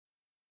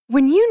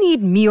When you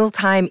need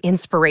mealtime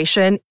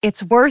inspiration,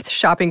 it's worth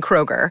shopping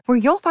Kroger, where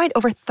you'll find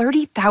over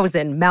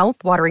 30,000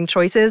 mouth-watering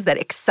choices that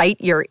excite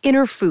your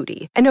inner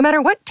foodie. And no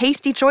matter what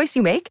tasty choice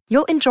you make,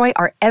 you'll enjoy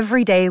our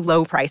everyday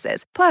low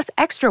prices, plus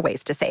extra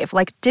ways to save,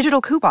 like digital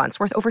coupons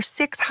worth over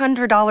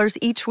 $600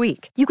 each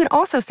week. You can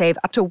also save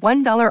up to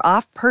 $1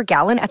 off per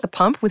gallon at the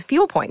pump with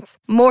fuel points.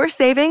 More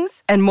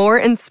savings and more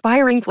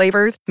inspiring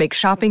flavors make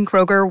shopping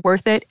Kroger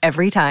worth it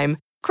every time.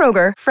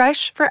 Kroger,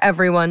 fresh for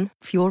everyone.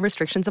 Fuel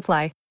restrictions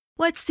apply.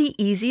 What's the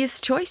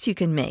easiest choice you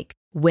can make?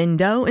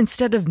 Window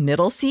instead of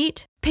middle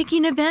seat?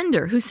 Picking a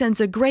vendor who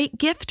sends a great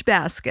gift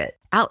basket?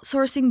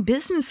 Outsourcing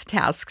business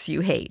tasks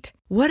you hate?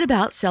 What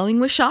about selling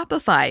with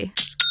Shopify?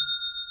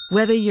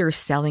 Whether you're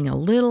selling a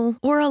little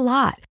or a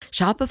lot,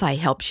 Shopify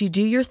helps you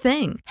do your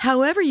thing,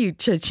 however you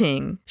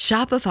cha-ching.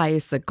 Shopify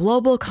is the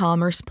global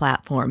commerce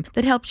platform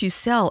that helps you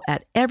sell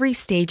at every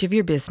stage of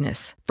your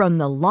business. From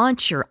the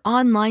launch your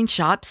online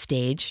shop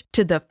stage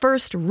to the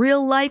first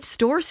real-life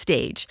store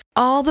stage,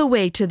 all the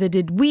way to the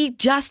did we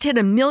just hit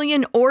a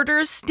million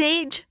orders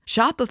stage.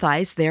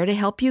 Shopify's there to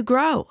help you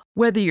grow.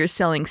 Whether you're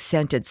selling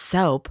scented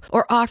soap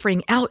or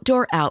offering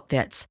outdoor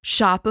outfits,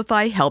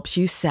 Shopify helps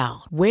you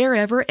sell.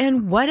 Wherever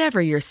and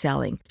whatever you're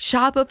selling,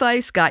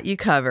 Shopify's got you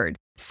covered.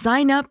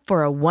 Sign up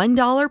for a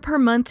 $1 per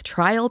month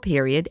trial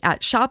period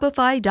at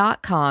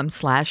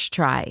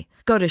shopify.com/try.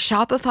 Go to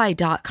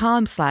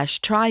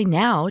shopify.com/try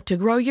now to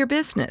grow your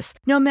business,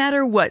 no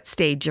matter what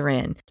stage you're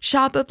in.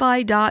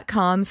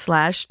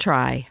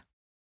 Shopify.com/try.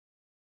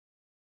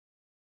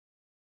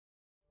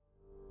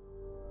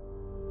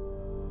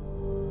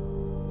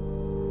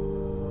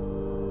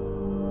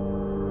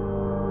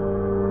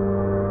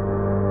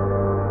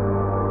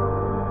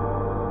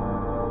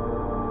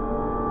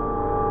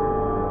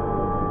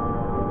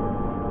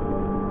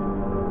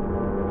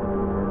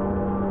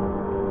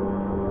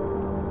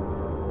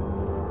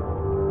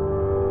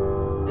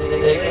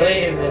 They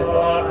claim that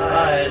our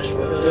eyes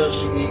will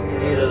just be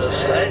created a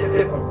slightly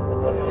different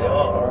from what they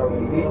are.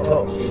 We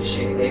talk these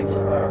things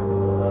are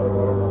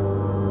normal.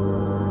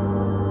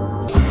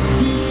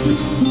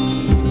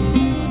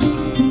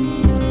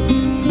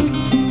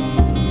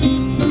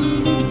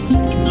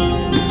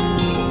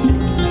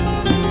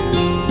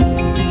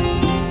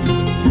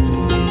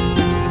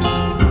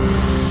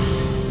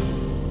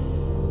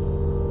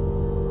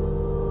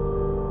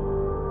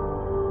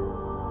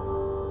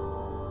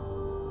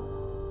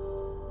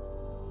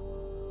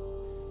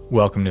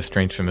 Welcome to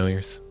Strange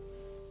Familiars.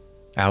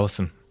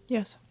 Allison,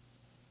 Yes.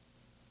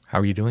 how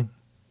are you doing?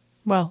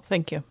 Well,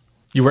 thank you.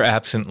 You were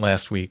absent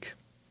last week.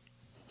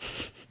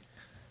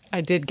 I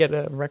did get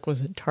a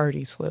requisite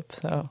tardy slip,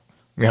 so.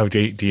 Oh,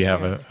 do you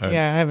have a I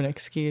have an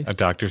excuse. a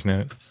doctor's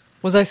note?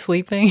 Was I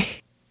sleeping?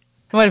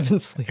 I might have been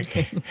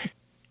sleeping.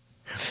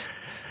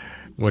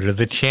 What are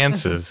the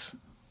chances?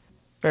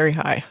 Very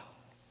high.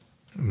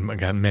 I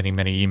got many,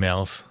 many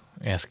emails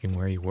asking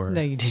where you were.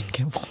 No, you didn't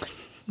get one.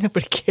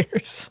 Nobody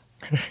cares.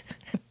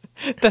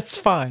 That's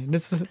fine.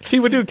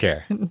 People do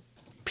care.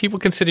 People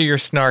consider your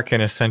snark an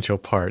essential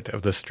part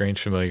of the Strange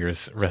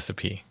Familiars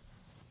recipe.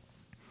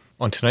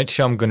 On tonight's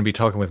show, I'm going to be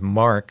talking with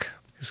Mark,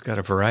 who's got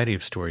a variety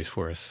of stories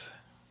for us.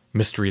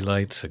 Mystery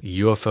Lights, a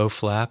UFO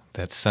flap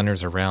that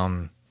centers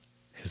around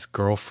his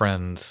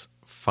girlfriend's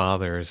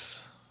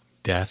father's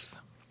death,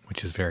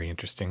 which is very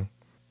interesting.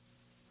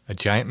 A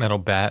giant metal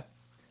bat.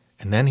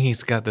 And then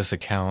he's got this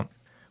account,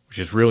 which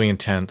is really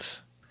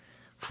intense,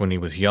 from when he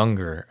was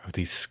younger, of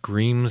these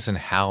screams and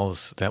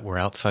howls that were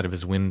outside of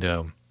his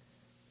window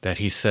that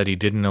he said he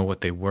didn't know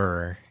what they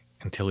were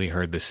until he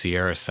heard the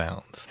Sierra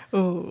sounds.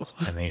 Ooh.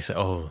 And then he said,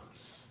 oh,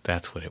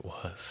 that's what it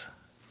was.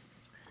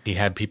 He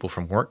had people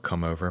from work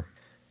come over.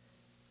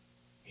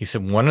 He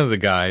said one of the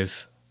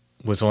guys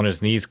was on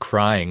his knees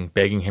crying,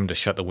 begging him to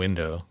shut the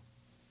window.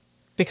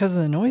 Because of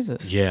the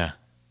noises. Yeah.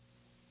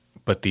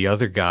 But the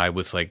other guy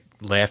was like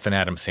laughing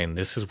at him saying,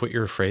 this is what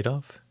you're afraid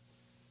of?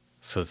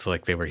 So it's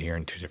like they were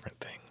hearing two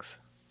different things.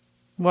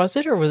 Was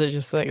it, or was it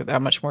just like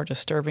that much more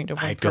disturbing to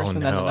one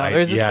person than another?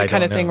 Is this the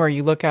kind of thing where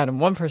you look at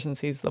and one person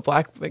sees the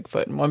black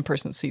Bigfoot and one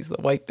person sees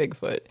the white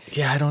Bigfoot?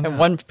 Yeah, I don't know. And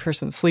one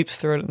person sleeps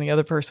through it and the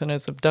other person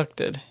is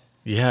abducted.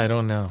 Yeah, I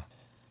don't know.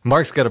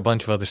 Mark's got a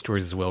bunch of other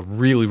stories as well.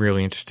 Really,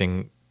 really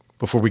interesting.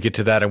 Before we get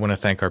to that, I want to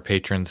thank our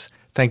patrons.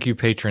 Thank you,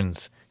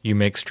 patrons. You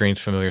make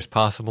Strange Familiars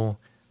possible.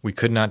 We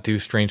could not do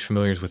Strange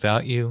Familiars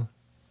without you.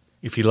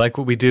 If you like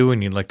what we do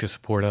and you'd like to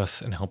support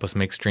us and help us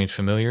make Strange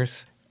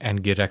Familiars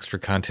and get extra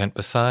content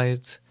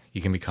besides,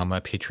 you can become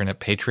a patron at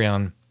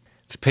Patreon.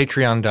 It's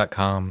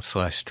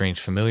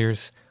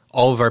patreon.com/strangefamiliars.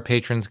 All of our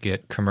patrons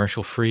get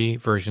commercial-free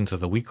versions of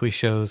the weekly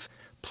shows,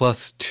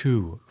 plus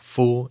 2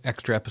 full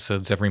extra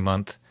episodes every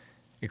month,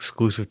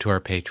 exclusive to our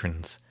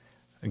patrons.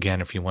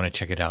 Again, if you want to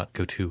check it out,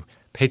 go to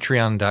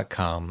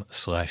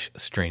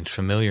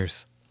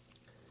patreon.com/strangefamiliars.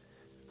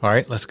 All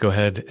right, let's go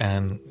ahead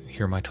and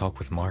hear my talk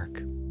with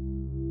Mark.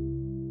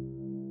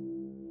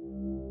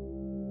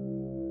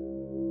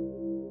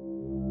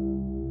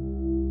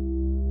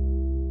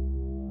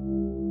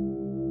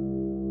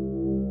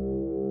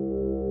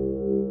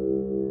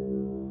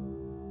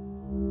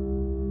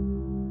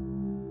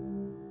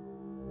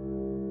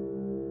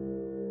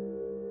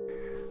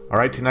 All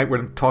right, tonight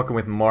we're talking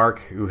with Mark,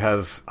 who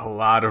has a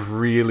lot of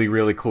really,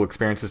 really cool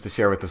experiences to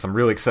share with us. I'm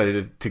really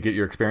excited to get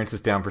your experiences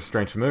down for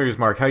Strange Familiars.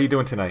 Mark, how are you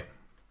doing tonight?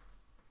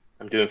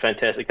 I'm doing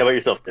fantastic. How about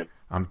yourself, Tim?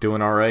 I'm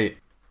doing all right.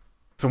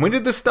 So when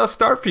did this stuff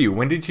start for you?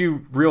 When did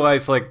you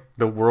realize, like,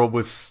 the world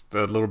was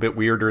a little bit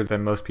weirder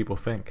than most people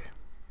think?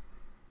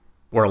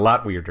 Or a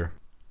lot weirder?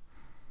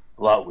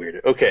 A lot weirder.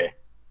 Okay.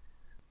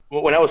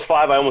 When I was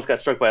 5, I almost got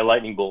struck by a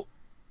lightning bolt.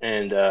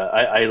 And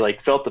I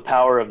like felt the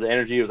power of the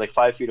energy. It was like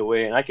 5 feet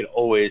away, and I could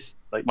always,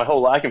 like, my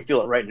whole life, I can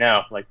feel it right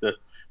now, like the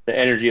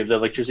energy of the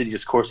electricity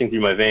just coursing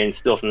through my veins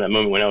still from that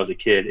moment when I was a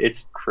kid.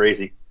 It's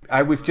crazy.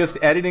 I was just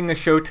editing a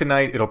show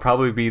tonight. It'll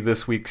probably be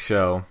this week's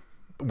show,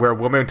 where a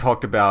woman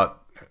talked about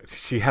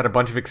she had a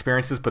bunch of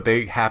experiences, but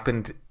they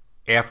happened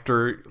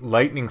after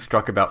lightning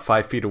struck about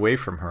 5 feet away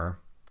from her.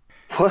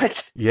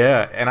 What?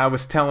 Yeah, and I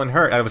was telling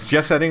her, I was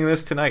just editing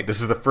this tonight. This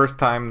is the first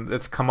time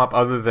that's come up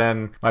other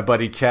than my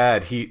buddy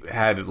Chad. He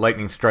had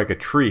lightning strike a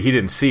tree. He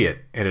didn't see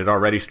it. It had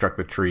already struck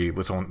the tree.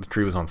 The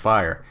tree was on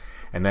fire.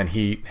 And then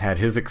he had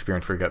his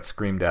experience where he got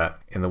screamed at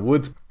in the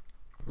woods.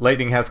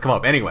 Lightning has come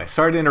up. Anyway,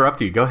 sorry to interrupt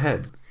you. Go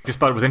ahead. Just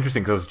thought it was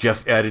interesting because I was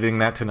just editing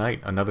that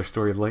tonight. Another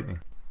story of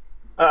lightning.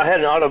 I had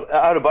an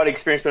out-of-body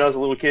experience when I was a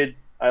little kid.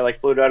 I, like,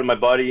 floated out of my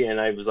body,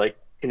 and I was, like,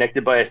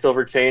 connected by a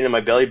silver chain in my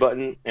belly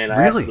button, and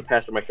I asked the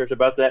pastor of my church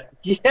about that.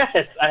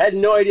 Yes, I had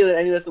no idea that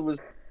any of this was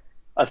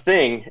a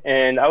thing,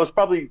 and I was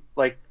probably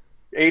like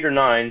 8 or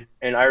 9,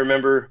 and I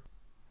remember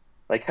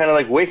like kind of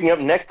like waking up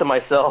next to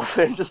myself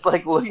and just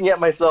like looking at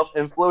myself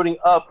and floating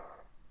up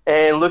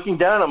and looking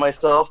down at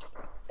myself,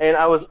 and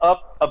I was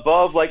up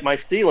above like my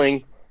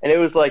ceiling, and it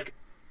was like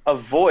a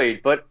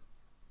void, but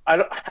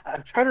I'm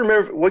trying to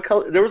remember what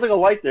color. There was like a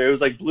light there. It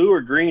was like blue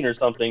or green or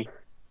something.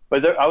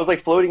 But I was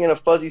like floating in a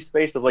fuzzy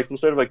space of like some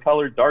sort of a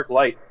colored dark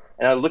light,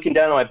 and I was looking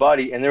down at my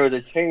body, and there was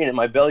a chain in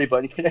my belly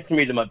button connecting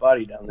me to my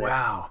body down there.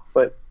 Wow!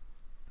 But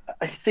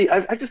I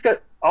just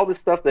got all this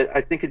stuff that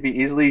I think could be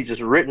easily just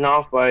written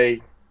off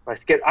by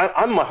skeptic.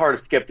 I'm my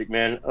hardest skeptic,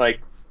 man. Like,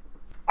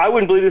 I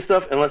wouldn't believe this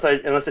stuff unless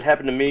it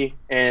happened to me,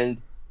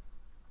 and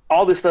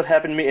all this stuff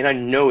happened to me, and I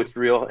know it's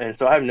real, and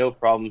so I have no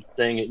problem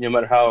saying it, no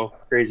matter how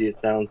crazy it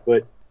sounds.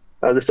 But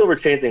the silver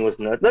chain thing was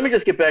nuts. Let me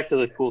just get back to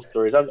the cool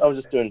stories. I was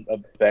just doing a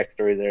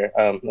backstory there.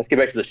 Let's get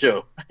back to the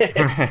show. You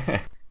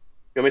want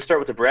me to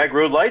start with the Bragg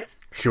Road lights?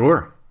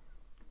 Sure.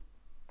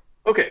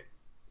 Okay.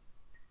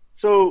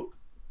 So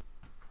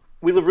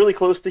we live really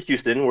close to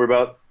Houston. We're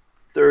about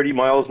 30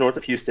 miles north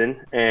of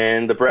Houston,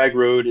 and the Bragg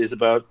Road is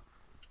about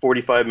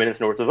 45 minutes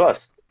north of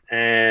us.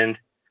 And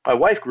my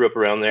wife grew up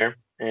around there,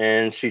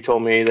 and she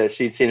told me that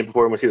she'd seen it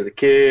before when she was a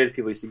kid.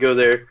 People used to go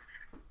there.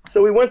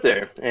 So we went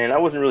there, and I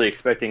wasn't really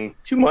expecting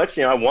too much.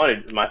 You know,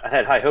 I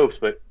had high hopes,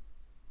 but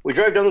we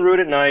drive down the road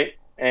at night,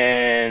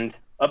 and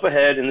up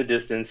ahead in the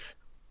distance,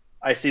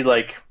 I see it's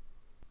like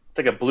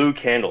a blue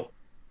candle,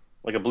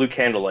 like a blue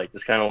candlelight,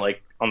 just kind of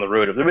like on the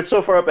road. It's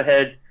so far up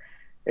ahead,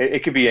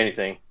 it could be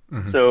anything.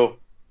 Mm-hmm. So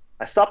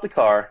I stop the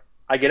car,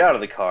 I get out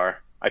of the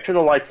car, I turn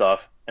the lights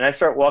off, and I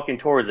start walking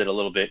towards it a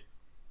little bit.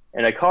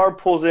 And a car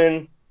pulls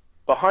in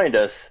behind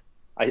us.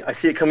 I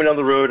see it coming down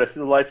the road, I see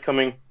the lights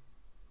coming.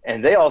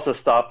 And they also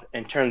stopped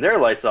and turned their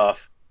lights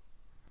off.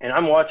 And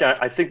I'm watching.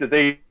 I think that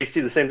they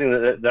see the same thing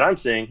that I'm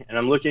seeing. And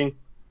I'm looking,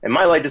 and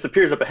my light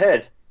disappears up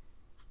ahead.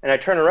 And I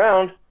turn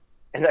around,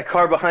 and that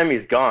car behind me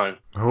is gone.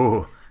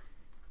 Oh.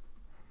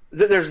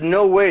 There's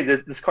no way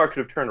that this car could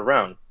have turned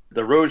around.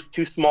 The road's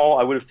too small.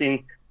 I would have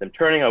seen them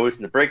turning. I would have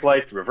seen the brake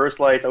lights, the reverse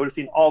lights. I would have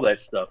seen all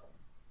that stuff.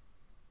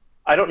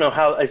 I don't know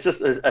how. It's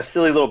just a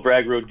silly little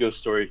Bragg Road ghost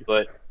story,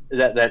 but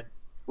that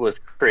was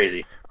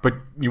crazy. But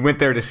you went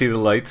there to see the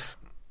lights?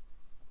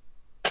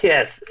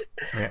 Yes.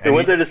 Yeah, I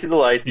went there to see the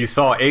lights. You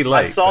saw a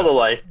light. I saw the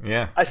light.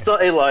 Yeah. I saw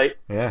a light.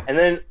 Yeah. And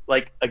then,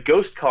 like, a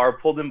ghost car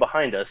pulled in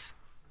behind us.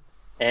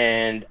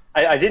 And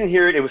I didn't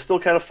hear it. It was still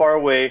kind of far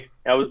away.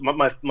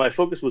 My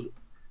focus was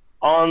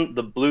on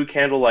the blue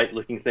candlelight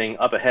looking thing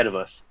up ahead of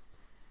us.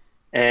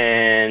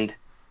 And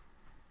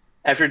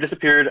after it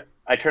disappeared,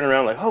 I turned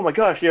around like, oh my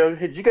gosh, hey,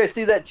 did you guys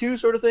see that too,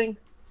 sort of thing?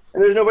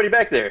 And there's nobody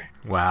back there.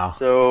 Wow.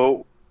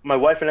 So my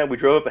wife and I, we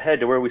drove up ahead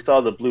to where we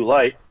saw the blue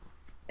light.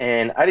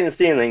 And I didn't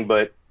see anything,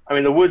 but, I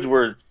mean, the woods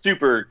were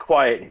super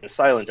quiet and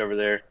silent over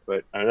there,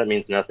 but that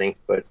means nothing.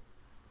 But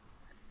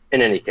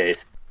in any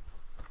case,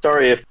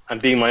 sorry if I'm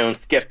being my own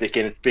skeptic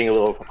and it's being a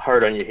little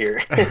hard on you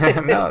here.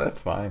 No,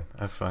 that's fine.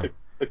 That's fine.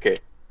 Okay.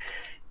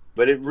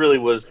 But it really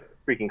was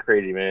freaking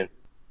crazy, man.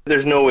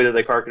 There's no way that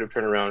the car could have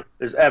turned around.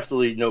 There's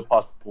absolutely no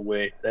possible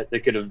way that they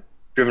could have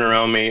driven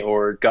around me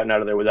or gotten out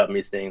of there without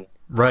me seeing.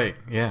 Right,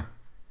 yeah.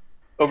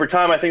 Over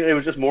time, I think it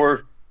was just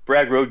more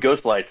Bragg Road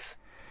ghost lights.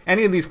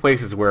 Any of these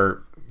places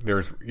where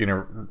there's,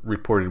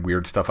 reported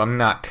weird stuff, I'm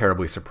not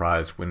terribly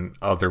surprised when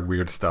other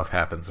weird stuff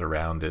happens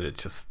around it. It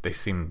just, they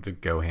seem to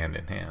go hand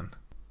in hand.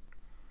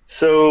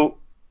 So,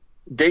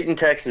 Dayton,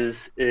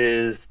 Texas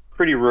is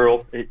pretty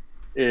rural. It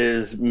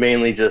is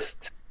mainly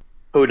just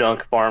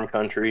podunk farm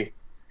country,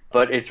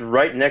 but it's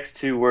right next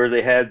to where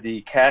they had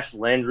the Cash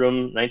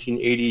Landrum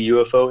 1980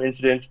 UFO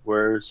incident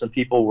where some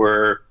people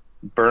were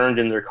burned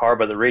in their car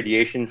by the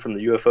radiation from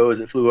the UFO as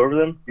it flew over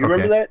them. You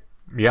remember that?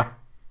 Yeah.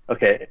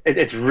 Okay,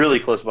 it's really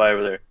close by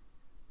over there.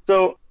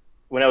 So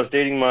when I was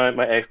dating my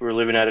ex, we were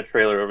living at a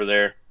trailer over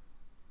there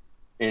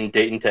in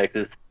Dayton,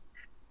 Texas,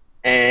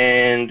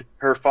 and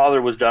her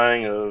father was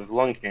dying of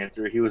lung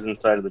cancer. He was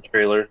inside of the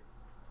trailer.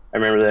 I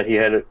remember that he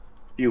had a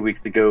few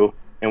weeks to go,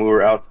 and we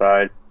were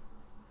outside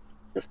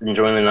just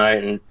enjoying the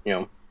night,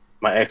 and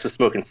my ex was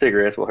smoking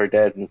cigarettes while her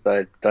dad's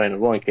inside dying of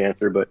lung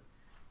cancer. But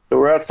so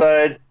we're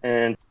outside,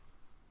 and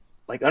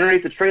like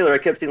underneath the trailer, I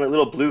kept seeing like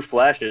little blue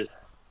flashes,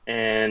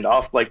 and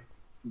off like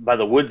by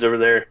the woods over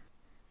there.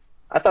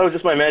 I thought it was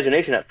just my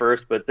imagination at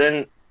first, but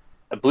then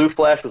a blue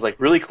flash was like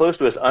really close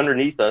to us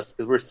underneath us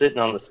because we're sitting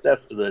on the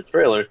steps of the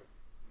trailer.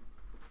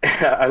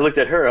 I looked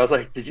at her. I was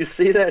like, "Did you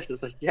see that?" She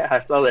was like, "Yeah, I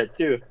saw that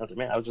too." I was like,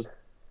 "Man, thought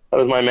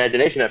it was my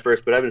imagination at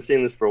first, but I've been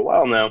seeing this for a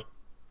while now."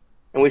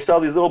 And we saw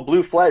these little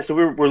blue flashes. So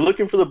we're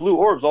looking for the blue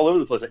orbs all over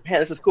the place. Like, man,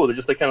 this is cool. They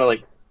just like kind of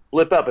like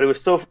blip up, but it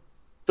was so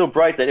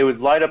bright that it would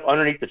light up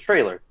underneath the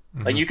trailer.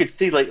 Mm-hmm. Like you could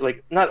see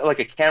like not like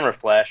a camera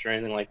flash or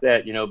anything like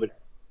that, but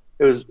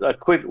it was a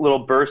quick little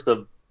burst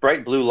of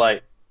bright blue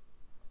light.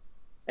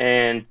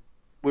 And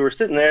we were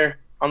sitting there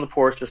on the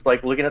porch, just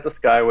like looking at the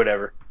sky or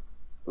whatever,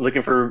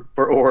 looking for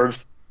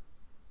orbs.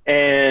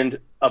 And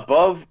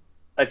above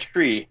a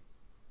tree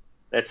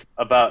that's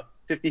about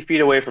 50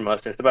 feet away from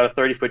us, and it's about a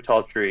 30-foot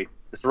tall tree,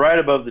 just right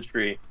above the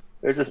tree,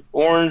 there's this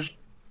orange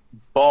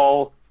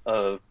ball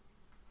of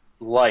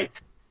light,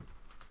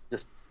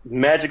 just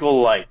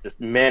magical light,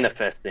 just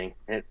manifesting.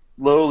 And it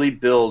slowly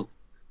builds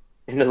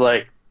into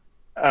like,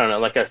 I don't know,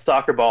 like a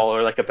soccer ball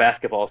or like a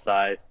basketball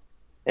size.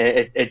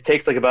 And it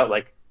takes like about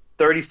like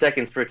 30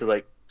 seconds for it to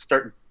like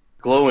start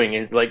glowing,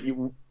 and like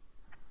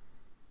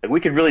we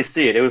could really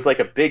see it. It was like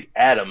a big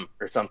atom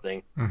or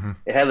something. Mm-hmm.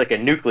 It had like a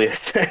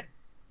nucleus.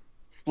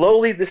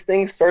 Slowly, this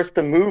thing starts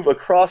to move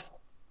across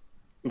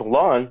the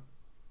lawn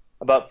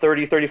about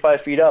 30,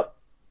 35 feet up.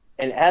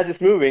 And as it's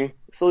moving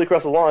slowly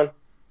across the lawn,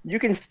 you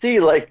can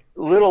see like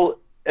little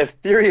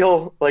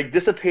ethereal, like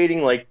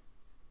dissipating like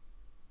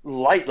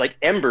light, like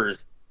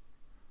embers.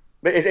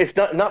 But it's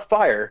not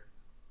fire.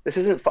 This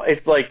isn't fire.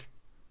 It's like,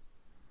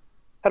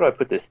 how do I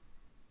put this?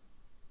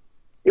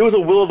 It was a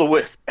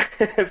will-o'-the-wisp.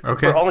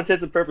 Okay. For all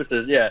intents and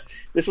purposes, yeah.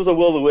 This was a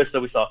will-o'-the-wisp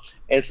that we saw.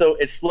 And so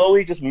it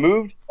slowly just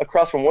moved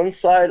across from one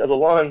side of the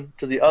lawn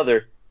to the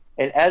other.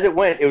 And as it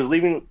went, it was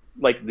leaving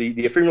like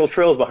the ephemeral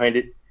trails behind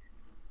it.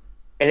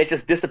 And it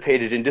just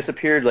dissipated and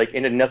disappeared like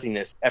into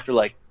nothingness after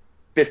like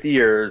 50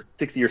 or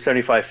 60 or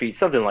 75 feet,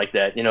 something like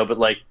that, But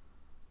like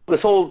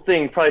this whole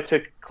thing probably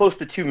took close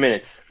to 2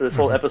 minutes for this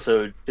whole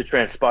episode to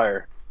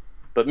transpire.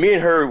 But me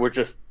and her were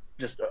just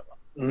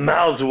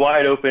mouths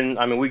wide open.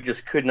 I mean, we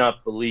just could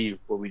not believe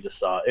what we just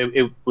saw.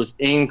 It was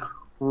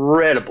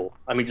incredible.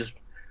 I mean, just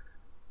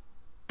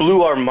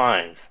blew our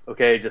minds.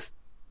 Okay, just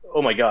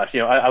oh my gosh.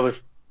 I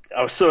was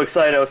so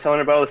excited. I was telling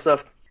her about all this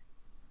stuff,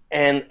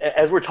 and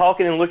as we're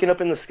talking and looking up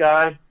in the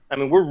sky, I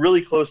mean, we're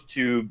really close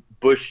to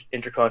Bush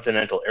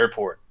Intercontinental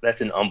Airport.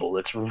 That's in Humble.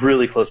 It's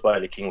really close by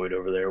to Kingwood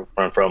over there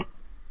where I'm from,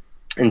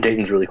 and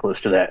Dayton's really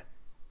close to that.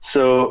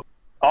 So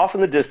off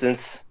in the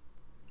distance,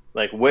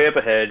 like way up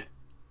ahead,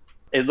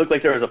 it looked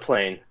like there was a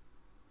plane.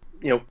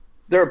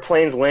 There are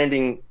planes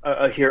landing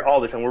here all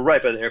the time. We're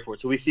right by the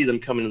airport, so we see them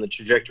coming in the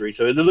trajectory.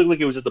 So it looked like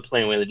it was just a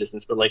plane way in the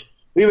distance. But like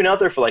we've been out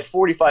there for like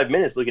 45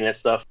 minutes looking at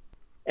stuff,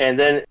 and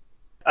then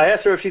I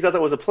asked her if she thought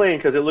that was a plane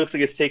because it looks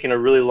like it's taken a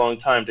really long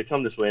time to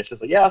come this way. And she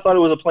was like, "Yeah, I thought it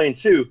was a plane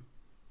too."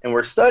 And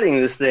we're studying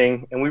this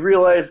thing, and we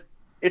realize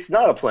it's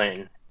not a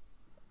plane.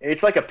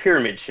 It's like a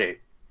pyramid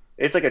shape.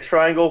 It's like a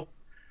triangle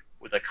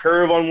with a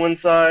curve on one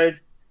side.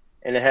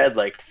 And it had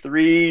like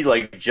 3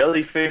 like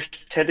jellyfish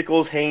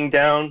tentacles hanging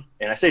down.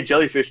 And I say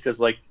jellyfish because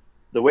like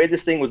the way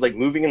this thing was like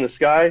moving in the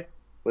sky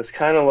was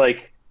kind of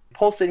like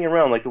pulsating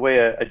around, like the way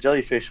a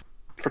jellyfish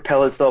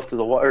propel itself to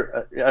the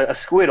water, a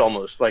squid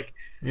almost. Like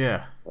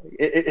yeah,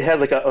 it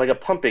had like a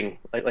pumping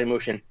like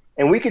motion,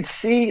 and we could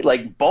see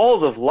like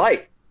balls of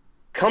light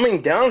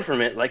coming down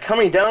from it, like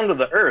coming down to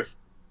the earth.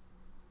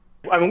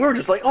 I mean, we were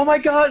just like, oh my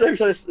god, every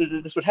time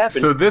this would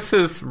happen. So this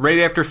is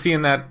right after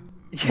seeing that.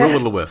 Yes.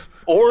 Will-o'-the-wisp.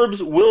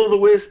 Orbs,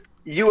 will-o'-the-wisp,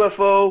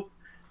 UFO,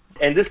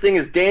 and this thing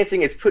is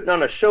dancing. It's putting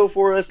on a show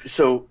for us.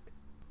 So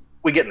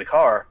we get in the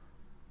car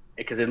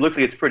because it looks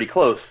like it's pretty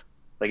close.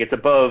 Like it's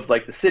above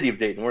like the city of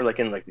Dayton. We're like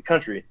in like the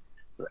country.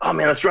 So, oh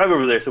man, let's drive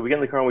over there. So we get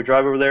in the car and we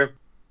drive over there,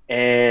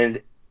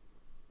 and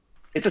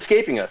it's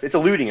escaping us. It's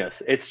eluding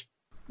us. It's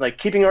like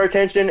keeping our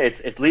attention.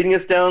 It's leading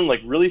us down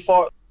like really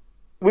far.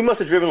 We must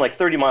have driven like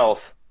 30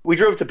 miles. We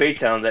drove to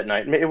Baytown that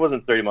night. It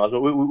wasn't 30 miles,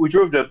 but we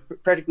drove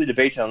practically to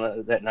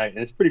Baytown that night, and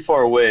it's pretty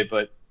far away.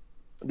 But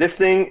this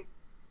thing,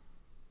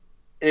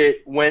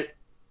 it went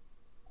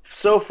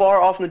so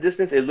far off in the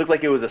distance, it looked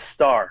like it was a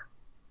star.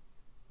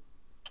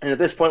 And at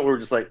this point, we were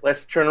just like,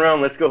 let's turn around,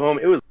 let's go home.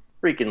 It was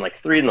freaking like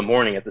 3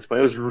 a.m. at this point.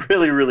 It was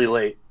really, really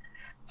late.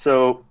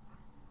 So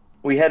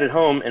we headed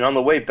home, and on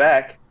the way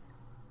back,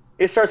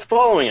 it starts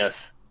following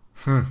us.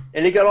 And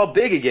it got all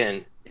big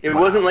again. It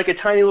wasn't like a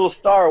tiny little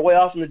star way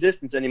off in the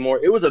distance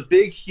anymore. It was a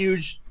big,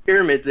 huge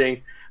pyramid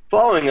thing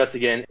following us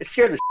again. It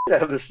scared the shit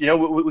out of us.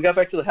 We got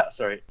back to the house.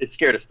 Sorry, it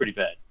scared us pretty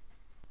bad.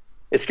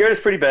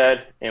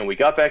 And we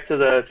got back to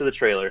the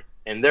trailer,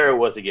 and there it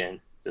was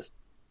again, just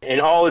in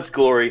all its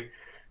glory.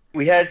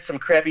 We had some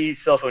crappy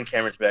cell phone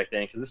cameras back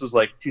then because this was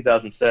like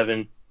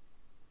 2007.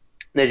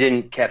 They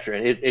didn't capture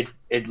it.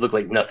 It looked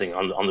like nothing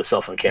on the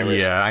cell phone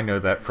cameras. Yeah, I know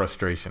that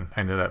frustration.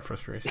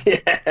 Yeah,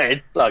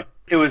 it sucked.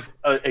 It was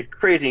a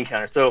crazy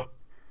encounter. So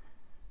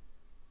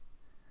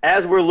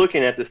as we're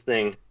looking at this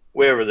thing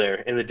way over there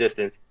in the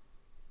distance,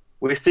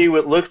 we see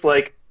what looks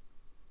like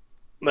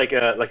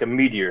a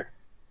meteor.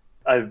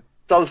 I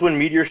saw this one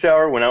meteor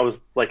shower when I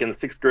was like in the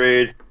 6th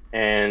grade,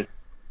 and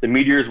the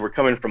meteors were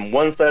coming from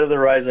one side of the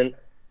horizon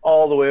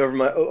all the way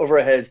over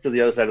our heads to the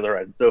other side of the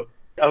horizon. So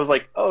I was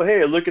like, oh,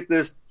 hey, look at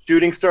this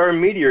shooting star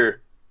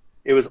meteor.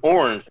 It was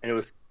orange, and it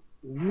was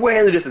way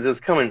in the distance. It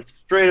was coming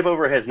straight up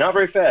over our heads, not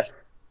very fast.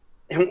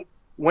 And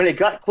when it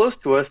got close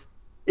to us,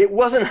 it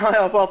wasn't high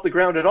up off the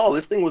ground at all.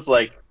 This thing was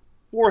like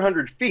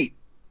 400 feet.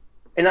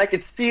 And I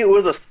could see it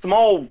was a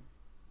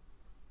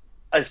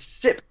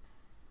ship.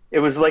 It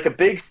was like a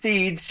big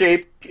seed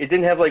shape. It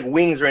didn't have like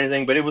wings or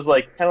anything, but it was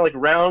like kind of like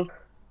round.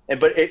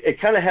 But it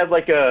kind of had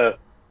like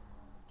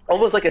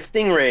almost like a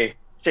stingray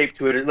shape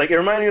to it. Like it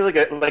reminded me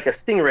of like a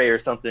stingray or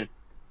something.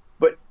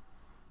 But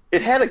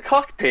it had a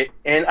cockpit,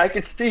 and I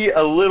could see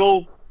a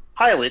little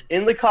pilot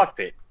in the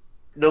cockpit.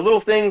 The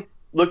little thing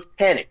looked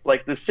panicked,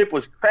 like the ship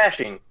was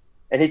crashing,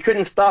 and he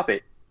couldn't stop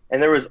it.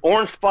 And there was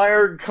orange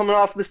fire coming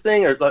off this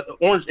thing, or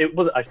orange. It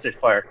was. I said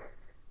fire.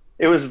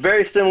 It was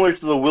very similar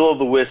to the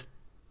Will-o'-the-Wisp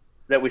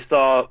that we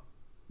saw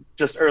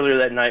just earlier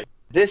that night.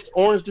 This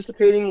orange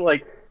dissipating,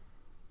 like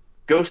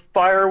ghost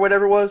fire or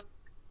whatever it was,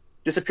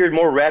 disappeared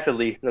more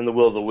rapidly than the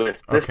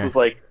Will-o'-the-Wisp. This was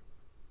like,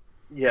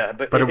 yeah,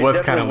 but it was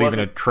kind of leaving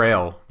a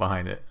trail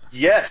behind it.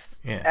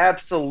 Yes, yeah.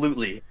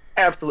 Absolutely.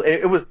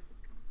 It was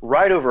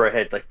right over our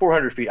heads, like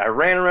 400 feet. I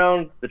ran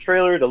around the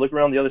trailer to look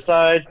around the other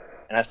side,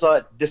 and I saw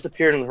it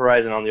disappear in the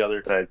horizon on the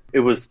other side. It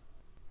was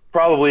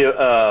probably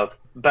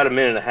about a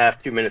minute and a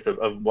half, 2 minutes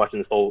of watching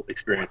this whole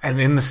experience. And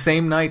in the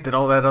same night that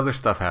all that other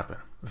stuff happened.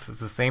 This is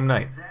the same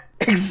night.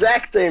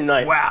 Exact same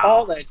night. Wow.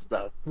 All that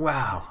stuff.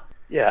 Wow.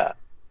 Yeah.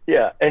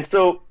 Yeah. And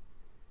so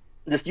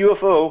this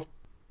UFO,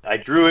 I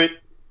drew it.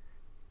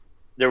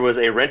 There was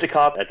a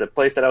rent-a-cop at the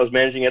place that I was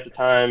managing at the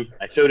time.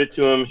 I showed it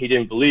to him. He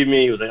didn't believe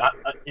me. He was like,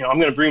 I'm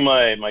going to bring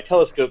my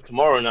telescope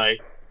tomorrow night.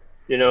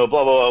 Blah,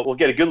 blah, blah. We'll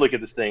get a good look at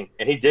this thing.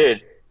 And he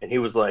did. And he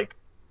was like,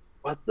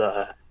 what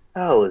the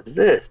hell is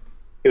this?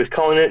 He was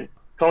calling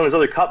his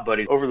other cop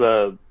buddies over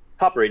the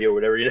cop radio or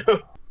whatever,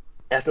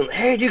 Asked them,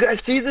 hey, do you guys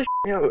see this?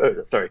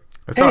 Sorry.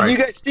 Do you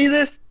guys see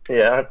this?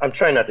 Yeah, I'm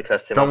trying not to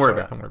cuss him. Don't worry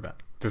about it.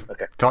 Just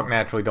talk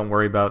naturally. Don't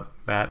worry about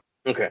that.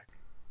 Okay.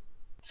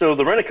 So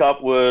the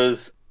rent-a-cop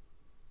was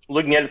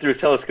looking at it through his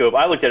telescope.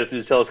 I looked at it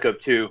through the telescope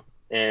too,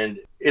 and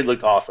it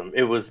looked awesome.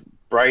 It was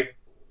bright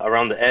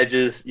around the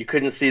edges. You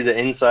couldn't see the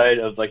inside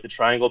of like the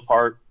triangle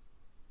part.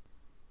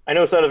 I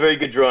know it's not a very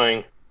good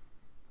drawing,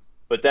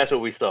 but that's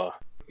what we saw.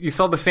 You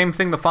saw the same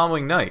thing the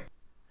following night?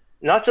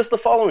 Not just the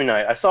following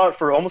night. I saw it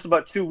for almost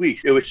about 2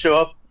 weeks. It would show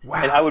up,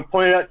 and I would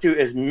point it out to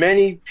as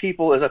many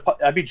people as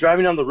I'd be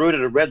driving down the road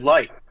at a red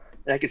light,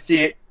 and I could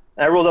see it.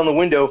 And I roll down the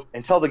window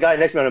and tell the guy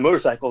next to me on a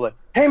motorcycle, like,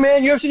 hey,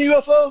 man, you ever seen a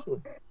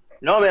UFO?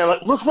 No, man. I'm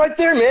like, look right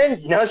there,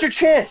 man. Now's your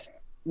chance.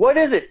 What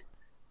is it?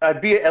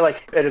 I'd be at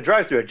a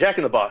drive-thru, a Jack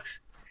in the Box,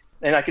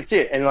 and I could see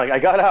it. And I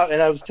got out,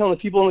 and I was telling the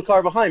people in the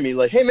car behind me,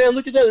 like, hey, man,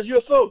 look at that. There's a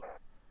UFO.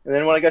 And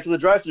then when I got to the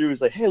drive-thru, it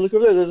was like, hey, look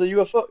over there. There's a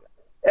UFO.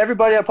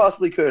 Everybody I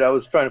possibly could, I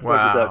was trying to point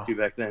this out to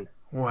back then.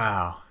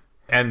 Wow.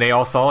 And they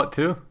all saw it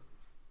too?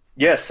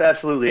 Yes,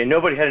 absolutely. And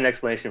nobody had an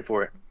explanation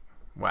for it.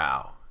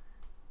 Wow.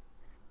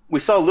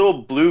 We saw little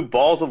blue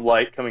balls of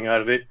light coming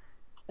out of it.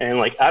 And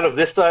out of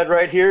this side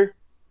right here,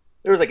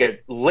 there was a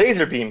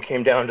laser beam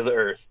came down to the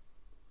earth.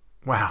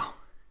 Wow.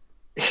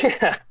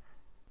 Yeah.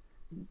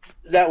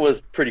 That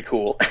was pretty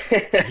cool.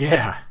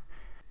 Yeah.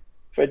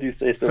 If I do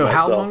say so myself. So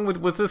how long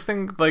was this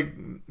thing,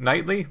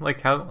 nightly?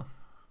 How...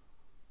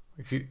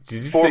 Did you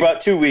for about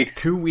 2 weeks.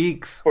 2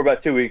 weeks? For about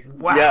 2 weeks.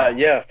 Wow.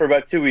 Yeah, for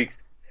about 2 weeks.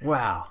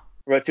 Wow.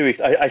 For about 2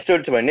 weeks. I showed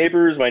it to my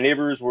neighbors. My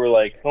neighbors were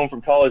home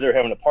from college. They were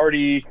having a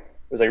party. It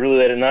was really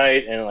late at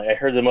night, and I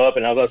heard them up,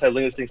 and I was outside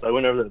looking at this thing, so I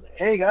went over there and was like,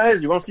 hey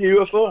guys, you want to see a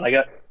UFO? And I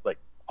got a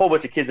whole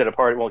bunch of kids at a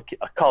party,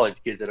 college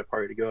kids at a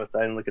party to go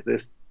outside and look at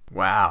this.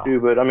 Wow.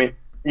 Dude, but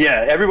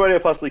yeah, everybody I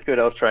possibly could,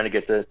 I was trying to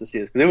get to see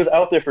this, because it was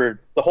out there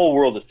for the whole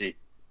world to see.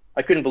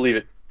 I couldn't believe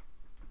it.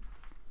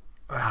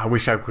 I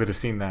wish I could have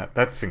seen that.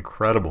 That's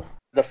incredible.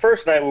 The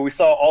first night where we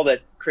saw all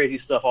that crazy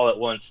stuff all at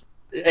once,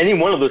 any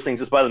one of those things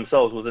just by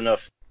themselves was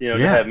enough, to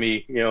have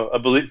me,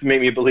 to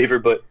make me a believer.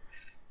 But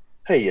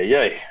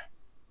hey.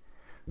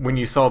 When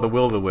you saw the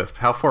Will-o'-the-Wisp,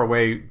 how far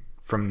away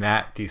from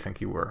that do you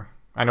think you were?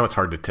 I know it's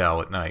hard to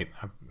tell at night.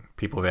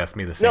 People have asked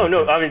me the same.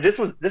 No. I mean, this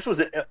was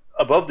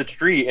above the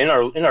tree in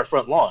our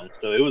front lawn,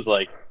 so it was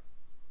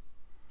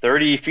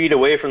 30 feet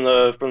away from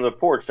the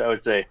porch, I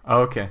would say.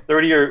 Oh, okay.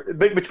 30 or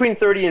between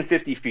 30 and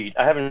 50 feet.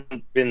 I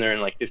haven't been there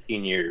in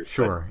 15 years.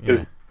 Sure. Yeah. It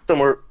was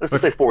somewhere, let's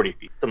just say 40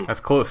 feet. That's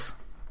close.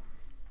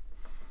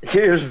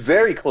 It was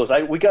very close.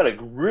 We got a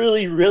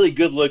really, really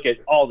good look at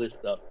all this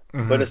stuff.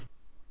 Mm-hmm. But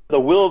the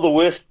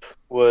Will-o'-the-Wisp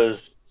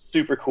was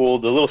super cool.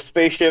 The little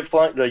spaceship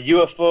flying, the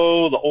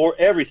UFO,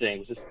 everything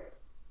was just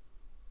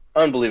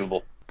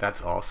unbelievable.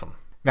 That's awesome.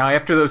 Now,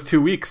 after those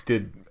 2 weeks,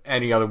 did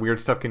any other weird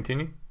stuff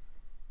continue?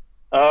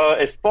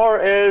 As far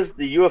as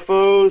the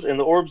UFOs and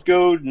the orbs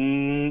go,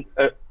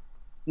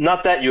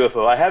 not that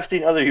UFO. I have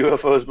seen other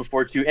UFOs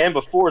before, too, and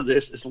before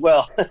this as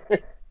well.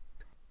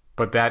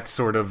 But that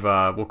sort of,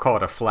 we'll call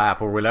it a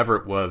flap, or whatever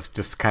it was,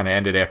 just kind of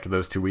ended after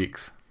those 2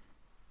 weeks.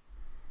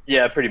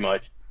 Yeah, pretty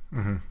much.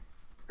 Mm-hmm.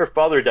 Her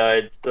father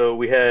died, so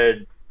we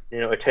had,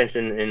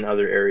 attention in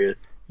other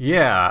areas.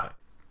 Yeah.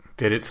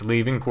 Did its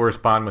leaving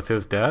correspond with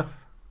his death?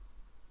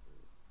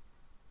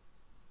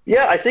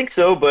 Yeah, I think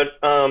so, but,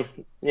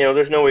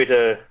 there's no way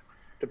to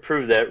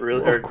prove that,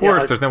 really. Well, of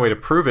course, there's no way to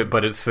prove it,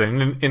 but it's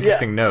an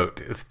interesting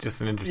note. It's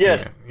just an interesting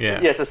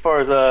note. Yes, as far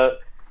as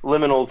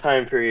liminal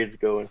time periods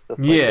go and stuff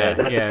like that.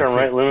 That's the term,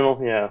 right?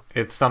 Liminal? Yeah.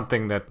 It's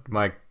something that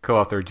my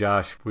co-author,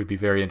 Josh, would be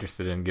very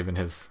interested in, given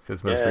his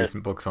most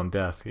recent books on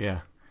death.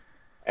 Yeah.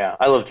 Yeah,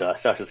 I love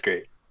Josh. Josh is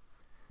great.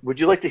 Would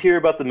you like to hear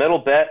about the metal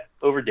bat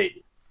over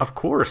dating? Of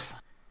course.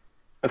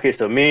 Okay,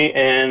 so me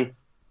and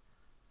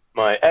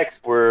my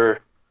ex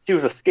she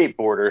was a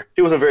skateboarder.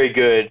 She wasn't very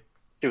good.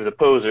 She was a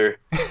poser.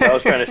 I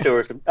was trying to show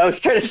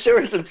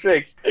her some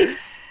tricks,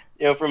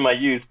 from my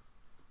youth.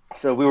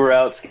 So we were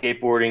out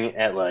skateboarding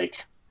at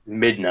like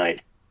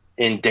midnight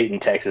in Dayton,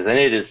 Texas, and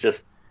it is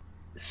just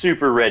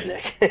super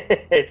redneck.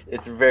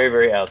 It's very,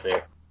 very out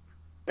there.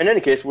 In any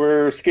case,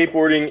 we're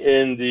skateboarding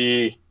in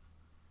the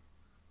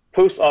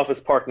post office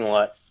parking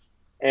lot,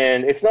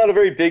 and it's not a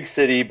very big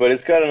city, but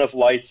it's got enough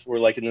lights where,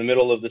 like, in the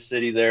middle of the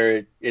city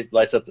there, it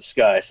lights up the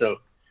sky. So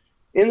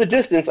in the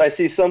distance, I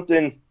see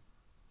something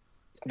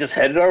just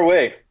headed our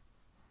way.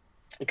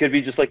 It could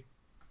be just like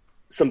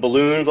some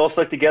balloons all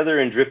stuck together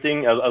and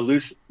drifting, a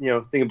loose,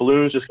 thing of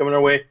balloons just coming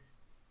our way.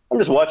 I'm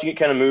just watching it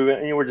kind of move,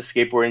 and we're just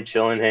skateboarding,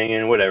 chilling,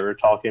 hanging, whatever,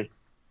 talking.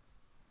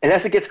 And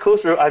as it gets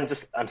closer, I'm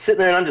sitting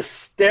there and I'm just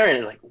staring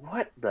at it like,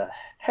 what the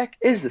heck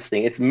is this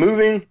thing? It's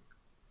moving.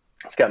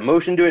 It's got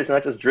motion to it. It's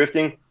not just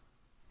drifting.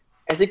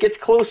 As it gets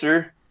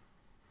closer,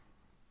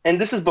 and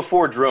this is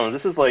before drones.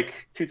 This is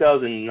like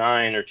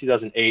 2009 or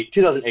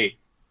 2008.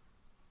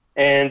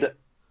 And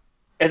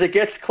as it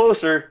gets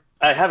closer,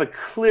 I have a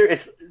clear,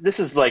 this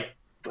is like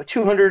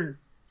 200,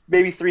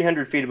 maybe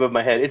 300 feet above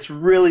my head. It's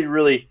really,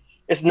 really,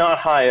 it's not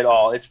high at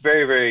all. It's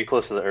very, very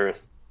close to the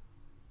earth.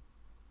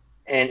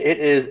 And it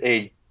is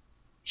a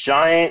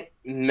giant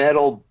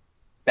metal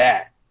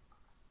bat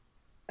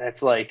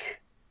that's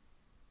like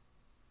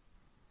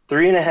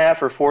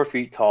 3.5 or 4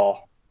 feet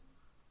tall.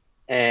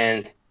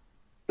 And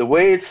the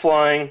way it's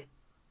flying,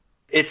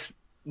 its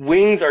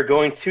wings are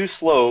going too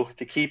slow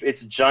to keep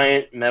its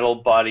giant metal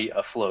body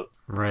afloat.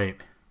 Right.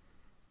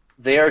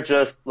 They are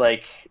just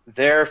like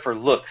there for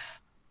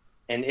looks.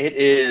 And it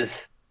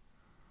is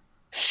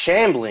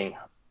shambling,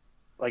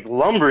 like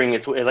lumbering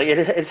its way. Like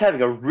it's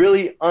having a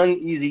really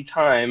uneasy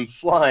time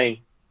flying.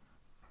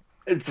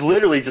 It's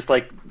literally just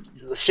like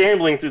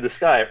shambling through the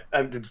sky.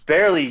 I'm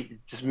barely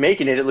just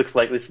making it. It looks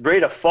like it's ready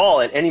to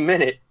fall at any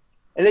minute.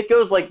 And it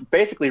goes like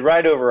basically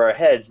right over our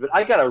heads. But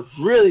I got a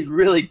really,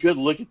 really good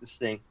look at this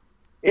thing.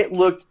 It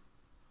looked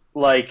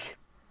like,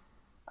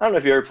 I don't know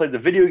if you ever played the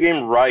video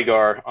game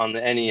Rygar on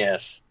the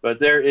NES, but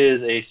there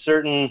is a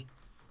certain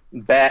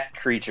bat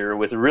creature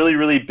with really,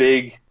 really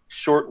big,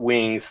 short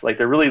wings. Like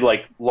they're really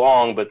like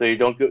long, but they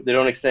don't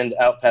extend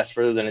out past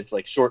further than its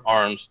like short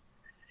arms.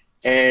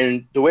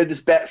 And the way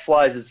this bat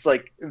flies is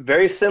like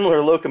very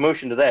similar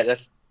locomotion to that.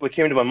 That's what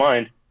came to my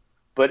mind.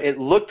 But it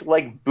looked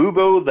like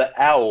Bubo the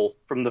owl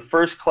from the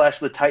first Clash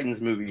of the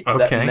Titans movie.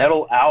 Okay. That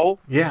metal owl.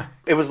 Yeah.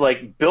 It was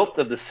like built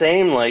of the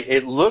same, like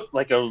it looked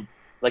like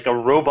a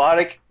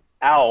robotic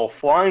owl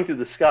flying through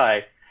the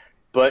sky,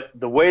 but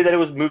the way that it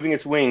was moving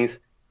its wings,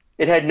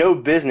 it had no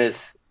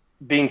business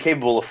being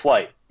capable of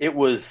flight. It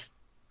was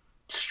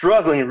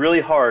struggling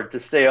really hard to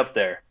stay up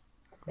there.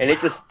 And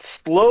it just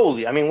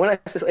slowly, I mean, when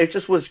it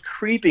just was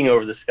creeping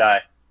over the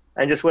sky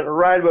and just went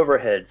right above our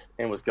heads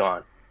and was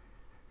gone.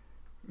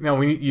 Now,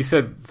 when you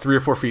said 3 or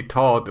 4 feet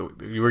tall,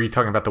 were you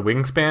talking about the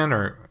wingspan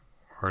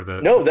or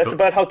the? No, that's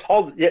about how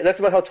tall. Yeah, that's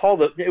about how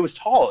tall it was.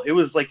 Tall. It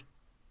was like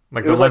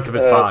the length of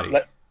its body.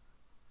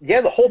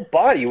 Yeah, the whole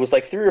body was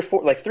like 3 or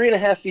 4, like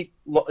 3.5 feet,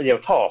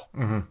 tall.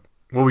 Mm-hmm.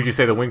 What would you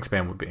say the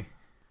wingspan would be,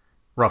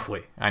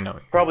 roughly? I know.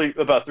 Probably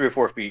about 3 or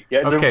 4 feet.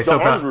 Yeah. Okay, the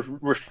arms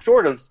were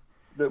short.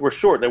 Were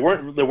short. They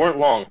weren't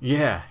long.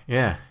 Yeah,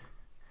 yeah.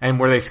 And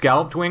were they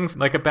scalloped wings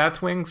like a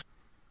bat's wings?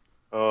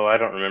 Oh, I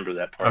don't remember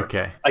that part.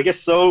 Okay. I guess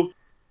so.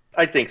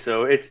 I think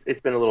so. It's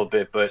been a little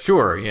bit, but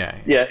sure. Yeah.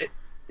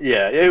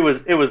 Yeah. It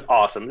was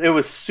awesome. It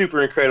was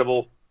super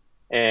incredible,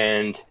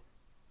 and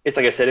it's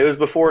like I said, it was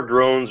before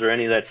drones or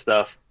any of that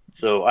stuff.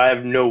 So I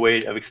have no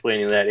way of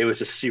explaining that. It was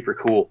just super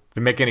cool.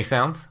 Did it make any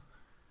sounds?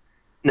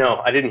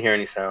 No, I didn't hear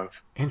any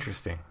sounds.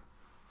 Interesting.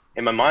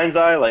 In my mind's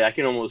eye, like I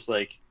can almost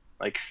like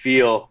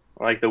feel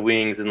like the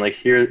wings and like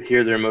hear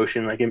their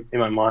motion like in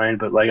my mind,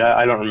 but like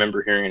I don't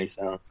remember hearing any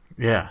sounds.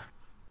 Yeah.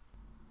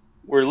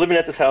 we're living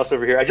at this house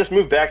over here. I just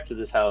moved back to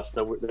this house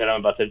that I'm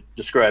about to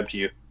describe to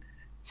you.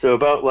 So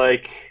about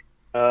like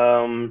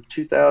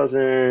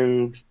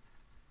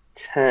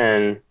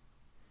 2010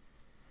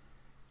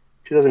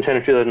 or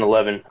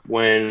 2011,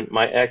 when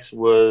my ex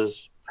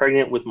was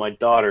pregnant with my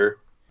daughter,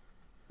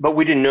 but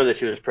we didn't know that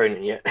she was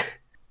pregnant yet.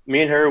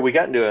 Me and her, we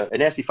got into a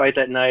nasty fight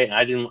that night, and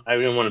I didn't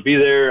want to be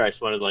there. I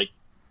just wanted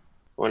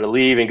to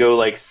leave and go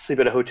like sleep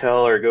at a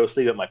hotel or go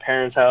sleep at my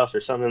parents' house or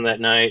something that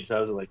night. So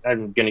I was like,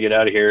 I'm gonna get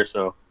out of here.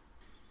 So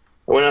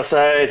I went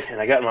outside and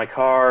I got in my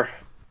car,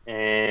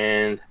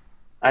 and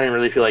I didn't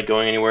really feel like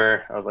going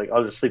anywhere. I was like,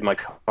 I'll just sleep in my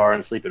car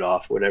and sleep it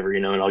off, whatever,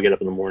 and I'll get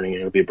up in the morning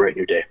and it'll be a bright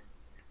new day.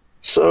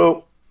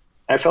 So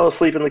I fell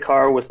asleep in the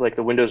car with like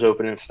the windows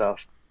open and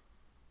stuff.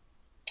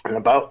 And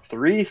about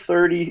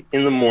 3:30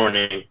 in the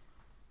morning,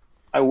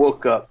 I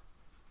woke up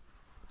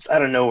just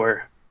out of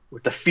nowhere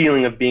with the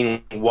feeling of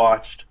being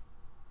watched.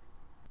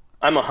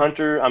 I'm a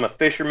hunter. I'm a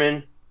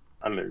fisherman.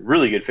 I'm a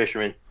really good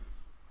fisherman.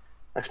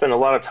 I spend a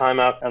lot of time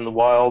out in the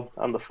wild,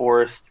 on the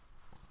forest,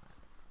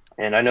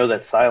 and I know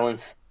that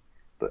silence,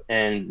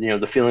 and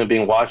the feeling of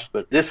being watched.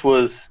 But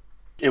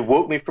it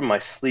woke me from my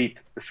sleep.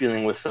 The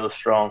feeling was so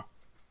strong,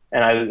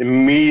 and I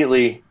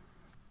immediately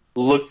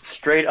looked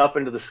straight up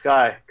into the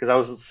sky because I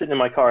was sitting in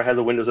my car. I had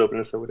the windows open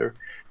and stuff, whatever.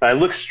 And I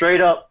looked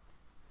straight up,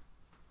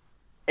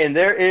 and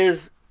there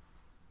is,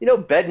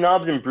 bed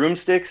knobs and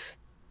broomsticks.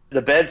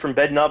 The bed from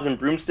Bed Knobs and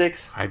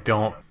Broomsticks. I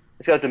don't.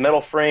 It's got the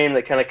metal frame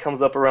that kind of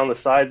comes up around the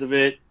sides of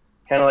it,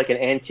 kind of like an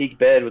antique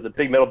bed with a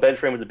big metal bed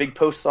frame with the big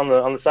posts on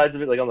the sides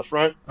of it, like on the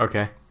front.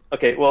 Okay.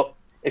 Okay. Well,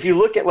 if you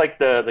look at like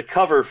the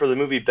cover for the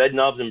movie Bed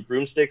Knobs and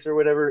Broomsticks or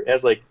whatever, it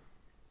has like,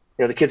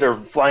 the kids are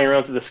flying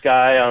around through the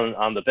sky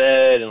on the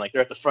bed, and like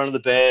they're at the front of the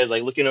bed,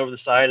 like looking over the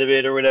side of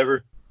it or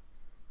whatever.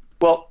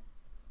 Well,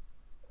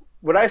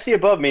 what I see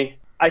above me,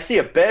 I see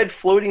a bed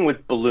floating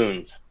with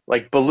balloons.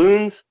 Like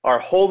balloons are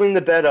holding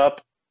the bed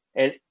up.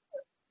 And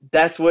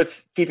that's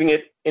what's keeping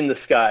it in the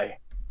sky.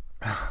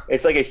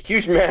 It's like a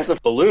huge mass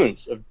of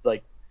balloons of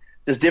like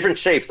just different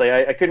shapes. Like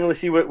I couldn't really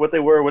see what they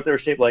were, what they were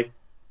shaped like,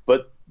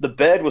 but the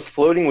bed was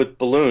floating with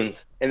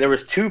balloons, and there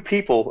was two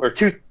people or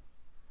two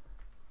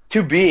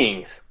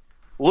beings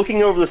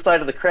looking over the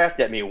side of the craft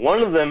at me.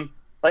 One of them,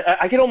 like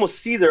I could almost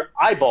see their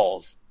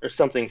eyeballs or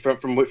something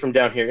from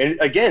down here. And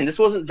again, this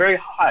wasn't very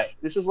high.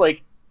 This is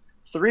like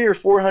 300 or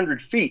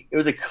 400 feet. It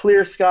was a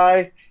clear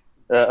sky.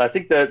 I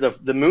think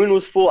the moon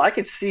was full. I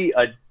could see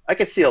a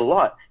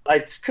lot. I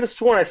could have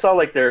sworn I saw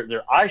like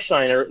their eye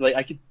shine, or like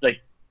I could like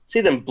see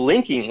them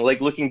blinking,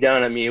 like looking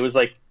down at me. It was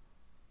like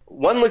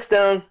one looks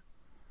down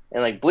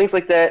and like blinks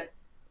like that,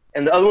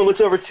 and the other one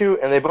looks over too,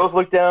 and they both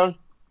look down.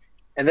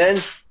 And then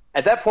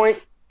at that point,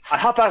 I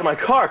hop out of my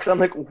car because I'm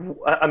like,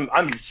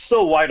 I'm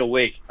so wide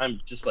awake. I'm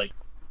just like,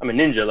 I'm a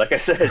ninja, like I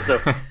said. So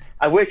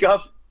I wake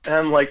up and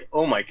I'm like,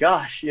 oh my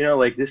gosh,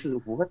 like this is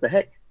what the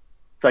heck.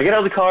 So I get out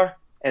of the car.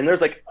 And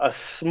there's like a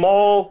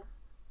small,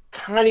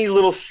 tiny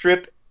little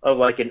strip of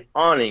like an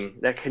awning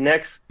that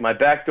connects my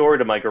back door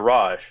to my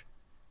garage.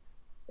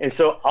 And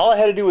so all I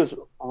had to do was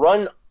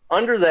run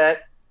under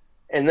that,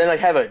 and then I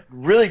have a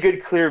really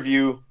good clear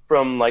view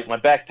from like my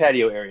back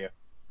patio area.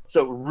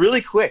 So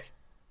really quick,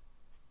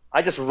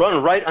 I just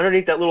run right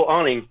underneath that little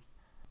awning,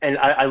 and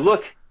I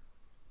look,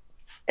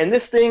 and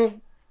this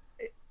thing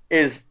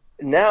is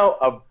now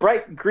a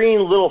bright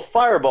green little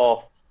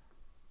fireball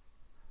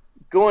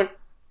going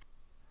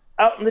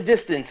out in the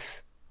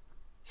distance,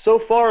 so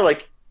far,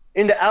 like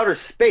into outer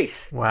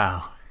space.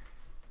 Wow.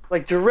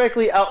 Like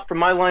directly out from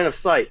my line of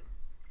sight.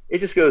 It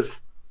just goes,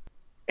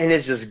 and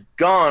it's just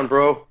gone,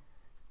 bro.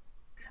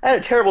 I had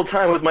a terrible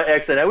time with my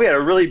ex that night. We had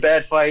a really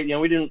bad fight. I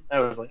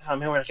was like, oh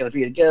man, we're not going to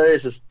be together.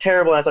 This is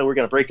terrible. I thought we were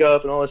going to break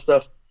up and all this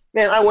stuff.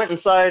 Man, I went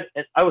inside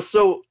and I was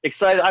so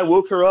excited. I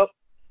woke her up.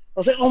 I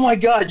was like, oh my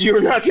God,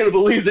 you're not going to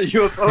believe the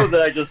UFO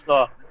that I just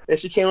saw. And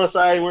she came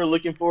outside and we were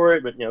looking for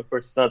it, but of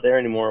course it's not there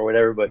anymore or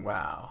whatever. But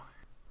wow.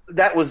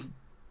 That was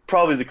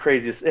probably the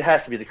craziest. It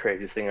has to be the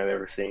craziest thing I've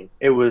ever seen.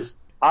 It was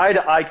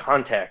eye-to-eye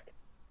contact.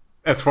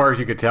 As far as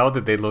you could tell,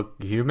 did they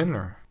look human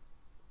or?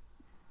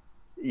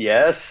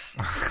 Yes,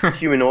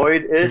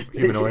 humanoid-ish,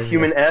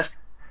 human-esque.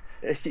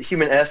 Yeah.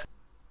 Human-esque.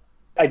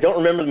 I don't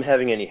remember them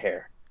having any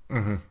hair.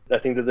 Mm-hmm. I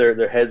think that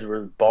their heads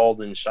were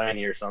bald and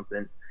shiny or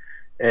something.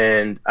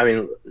 And I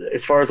mean,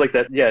 as far as like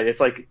that, yeah, it's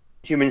like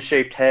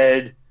human-shaped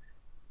head,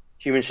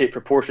 human-shaped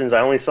proportions.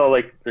 I only saw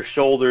like their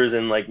shoulders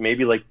and like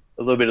maybe like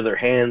a little bit of their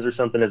hands or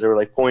something as they were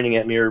like pointing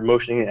at me or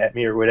motioning at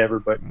me or whatever.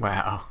 But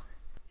wow.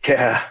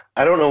 Yeah,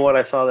 I don't know what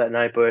I saw that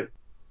night, but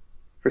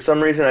for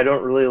some reason I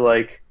don't really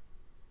like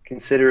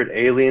consider it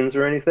aliens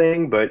or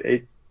anything, but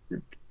it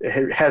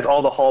has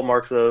all the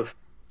hallmarks of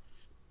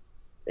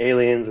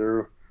aliens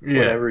or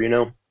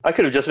whatever, I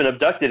could have just been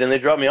abducted and they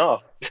dropped me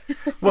off.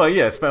 Well,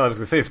 yeah, I was going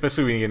to say,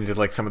 especially when you get into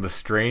like some of the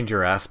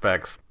stranger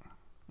aspects.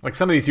 Like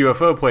some of these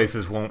UFO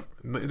places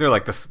they're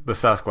like the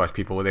Sasquatch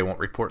people where they won't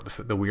report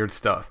the weird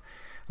stuff.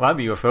 A lot of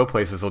the UFO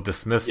places will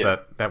dismiss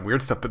that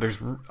weird stuff, but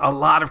there's a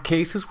lot of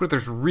cases where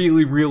there's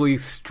really, really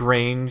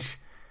strange,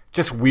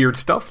 just weird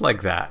stuff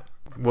like that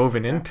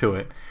woven into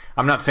it.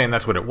 I'm not saying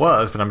that's what it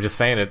was, but I'm just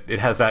saying it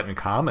has that in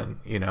common,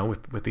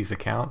 with these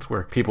accounts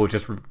where people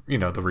just,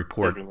 they'll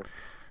report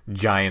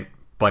giant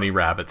bunny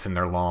rabbits in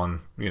their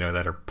lawn,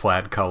 that are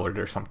plaid colored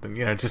or something,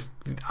 just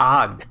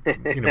odd,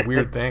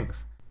 weird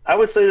things. I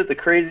would say that the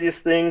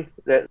craziest thing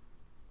that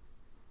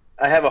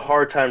I have a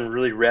hard time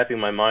really wrapping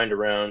my mind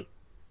around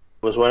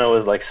was when I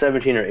was like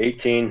 17 or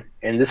 18,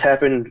 and this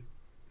happened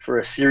for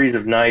a series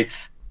of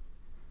nights,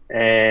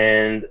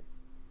 and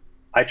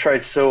I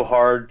tried so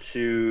hard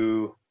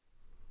to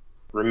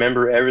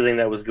remember everything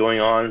that was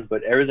going on,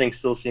 but everything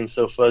still seems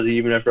so fuzzy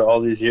even after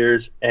all these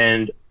years,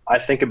 and I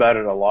think about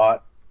it a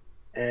lot,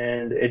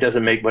 and it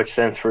doesn't make much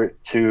sense for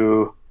it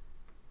to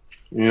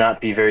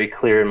not be very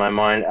clear in my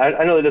mind.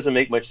 I know it doesn't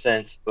make much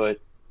sense, but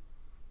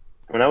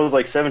when I was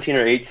like 17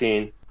 or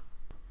 18,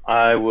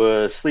 I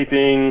was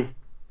sleeping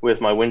with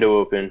my window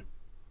open.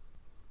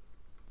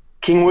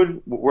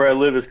 Kingwood, where I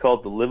live, is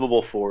called the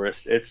livable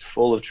forest. It's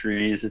full of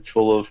trees. It's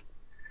full of,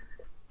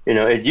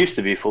 it used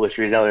to be full of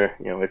trees. Now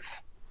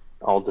it's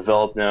all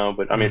developed now,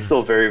 but I mean, it's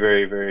still very,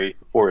 very, very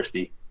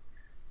foresty.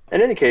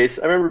 In any case,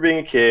 I remember being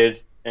a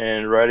kid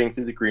and riding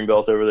through the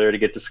greenbelt over there to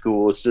get to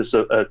school. It's just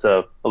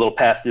a little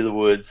path through the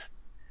woods.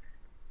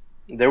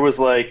 There was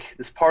like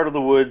this part of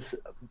the woods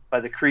by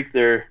the creek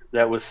there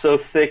that was so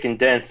thick and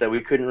dense that we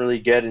couldn't really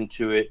get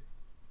into it.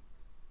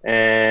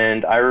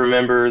 And I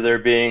remember there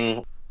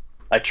being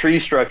a tree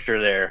structure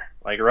there,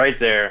 like right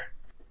there.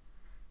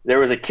 There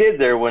was a kid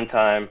there one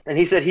time, and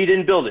he said he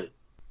didn't build it.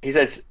 He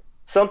said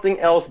something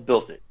else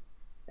built it.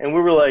 And we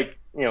were like,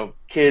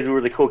 kids, we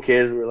were the cool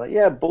kids. We were like,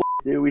 yeah,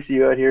 dude, we see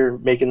you out here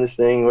making this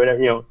thing,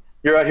 whatever,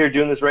 you're out here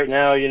doing this right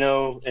now,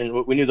 and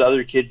we knew the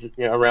other kids,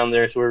 around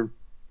there, so we're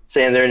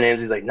saying their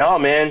names. He's like, no,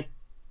 man.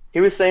 He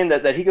was saying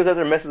that he goes out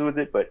there and messes with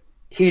it, but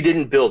he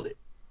didn't build it.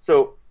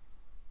 So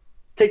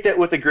take that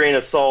with a grain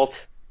of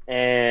salt.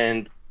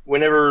 And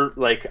whenever,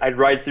 like, I'd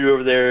ride through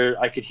over there,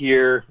 I could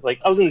hear, like,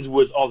 I was in these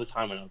woods all the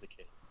time when I was a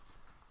kid.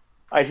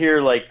 I'd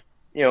hear, like,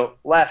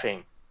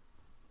 laughing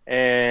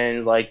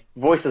and, like,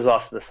 voices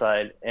off to the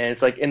side. And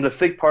it's, like, in the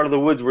thick part of the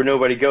woods where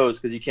nobody goes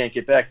because you can't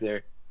get back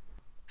there.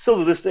 Still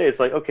to this day, it's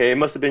like, okay, it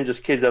must have been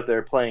just kids out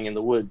there playing in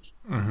the woods,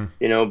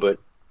 but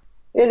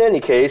in any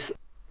case,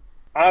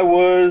 I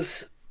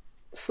was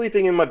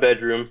sleeping in my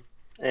bedroom,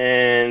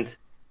 and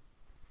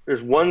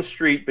there's one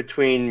street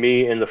between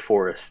me and the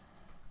forest.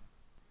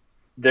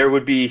 There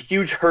would be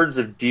huge herds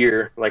of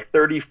deer, like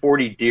 30,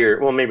 40 deer.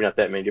 Well, maybe not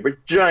that many deer,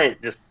 but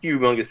giant, just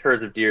humongous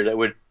herds of deer that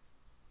would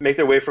make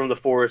their way from the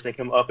forest and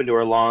come up into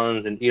our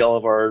lawns and eat all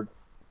of our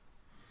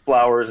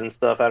flowers and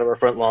stuff out of our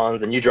front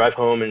lawns. And you drive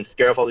home and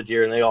scare off all the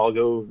deer, and they all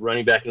go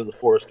running back into the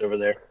forest over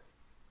there.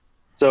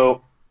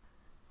 So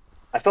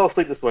I fell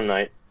asleep this one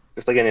night,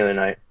 just like any other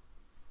night.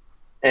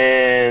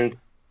 And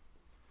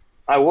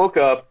I woke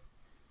up.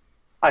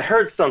 I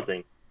heard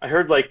something. I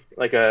heard like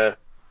a,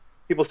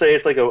 people say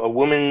it's like a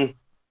woman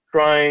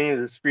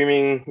crying,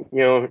 screaming,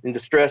 in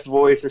distressed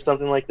voice or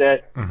something like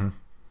that.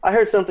 I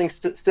heard something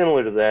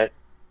similar to that,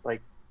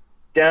 like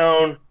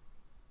down,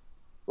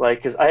 like,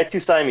 because I had 2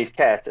 Siamese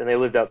cats and they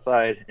lived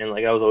outside, and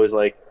like I was always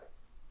like,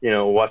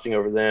 watching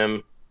over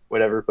them,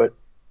 whatever. But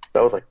so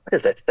I was like, what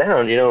is that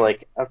sound?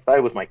 Like outside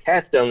with my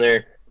cats down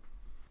there.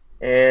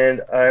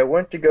 And I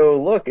went to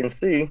go look and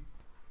see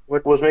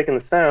what was making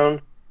the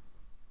sound.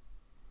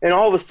 And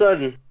all of a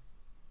sudden,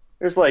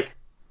 there's like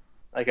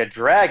a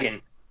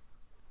dragon.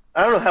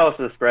 I don't know how else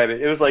to describe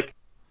it. It was like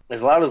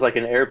as loud as like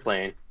an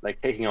airplane,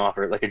 like taking off,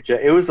 or like a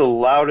jet. It was the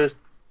loudest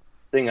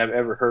thing I've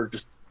ever heard.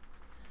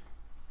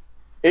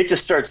 It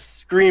just started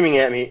screaming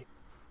at me.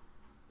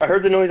 I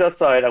heard the noise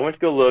outside. I went to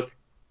go look.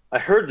 I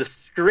heard the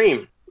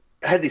scream.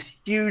 I had these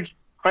huge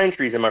pine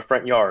trees in my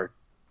front yard.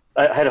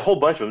 I had a whole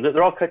bunch of them.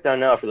 They're all cut down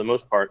now for the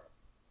most part.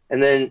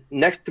 And then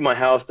next to my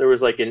house, there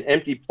was like an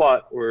empty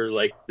plot where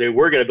like they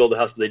were going to build a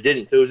house, but they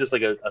didn't. So it was just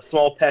like a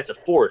small patch of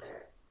forest.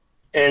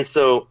 And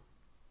so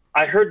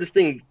I heard this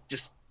thing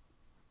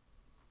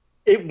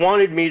it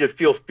wanted me to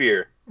feel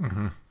fear.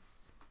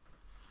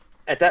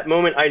 At that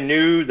moment, I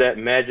knew that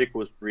magic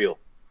was real.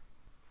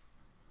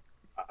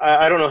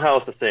 I don't know how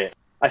else to say it.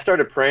 I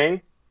started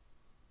praying.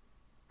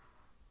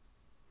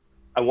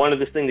 I wanted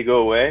this thing to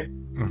go away.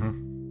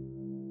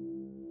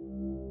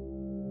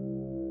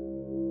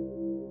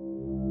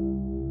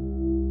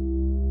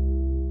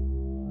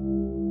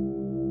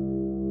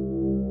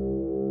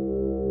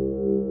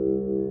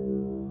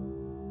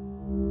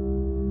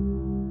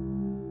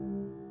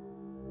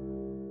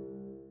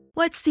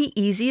 What's the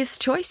easiest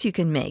choice you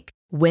can make?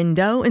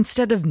 Window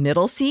instead of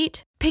middle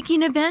seat?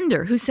 Picking a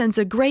vendor who sends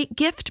a great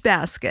gift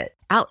basket?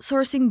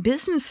 Outsourcing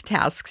business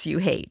tasks you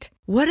hate?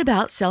 What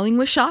about selling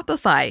with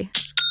Shopify?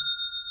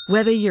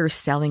 Whether you're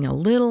selling a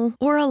little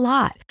or a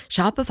lot,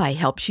 Shopify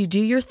helps you do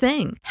your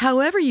thing,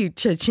 however you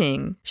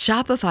cha-ching.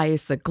 Shopify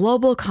is the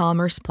global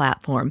commerce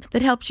platform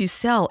that helps you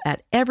sell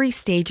at every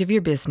stage of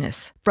your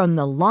business. From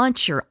the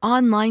launch your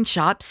online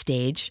shop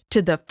stage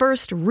to the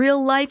first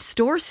real-life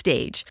store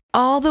stage,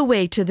 all the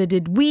way to the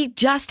did we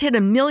just hit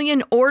a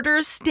million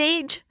orders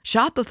stage?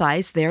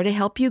 Shopify's there to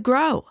help you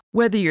grow.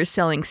 Whether you're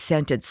selling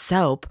scented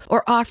soap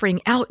or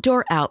offering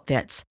outdoor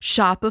outfits,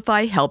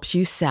 Shopify helps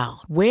you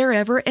sell.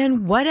 Wherever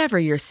and whatever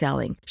you're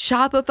selling,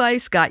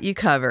 Shopify's got you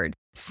covered.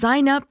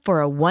 Sign up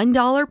for a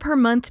 $1 per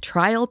month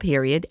trial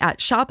period at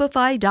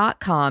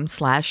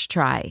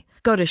shopify.com/try.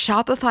 Go to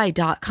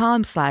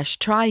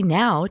shopify.com/try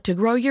now to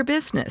grow your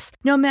business,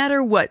 no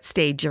matter what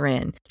stage you're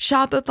in.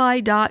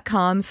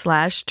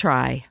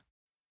 Shopify.com/try.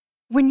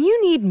 When you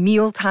need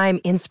mealtime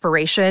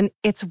inspiration,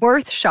 it's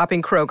worth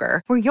shopping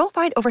Kroger, where you'll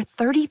find over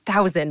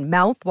 30,000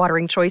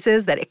 mouth-watering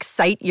choices that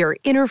excite your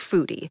inner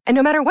foodie. And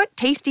no matter what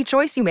tasty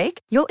choice you make,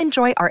 you'll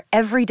enjoy our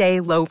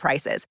everyday low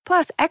prices,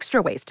 plus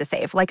extra ways to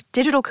save, like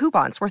digital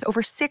coupons worth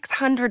over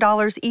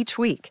 $600 each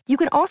week. You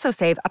can also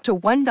save up to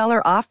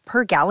 $1 off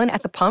per gallon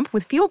at the pump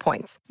with fuel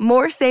points.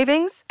 More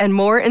savings and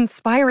more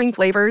inspiring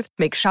flavors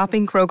make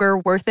shopping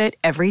Kroger worth it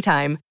every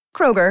time.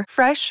 Kroger,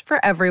 fresh for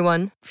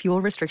everyone.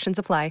 Fuel restrictions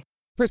apply.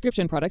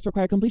 Prescription products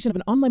require completion of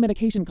an online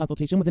medication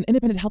consultation with an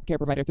independent healthcare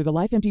provider through the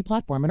LifeMD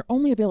platform and are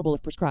only available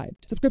if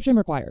prescribed. Subscription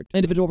required.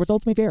 Individual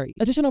results may vary.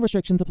 Additional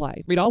restrictions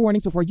apply. Read all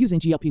warnings before using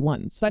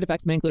GLP-1s. Side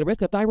effects may include a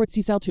risk of thyroid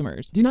C-cell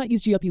tumors. Do not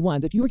use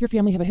GLP-1s if you or your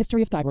family have a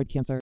history of thyroid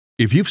cancer.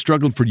 If you've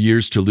struggled for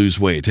years to lose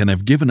weight and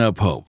have given up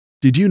hope,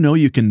 did you know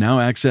you can now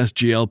access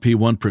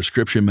GLP-1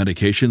 prescription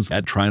medications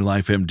at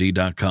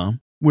TryLifeMD.com?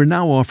 We're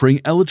now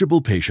offering eligible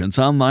patients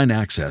online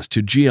access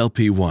to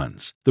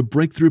GLP-1s, the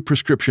breakthrough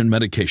prescription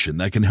medication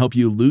that can help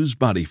you lose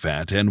body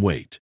fat and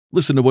weight.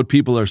 Listen to what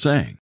people are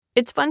saying.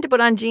 It's fun to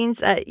put on jeans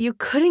that you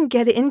couldn't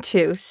get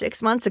into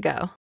 6 months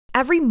ago.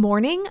 Every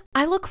morning,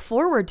 I look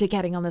forward to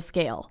getting on the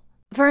scale.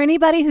 For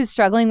anybody who's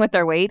struggling with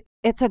their weight,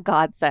 it's a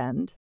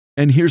godsend.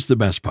 And here's the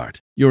best part.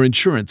 Your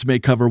insurance may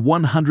cover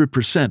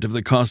 100% of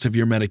the cost of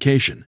your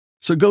medication.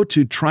 So go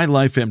to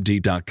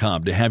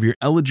TryLifeMD.com to have your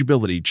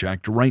eligibility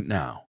checked right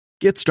now.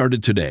 Get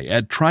started today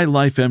at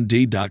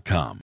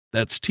TryLifeMD.com.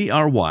 That's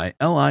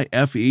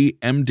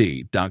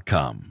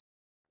TryLifeMD.com.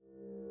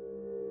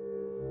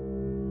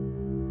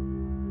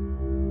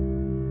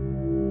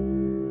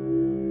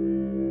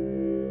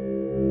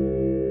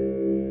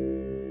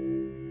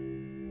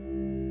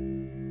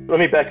 Let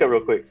me back up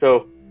real quick.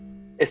 So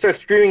it starts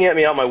screaming at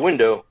me out my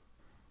window,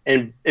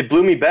 and it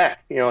blew me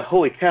back.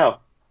 Holy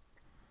cow.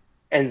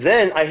 And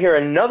then I hear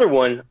another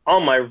one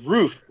on my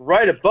roof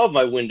right above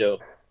my window.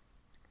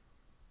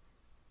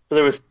 So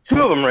there was two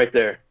of them right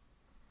there.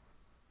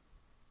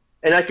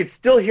 And I could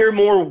still hear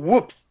more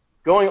whoops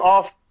going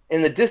off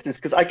in the distance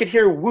because I could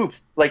hear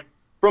whoops. Like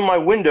from my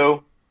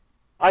window,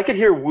 I could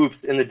hear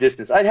whoops in the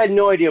distance. I had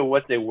no idea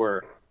what they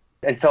were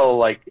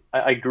until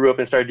I grew up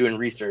and started doing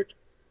research.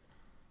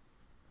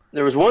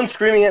 There was one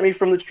screaming at me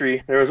from the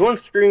tree. There was one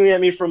screaming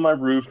at me from my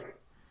roof.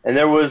 And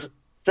there was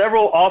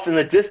several off in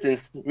the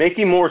distance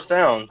making more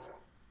sounds.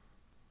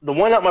 The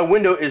one out my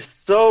window is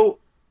so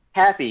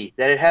happy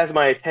that it has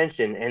my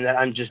attention and that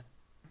I'm just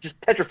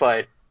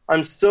petrified.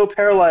 I'm so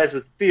paralyzed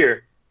with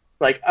fear.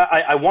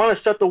 I want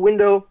to shut the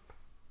window,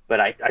 but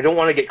I don't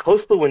want to get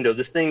close to the window.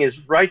 This thing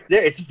is right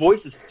there. Its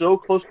voice is so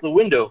close to the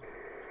window.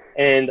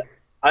 And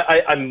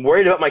I'm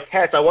worried about my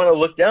cats. I want to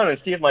look down and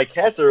see if my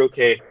cats are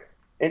okay.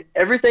 And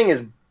everything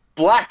is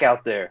black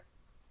out there.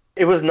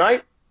 It was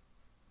night,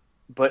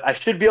 but I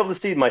should be able to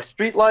see my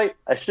street light.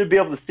 I should be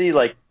able to see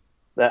the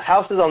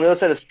houses on the other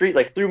side of the street,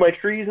 through my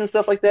trees and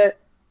stuff like that.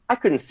 I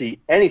couldn't see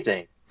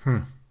anything.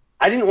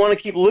 I didn't want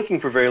to keep looking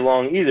for very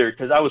long either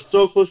because I was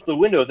so close to the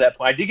window at that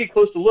point. I did get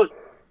close to look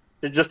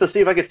just to see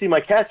if I could see my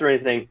cats or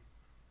anything.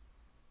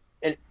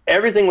 And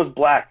everything was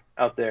black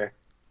out there.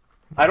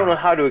 I don't know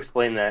how to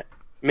explain that.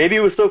 Maybe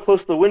it was so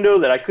close to the window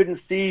that I couldn't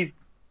see.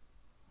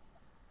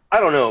 I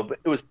don't know, but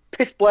it was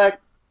pitch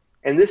black,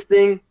 and this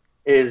thing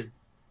is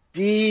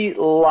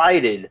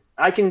delighted.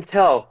 I can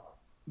tell,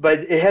 but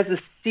it has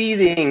this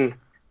seething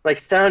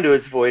sound to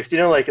its voice.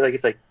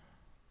 It's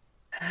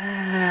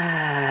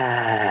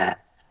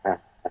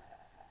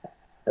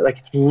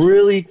it's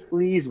really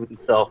pleased with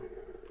itself.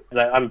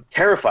 I'm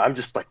terrified. I'm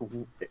just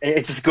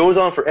it just goes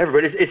on forever.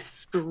 But it's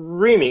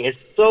screaming. It's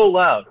so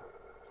loud.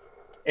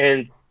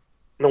 And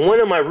the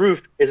one on my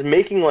roof is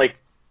making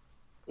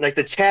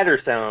the chatter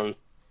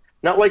sounds,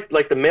 not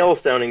like the male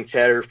sounding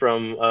chatter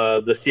from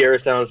the Sierra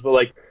Sounds,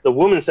 but the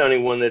woman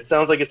sounding one that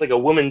sounds like it's a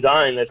woman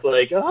dying. That's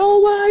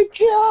oh my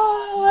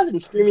god,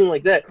 and screaming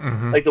like that.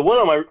 Mm-hmm. The one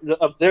on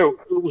up there, it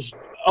was,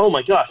 oh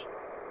my gosh.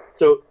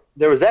 So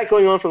there was that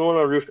going on from the one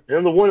on the roof, and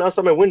then the one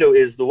outside my window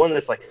is the one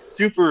that's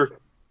super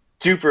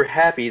duper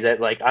happy that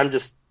I'm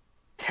just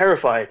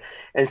terrified.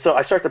 And so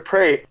I start to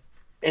pray,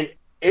 and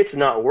it's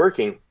not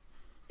working.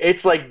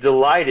 It's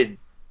delighted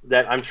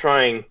that I'm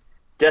trying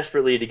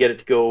desperately to get it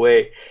to go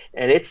away,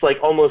 and it's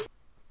almost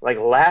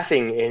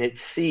laughing, and it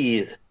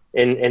seethed,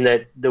 and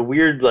that the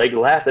weird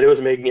laugh that it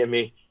was making at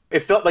me,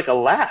 it felt like a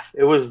laugh.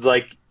 It was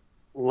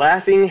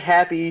laughing,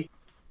 happy.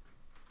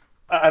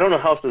 I don't know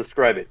how else to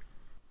describe it.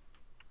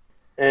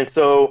 And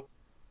so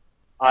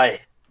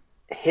I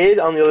hid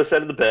on the other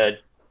side of the bed,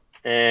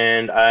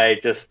 and I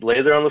just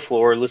lay there on the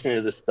floor listening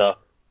to this stuff.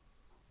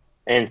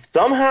 And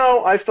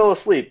somehow I fell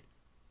asleep.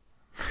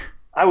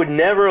 I would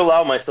never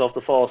allow myself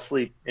to fall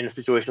asleep in a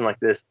situation like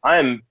this. I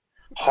am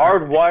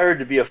hardwired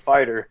to be a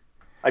fighter.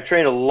 I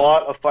trained a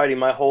lot of fighting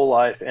my whole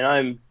life, and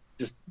I'm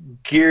just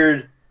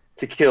geared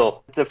to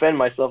kill, defend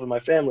myself and my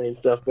family and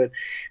stuff. But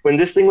when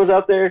this thing was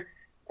out there,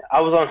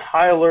 I was on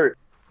high alert.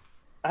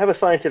 I have a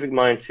scientific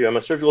mind too. I'm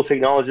a surgical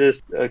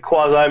technologist, a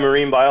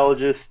quasi-marine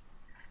biologist.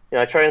 You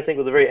know, I try and think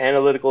with a very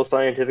analytical,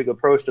 scientific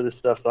approach to this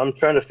stuff. So I'm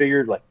trying to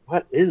figure, like,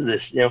 what is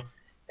this? You know,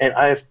 and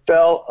I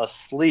fell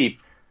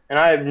asleep, and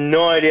I have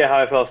no idea how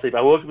I fell asleep.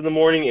 I woke up in the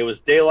morning. It was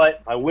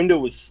daylight. My window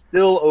was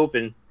still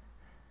open,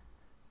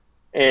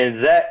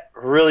 and that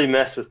really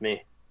messed with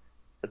me.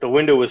 That the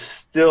window was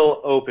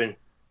still open.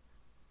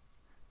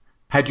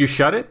 Had you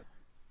shut it?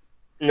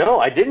 No,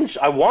 I didn't.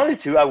 I wanted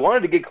to. I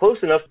wanted to get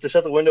close enough to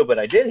shut the window, but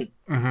I didn't.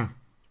 Mm-hmm.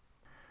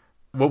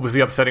 What was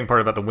the upsetting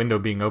part about the window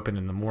being open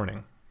in the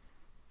morning?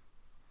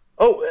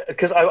 Oh,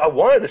 because I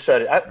wanted to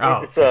shut it.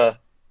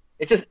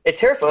 It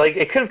terrified. Like,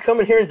 it could have come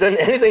in here and done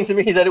anything to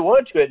me that it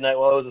wanted to at night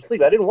while I was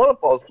asleep. I didn't want to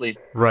fall asleep.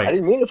 Right. I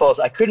didn't mean to fall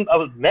asleep. I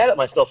was mad at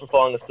myself for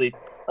falling asleep.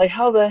 Like,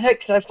 how the heck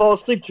can I fall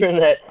asleep during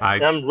that?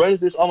 And I'm running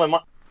through this all my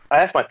mind. I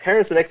asked my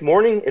parents the next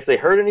morning if they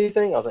heard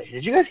anything. I was like,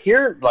 did you guys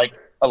hear, like,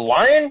 a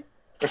lion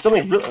or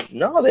something?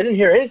 No, they didn't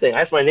hear anything.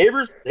 I asked my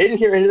neighbors. They didn't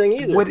hear anything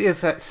either. What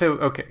is that? So,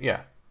 okay,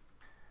 yeah.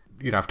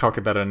 You know, I've talked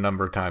about it a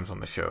number of times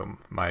on the show,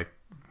 my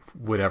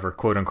whatever,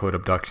 quote-unquote,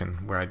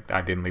 abduction, where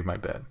I didn't leave my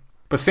bed.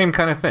 But same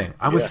kind of thing.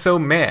 I was so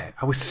mad.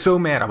 I was so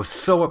mad. I was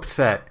so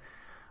upset.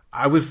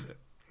 I was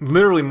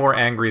literally more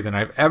angry than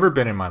I've ever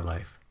been in my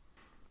life.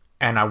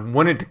 And I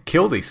wanted to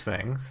kill these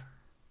things.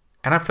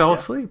 And I fell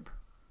asleep.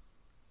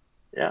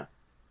 Yeah.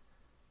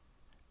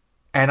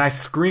 And I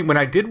screamed. When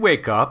I did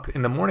wake up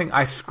in the morning,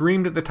 I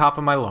screamed at the top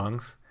of my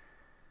lungs.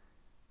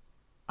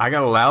 I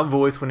got a loud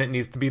voice when it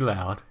needs to be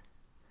loud.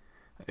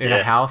 In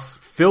a house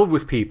filled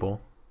with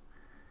people.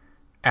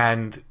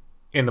 And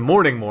in the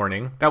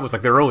morning, that was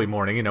like the early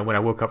morning, you know, when I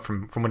woke up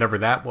from whenever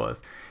that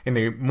was. In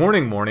the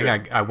morning,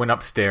 I went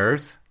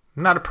upstairs.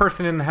 Not a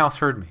person in the house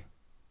heard me.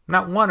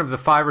 Not one of the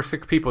 5 or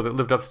 6 people that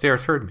lived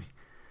upstairs heard me.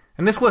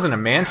 And this wasn't a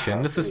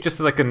mansion. This is just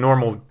like a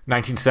normal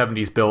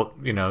 1970s built,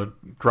 you know,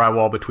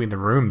 drywall between the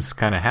rooms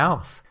kind of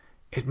house.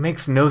 It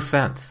makes no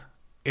sense.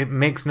 It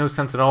makes no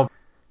sense at all.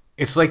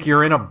 It's like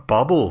you're in a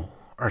bubble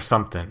or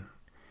something,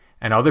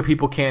 and other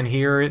people can't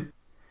hear it.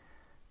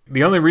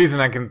 The only reason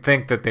I can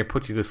think that they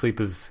put you to sleep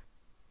is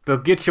they'll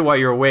get you while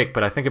you're awake,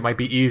 but I think it might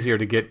be easier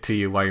to get to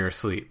you while you're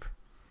asleep.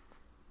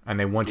 And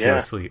they want you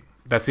asleep.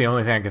 That's the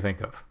only thing I can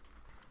think of.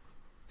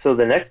 So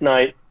the next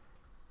night,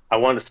 I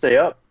wanted to stay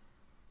up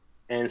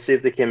and see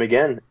if they came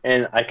again.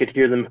 And I could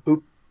hear them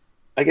hoop.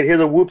 I could hear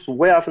the whoops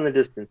way off in the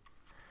distance.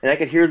 And I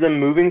could hear them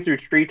moving through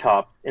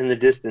treetops in the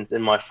distance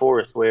in my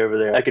forest way over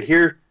there. I could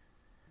hear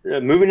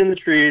moving in the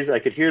trees. I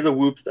could hear the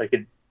whoops. I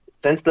could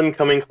sense them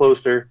coming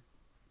closer.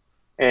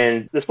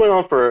 And this went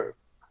on for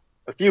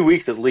a few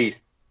weeks at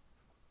least.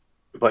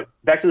 But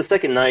back to the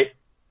second night,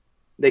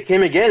 they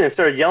came again and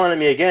started yelling at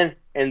me again.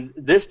 And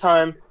this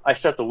time, I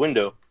shut the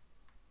window.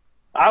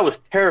 I was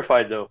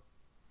terrified, though.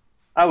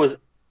 I was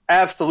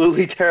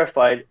absolutely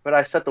terrified, but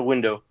I shut the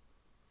window.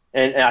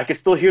 And I could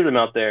still hear them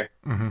out there.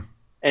 Mm-hmm.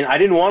 And I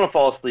didn't want to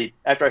fall asleep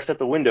after I shut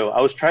the window.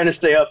 I was trying to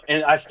stay up,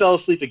 and I fell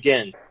asleep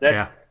again.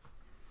 That's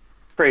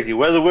crazy.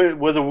 Whether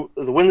the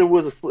window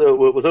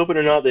was open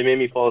or not, they made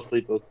me fall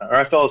asleep both times. Or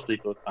I fell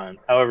asleep both times.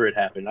 However it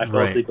happened. I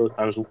fell asleep both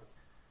times,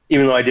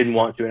 even though I didn't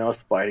want to, and I was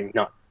fighting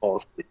not to fall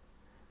asleep.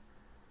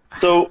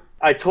 So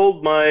I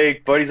told my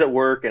buddies at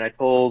work, and I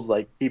told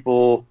like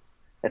people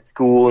at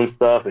school and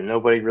stuff, and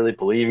nobody really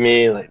believed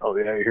me. Like, oh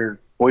yeah, you hear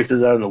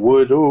voices out in the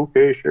woods. Oh,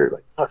 okay, sure.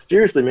 Like, oh,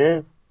 seriously,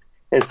 man.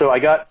 And so I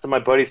got some of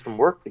my buddies from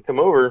work to come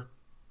over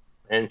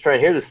and try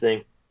and hear this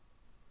thing.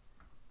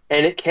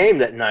 And it came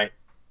that night.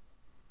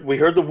 We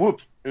heard the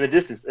whoops in the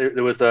distance.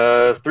 There was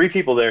 3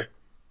 people there.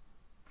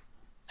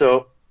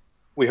 So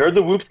we heard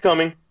the whoops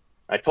coming.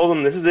 I told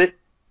them this is it.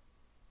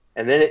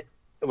 And then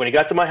when it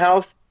got to my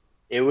house,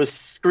 it was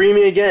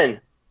screaming again.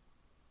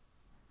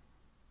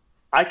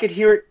 I could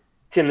hear it.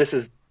 Tim, this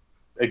is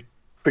a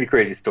pretty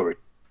crazy story.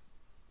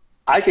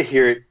 I could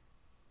hear it.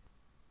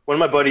 One of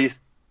my buddies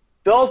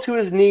fell to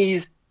his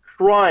knees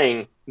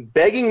crying,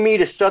 begging me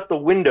to shut the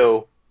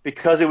window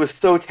because it was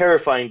so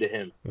terrifying to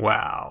him.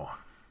 Wow.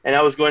 And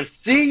I was going,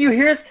 see, you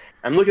hear this?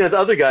 I'm looking at the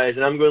other guys,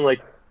 and I'm going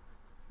like,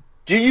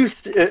 do you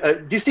see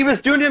what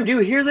it's doing to him? Do you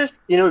hear this?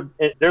 You know,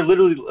 and they're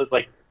literally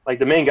like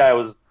the main guy I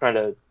was trying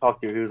to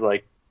talk to,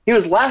 he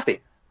was laughing.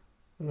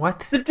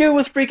 What? The dude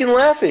was freaking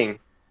laughing.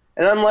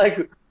 And I'm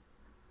like,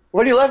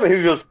 what are you laughing at?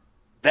 He goes,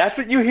 that's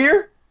what you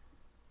hear?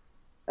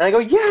 And I go,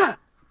 yeah.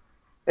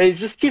 And he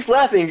just keeps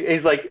laughing. And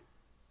he's like,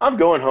 I'm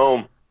going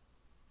home.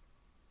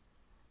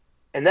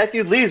 And that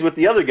dude leaves with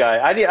the other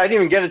guy. I didn't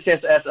even get a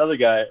chance to ask the other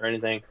guy or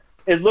anything.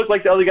 It looked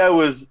like the other guy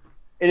was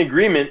in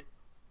agreement.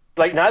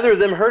 Like neither of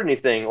them heard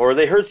anything, or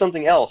they heard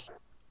something else.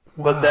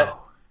 Wow. But that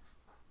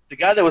the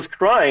guy that was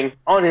crying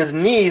on his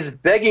knees,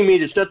 begging me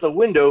to shut the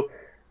window,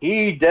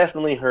 he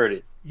definitely heard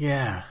it.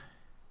 Yeah.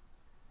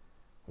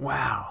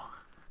 Wow.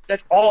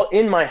 that's all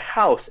in my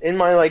house, in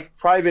my like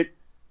private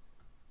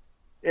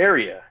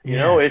area. You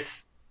know,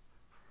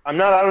 I'm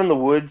not out in the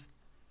woods.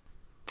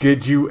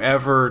 Did you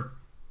ever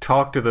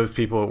talk to those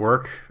people at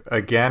work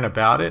again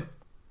about it?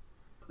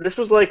 This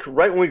was like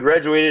right when we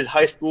graduated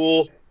high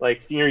school,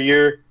 like senior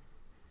year.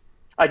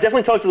 I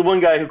definitely talked to the one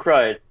guy who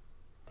cried.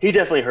 He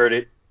definitely heard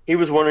it. He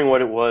was wondering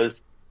what it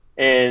was.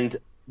 And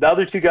the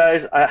other two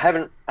guys, I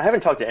haven't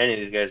talked to any of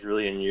these guys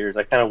really in years.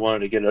 I kind of wanted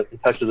to get in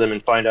touch with them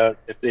and find out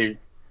if they,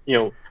 you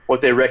know,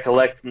 what they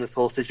recollect from this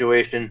whole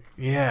situation.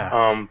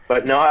 Yeah.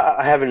 But no,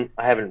 I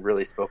haven't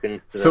really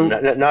spoken to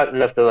them. Not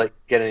enough to like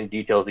get any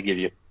details to give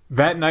you.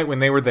 That night when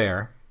they were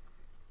there,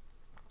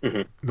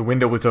 the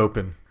window was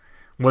open.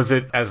 Was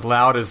it as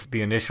loud as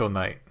the initial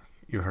night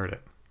you heard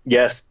it?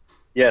 Yes.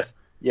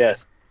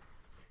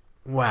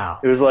 Wow.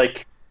 It was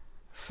like,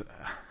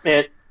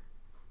 man.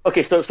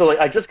 Okay, so like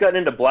I just gotten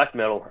into black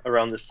metal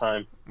around this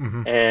time,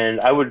 and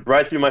I would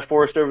ride through my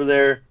forest over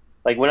there.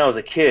 Like when I was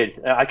a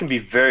kid, I can be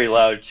very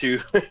loud too,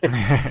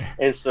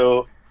 and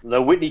so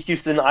the Whitney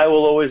Houston "I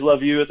Will Always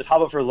Love You" at the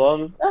top of her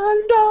lungs,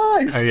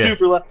 and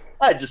super loud.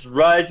 I'd just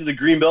ride through the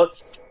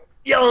greenbelt,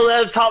 yelling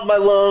at the top of my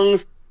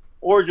lungs,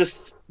 or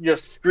just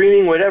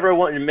screaming whatever I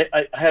want.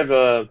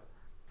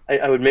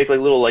 I would make like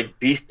little like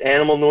beast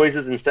animal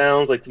noises and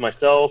sounds like to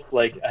myself.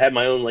 Like I had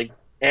my own like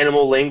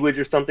animal language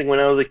or something when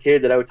I was a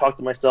kid that I would talk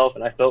to myself,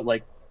 and I felt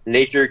like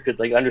nature could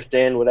like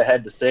understand what I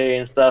had to say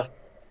and stuff.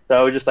 So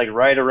I would just like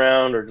ride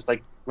around, or just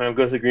like when I would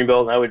go to the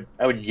greenbelt, and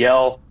I would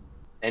yell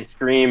and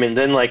scream. And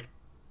then like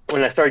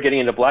when I started getting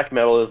into black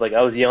metal, it was like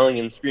I was yelling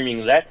and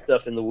screaming that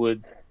stuff in the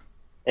woods.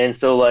 And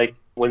so like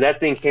when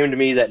that thing came to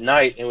me that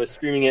night and was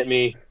screaming at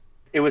me,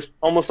 it was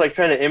almost like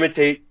trying to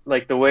imitate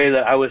like the way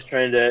that I was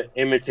trying to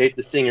imitate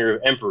the singer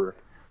of Emperor.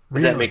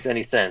 If that makes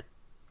any sense.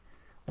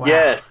 Wow.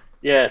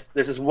 Yes.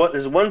 There's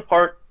one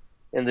part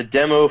in the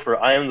demo for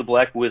I Am the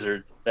Black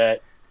Wizard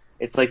that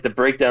it's like the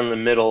breakdown in the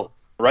middle.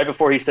 Right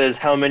before he says,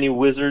 "How many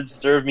wizards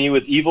serve me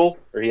with evil?"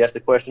 or he asks the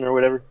question or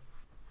whatever,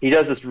 he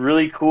does this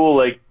really cool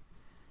like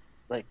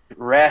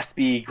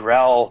raspy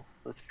growl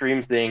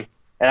scream thing.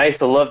 And I used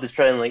to love to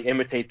try and like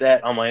imitate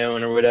that on my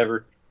own or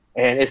whatever.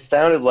 And it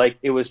sounded like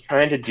it was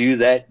trying to do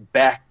that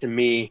back to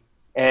me.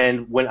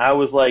 And when I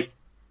was like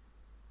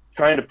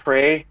trying to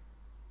pray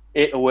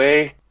it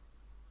away,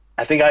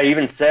 I think I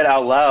even said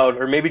out loud,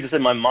 or maybe just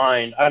in my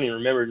mind, I don't even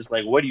remember, just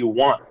like, "What do you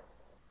want?"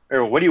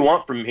 Or "What do you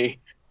want from me?"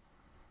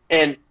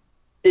 And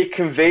it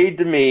conveyed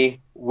to me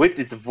with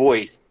its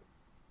voice,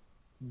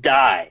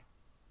 "Die."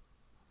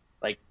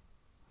 Like,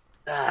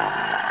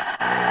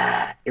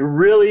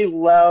 really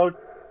loud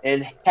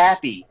and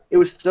happy. It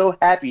was so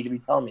happy to be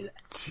telling me that.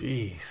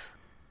 Jeez.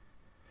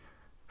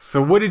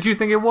 So what did you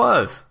think it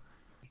was?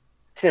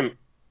 Tim,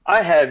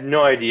 I had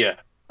no idea.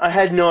 I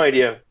had no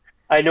idea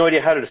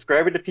how to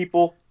describe it to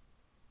people.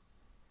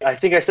 I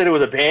think I said it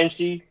was a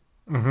banshee,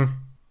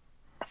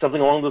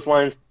 something along those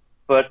lines,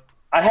 but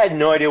I had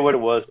no idea what it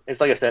was. It's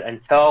like I said,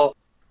 until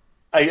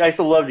I used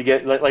to love to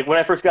get, like when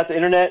I first got the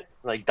internet,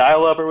 like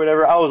dial-up or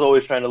whatever, I was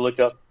always trying to look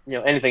up,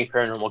 anything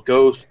paranormal,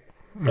 ghosts,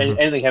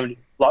 anything having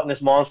Loch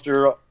Ness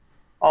Monster,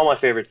 all my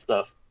favorite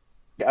stuff.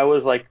 I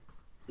was like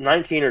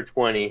 19 or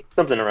 20,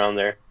 something around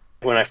there,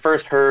 when I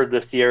first heard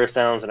the Sierra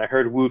sounds, and I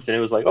heard whoops, and it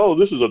was like, "Oh,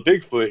 this is a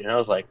Bigfoot," and I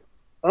was like,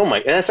 "Oh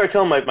my!" And I started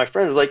telling my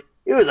friends, like,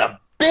 it was a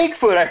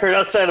Bigfoot I heard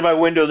outside of my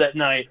window that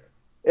night.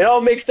 It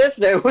all makes sense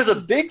now. It was a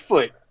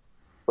Bigfoot.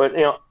 But,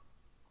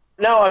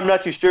 now I'm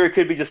not too sure. It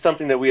could be just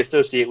something that we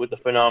associate with the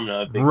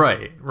phenomena of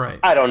Bigfoot. Right.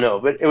 I don't know,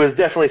 but it was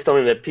definitely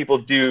something that people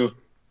do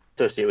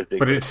associate with Bigfoot.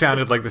 But it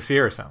sounded like the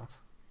Sierra sounds.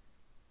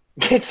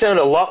 It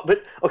sounded a lot,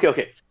 but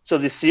okay. So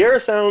the Sierra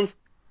sounds,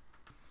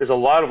 there's a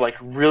lot of like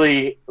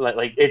really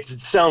like it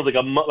sounds like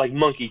like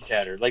monkey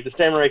chatter, like the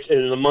samurai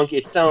and the monkey.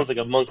 It sounds like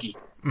a monkey.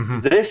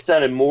 This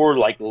sounded more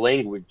like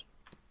language.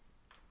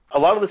 A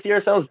lot of the Sierra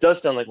sounds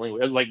does sound like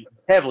language, like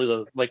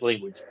heavily like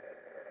language.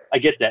 I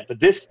get that, but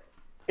this,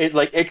 it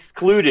like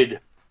excluded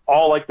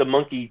all like the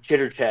monkey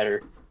chitter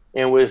chatter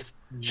and was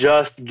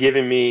just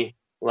giving me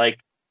like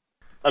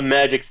a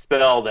magic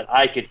spell that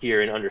I could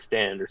hear and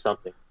understand or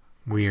something.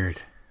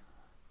 Weird.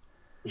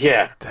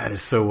 Yeah. That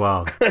is so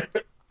wild.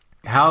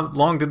 How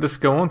long did this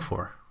go on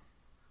for?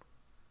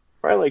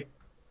 Probably like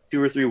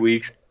 2 or 3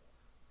 weeks.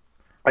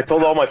 I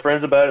told all my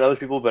friends about it and other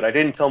people, but I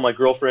didn't tell my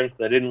girlfriend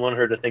because I didn't want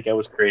her to think I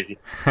was crazy.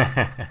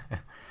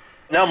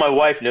 Now my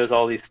wife knows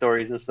all these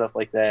stories and stuff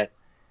like that.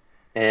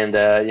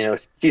 And,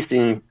 she's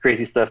seen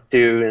crazy stuff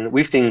too, and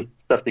we've seen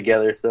stuff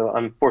together, so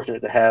I'm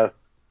fortunate to have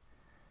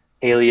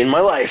Haley in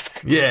my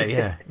life.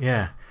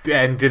 Yeah.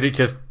 And did it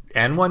just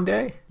end one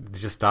day? Did it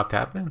just stop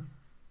happening?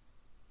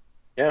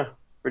 Yeah,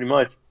 pretty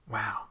much.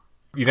 Wow.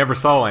 You never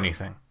saw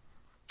anything?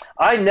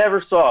 I never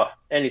saw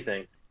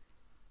anything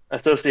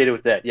associated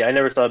with that. Yeah, I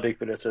never saw a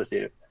Bigfoot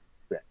associated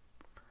with that.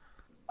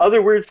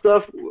 Other weird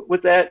stuff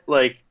with that,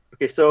 like,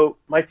 okay, so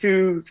my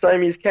 2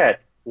 Siamese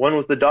cats, one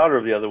was the daughter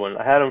of the other one.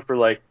 I had them for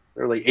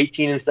they're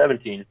 18 and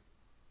 17,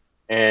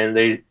 and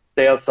they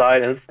stay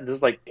outside, and this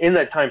is like in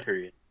that time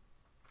period.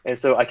 And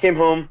so I came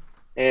home,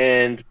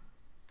 and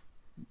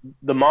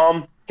the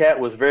mom cat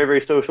was very,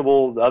 very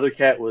sociable. The other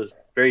cat was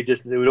very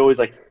distant. It would always,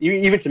 like,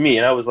 even to me,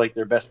 and I was like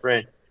their best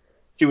friend,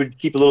 she would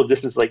keep a little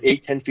distance, like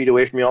 8-10 feet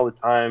away from me all the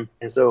time.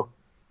 And so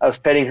I was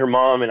petting her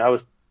mom, and I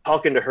was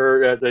talking to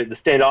her, the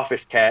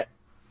standoffish cat.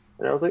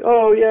 And I was like,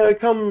 oh, yeah,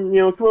 come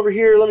over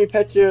here, let me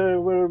pet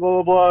you, blah,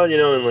 blah, blah,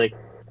 and like,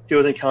 she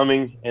wasn't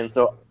coming. And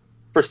so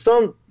for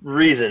some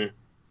reason,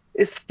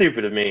 it's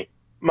stupid of me.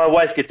 My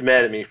wife gets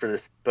mad at me for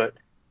this, but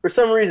for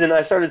some reason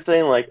I started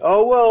saying, like,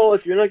 oh, well,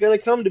 if you're not going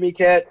to come to me,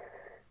 cat,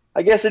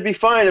 I guess it'd be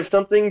fine if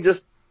something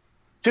just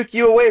took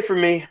you away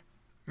from me.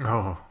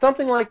 Oh.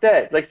 Something like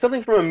that. Like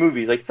something from a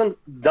movie. Like some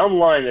dumb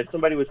line that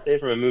somebody would say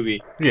from a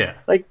movie. Yeah.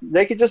 Like,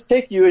 they could just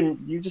take you and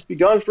you just be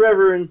gone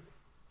forever, and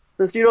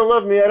since you don't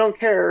love me, I don't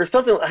care. Or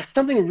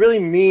something really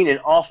mean and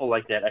awful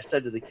like that I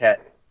said to the cat.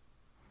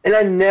 And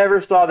I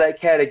never saw that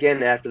cat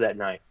again after that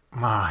night.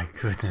 My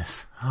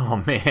goodness.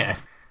 Oh, man.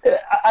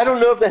 I don't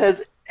know if that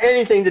has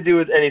anything to do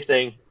with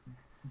anything,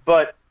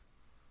 but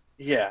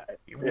yeah.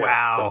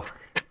 Wow.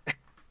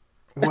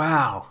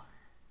 Wow.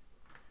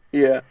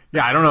 Yeah.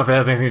 Yeah, I don't know if it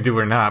has anything to do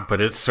or not,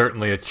 but it's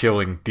certainly a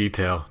chilling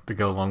detail to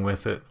go along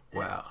with it.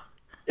 Wow.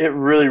 It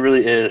really,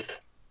 really is.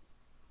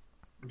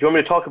 Do you want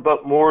me to talk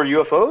about more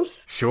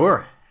UFOs?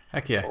 Sure.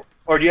 Heck yeah.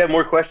 Or do you have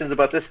more questions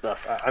about this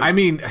stuff? I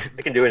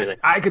can do anything.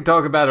 I could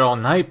talk about it all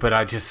night, but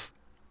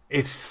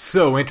it's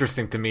so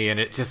interesting to me, and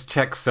it just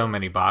checks so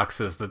many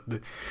boxes.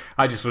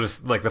 I just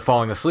was like the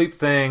falling asleep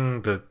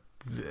thing.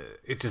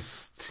 It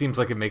just seems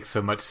like it makes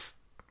so much.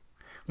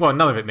 Well,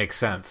 none of it makes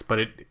sense, but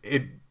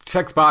it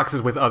checks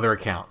boxes with other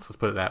accounts. Let's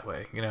put it that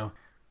way.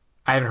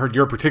 I haven't heard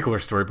your particular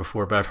story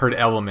before, but I've heard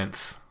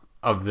elements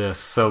of this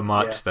so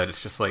much that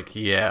it's just like,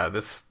 yeah,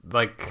 this,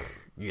 like,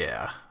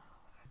 yeah.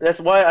 That's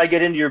why I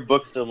get into your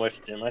book so much,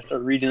 Tim. I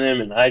start reading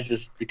them, and I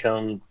just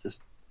become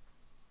just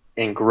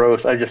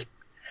engrossed. I'm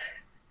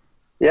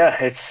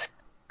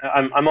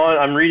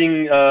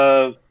reading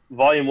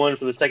volume 1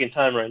 for the second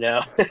time right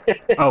now.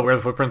 Oh, Where are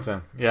the Footprints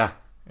then? Yeah.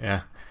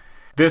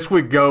 This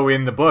would go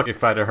in the book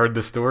if I'd have heard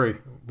the story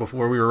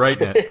before we were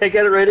writing it. I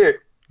got it right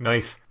here.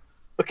 Nice.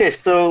 Okay,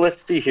 so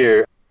let's see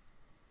here.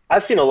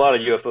 I've seen a lot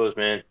of UFOs,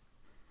 man.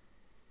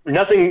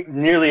 Nothing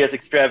nearly as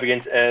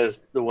extravagant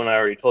as the one I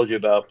already told you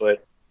about,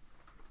 but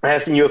I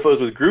have seen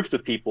UFOs with groups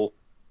of people,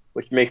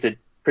 which makes it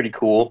pretty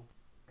cool.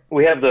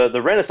 We have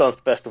the Renaissance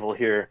Festival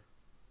here,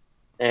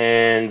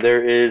 and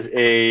there is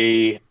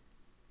a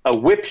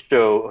whip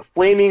show, a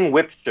flaming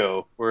whip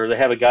show, where they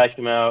have a guy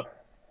come out,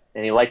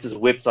 and he lights his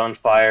whips on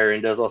fire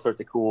and does all sorts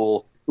of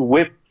cool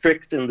whip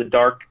tricks in the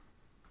dark.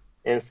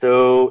 And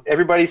so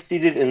everybody's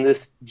seated in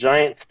this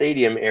giant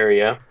stadium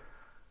area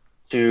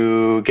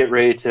to get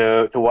ready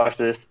to watch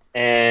this.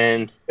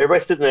 And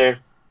everybody's sitting there,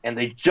 and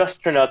they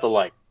just turn out the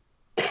light.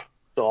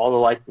 So all the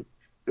lights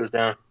goes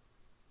down.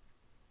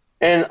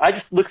 And I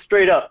just look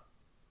straight up.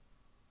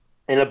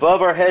 And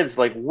above our heads,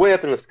 like way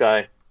up in the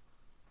sky,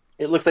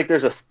 it looks like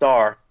there's a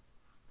star.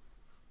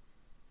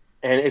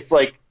 And it's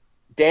like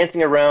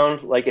dancing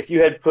around, like if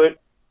you had put,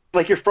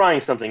 like you're frying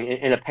something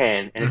in a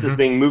pan, and it's just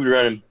being moved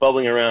around and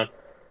bubbling around.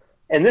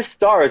 And this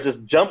star is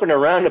just jumping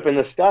around up in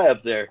the sky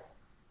up there.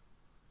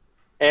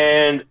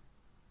 And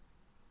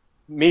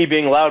me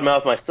being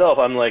loudmouth myself,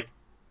 I'm like,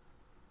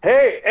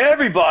 hey,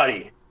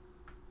 everybody,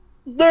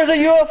 there's a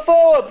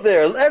UFO up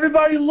there.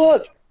 Everybody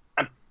look.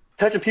 I'm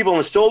touching people on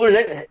the shoulder.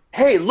 And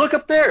hey, look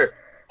up there.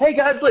 Hey,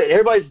 guys, look.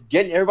 Everybody's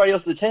getting everybody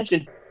else's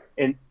attention.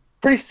 And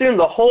pretty soon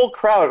the whole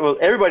crowd, well,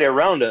 everybody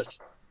around us,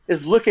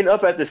 is looking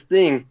up at this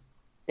thing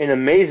in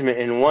amazement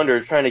and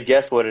wonder, trying to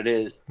guess what it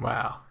is.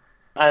 Wow.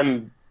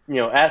 I'm,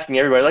 asking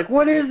everybody, like,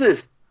 what is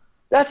this?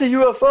 That's a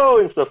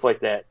UFO and stuff like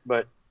that.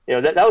 But,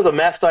 that was a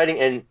mass sighting,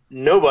 and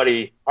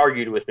nobody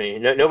argued with me.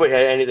 Nobody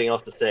had anything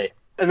else to say.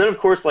 And then, of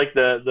course, like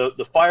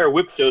the fire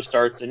whip show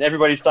starts, and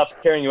everybody stops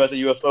caring about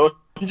the UFO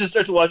and just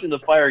starts watching the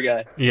fire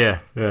guy. Yeah.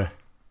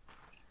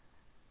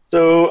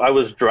 So I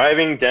was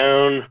driving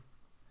down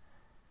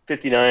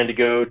 59 to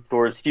go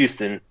towards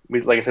Houston.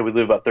 Like I said, we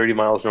live about 30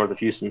 miles north of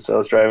Houston, so I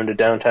was driving to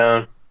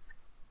downtown.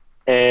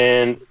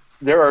 And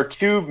there are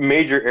two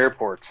major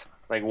airports.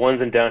 Like,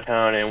 one's in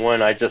downtown, and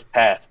one I just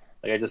passed.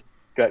 Like, I just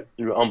got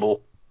through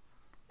Humble.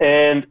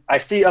 And I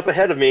see up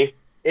ahead of me,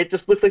 it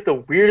just looks like the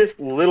weirdest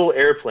little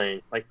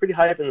airplane, like pretty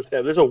high up in the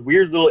sky. There's a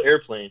weird little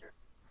airplane.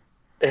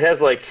 It has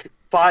like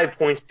 5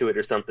 points to it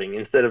or something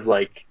instead of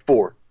like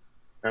 4.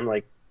 I'm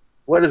like,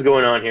 what is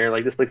going on here?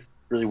 Like, this looks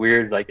really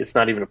weird. Like, it's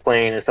not even a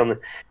plane or something.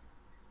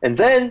 And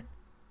then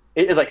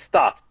it like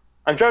stops.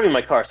 I'm driving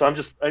my car, so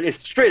it's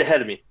straight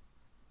ahead of me.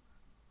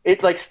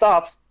 It like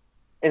stops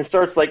and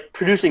starts like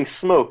producing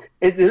smoke.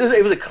 It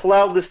was a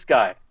cloudless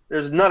sky.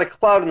 There's not a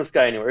cloud in the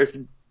sky anywhere. It's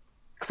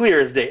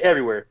clear as day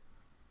everywhere.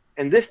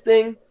 And this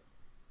thing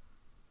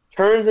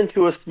turns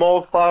into a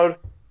small cloud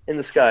in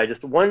the sky,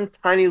 just one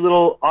tiny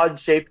little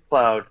odd-shaped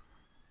cloud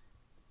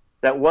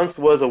that once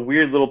was a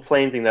weird little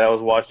plane thing that I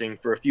was watching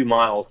for a few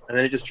miles, and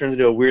then it just turns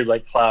into a weird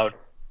like cloud.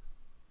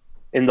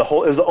 It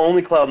was the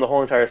only cloud in the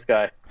whole entire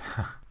sky.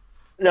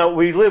 Now,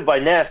 we live by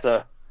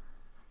NASA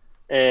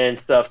and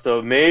stuff,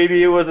 so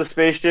maybe it was a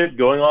spaceship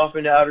going off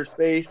into outer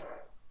space.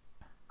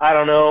 I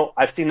don't know.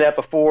 I've seen that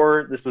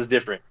before. This was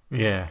different.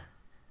 Yeah.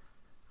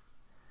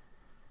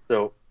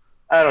 So,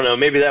 I don't know.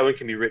 Maybe that one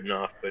can be written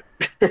off, but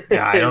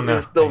yeah, I don't know.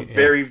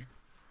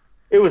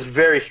 It was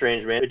very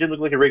strange, man. It didn't look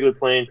like a regular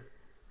plane,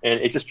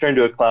 and it just turned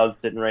to a cloud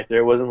sitting right there.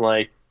 It wasn't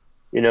like,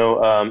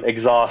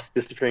 exhaust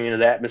disappearing into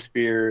the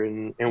atmosphere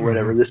and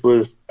whatever. Mm-hmm. This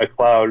was a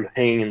cloud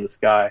hanging in the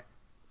sky.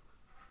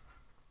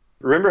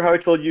 Remember how I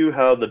told you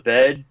how the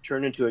bed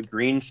turned into a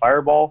green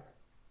fireball?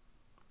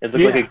 It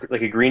looked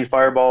like a green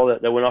fireball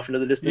that went off into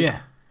the distance?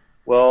 Yeah.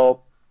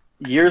 Well,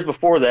 years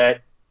before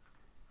that,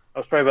 I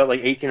was probably about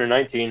like 18 or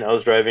 19. I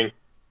was driving,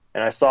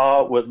 and I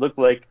saw what looked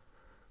like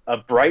a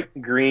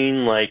bright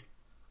green like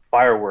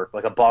firework,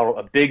 like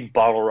a big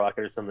bottle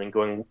rocket or something,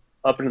 going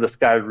up into the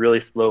sky really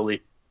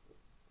slowly.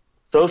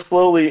 So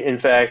slowly, in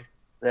fact,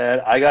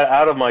 that I got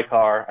out of my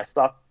car. I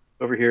stopped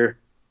over here,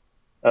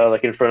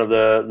 like in front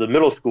of the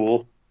middle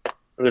school.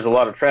 There's a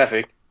lot of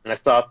traffic, and I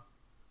stopped,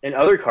 and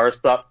other cars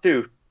stopped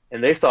too,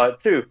 and they saw it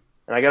too.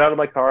 And I got out of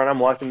my car, and I'm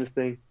watching this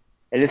thing,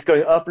 and it's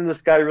going up in the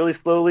sky really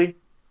slowly.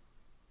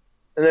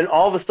 And then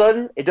all of a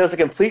sudden, it does a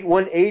complete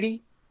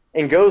 180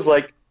 and goes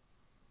like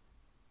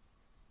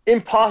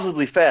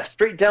impossibly fast,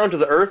 straight down to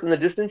the earth in the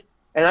distance.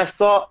 And I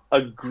saw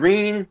a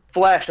green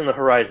flash on the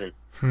horizon.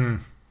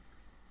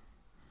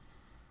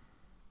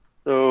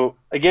 So,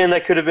 again,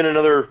 that could have been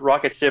another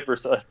rocket ship or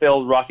a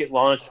failed rocket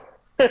launch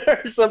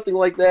or something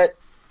like that.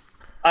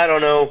 I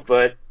don't know,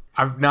 but...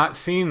 I've not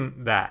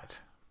seen that,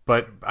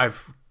 but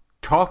I've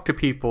talked to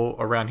people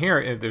around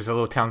here. There's a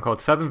little town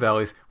called Seven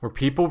Valleys where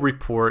people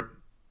report,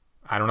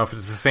 I don't know if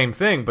it's the same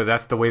thing, but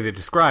that's the way they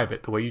describe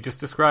it, the way you just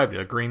described it,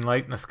 a green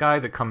light in the sky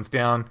that comes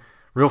down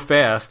real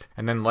fast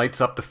and then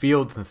lights up the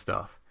fields and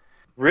stuff.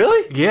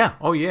 Really? Yeah.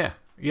 Oh, yeah.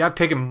 Yeah, I've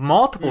taken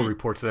multiple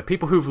reports of that.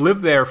 People who've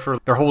lived there for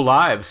their whole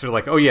lives, they're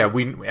like, oh, yeah,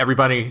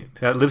 everybody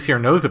that lives here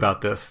knows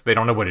about this. They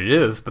don't know what it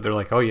is, but they're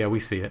like, oh, yeah,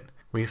 we see it.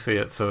 We see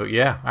it. So,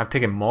 yeah, I've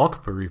taken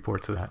multiple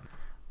reports of that.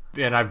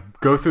 And I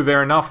go through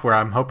there enough where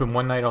I'm hoping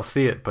one night I'll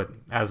see it, but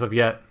as of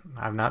yet,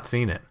 I've not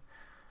seen it.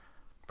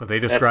 But they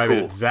describe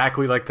it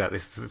exactly like that.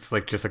 It's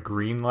like just a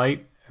green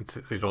light.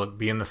 It'll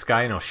be in the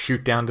sky and it'll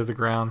shoot down to the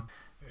ground.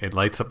 It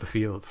lights up the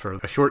field for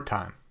a short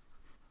time.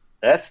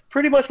 That's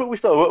pretty much what we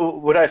saw,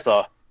 what I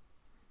saw.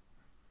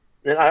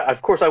 And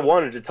of course, I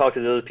wanted to talk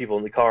to the other people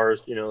in the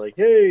cars, like,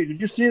 hey,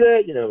 did you see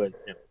that?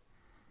 But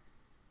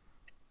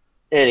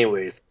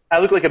anyways, I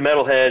look like a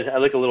metalhead. I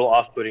look a little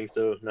off-putting,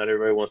 so not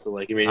everybody wants to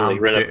immediately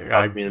run up and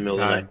talk to me in the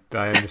middle of the night.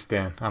 I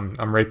understand.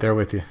 I'm right there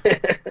with you.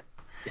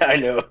 Yeah, I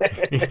know.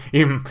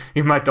 even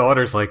my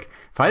daughter's like,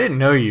 if I didn't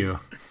know you,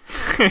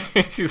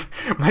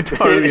 my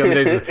daughter the other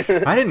day said,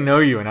 if I didn't know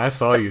you and I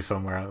saw you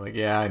somewhere, I was like,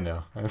 yeah, I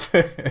know.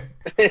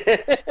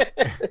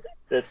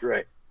 That's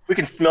right. We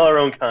can smell our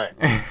own kind.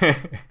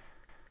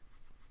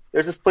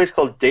 There's this place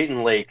called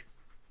Dayton Lakes.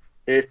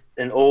 It's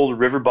an old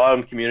river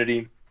bottom community.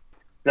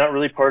 It's not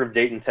really part of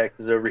Dayton,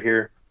 Texas over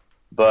here,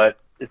 but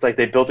it's like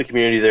they built a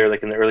community there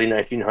like in the early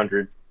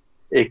 1900s.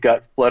 It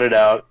got flooded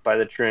out by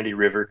the Trinity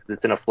River because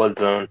it's in a flood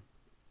zone.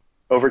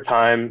 Over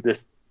time,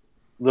 this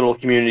little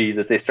community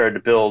that they started to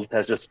build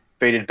has just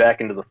faded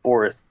back into the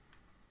forest.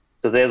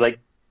 So they had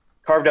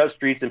carved out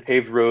streets and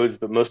paved roads,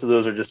 but most of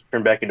those are just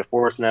turned back into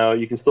forest now.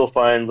 You can still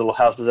find little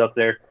houses out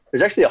there.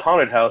 There's actually a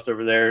haunted house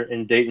over there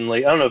in Dayton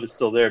Lake. I don't know if it's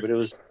still there, but it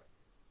was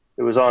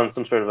on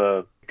some sort of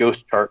a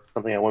ghost chart,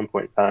 something at one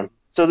point in time.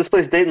 So this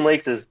place, Dayton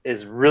Lakes,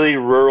 is really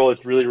rural.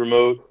 It's really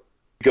remote.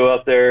 You go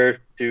out there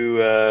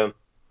to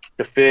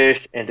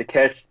fish and to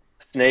catch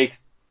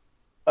snakes.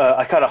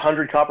 I caught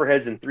 100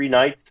 copperheads in 3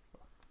 nights.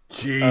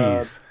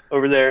 Jeez.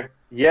 Over there.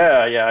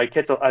 Yeah. Like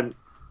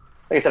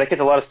I said, I catch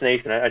a lot of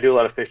snakes, and I do a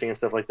lot of fishing and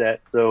stuff like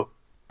that. So,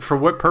 for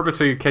what purpose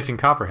are you catching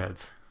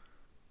copperheads?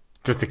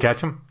 Just to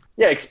catch them?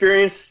 Yeah,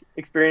 experience,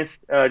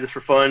 just for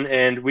fun,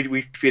 and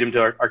we feed them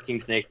to our king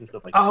snakes and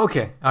stuff like that. Oh,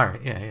 okay. All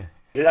right, yeah.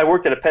 I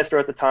worked at a pet store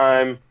at the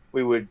time.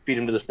 We would feed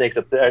them to the snakes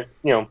up there.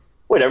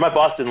 Whatever. My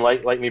boss didn't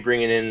like me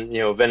bringing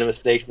in, venomous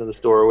snakes into the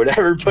store or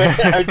whatever,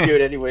 but I would do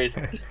it anyways.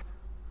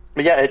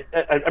 But yeah,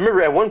 I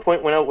remember at one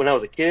point when I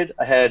was a kid,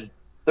 I had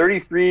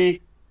 33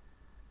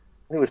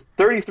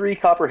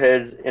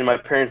 copperheads in my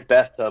parents'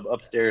 bathtub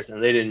upstairs,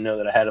 and they didn't know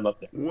that I had them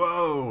up there.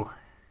 Whoa.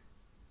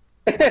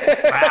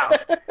 Wow.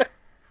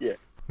 Yeah.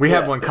 We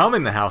had one come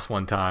in the house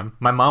one time.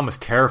 My mom was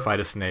terrified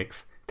of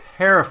snakes.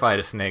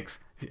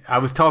 I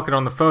was talking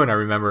on the phone, I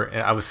remember,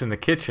 and I was in the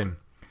kitchen,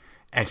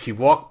 and she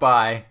walked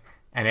by,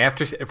 and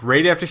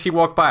right after she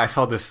walked by, I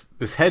saw this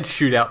head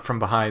shoot out from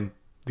behind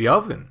the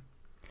oven.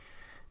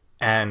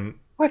 And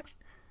what?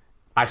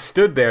 I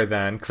stood there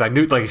then, because I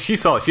knew, if she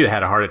saw it, she'd have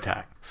had a heart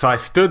attack. So I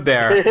stood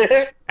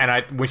there,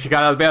 and when she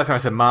got out of the bathroom, I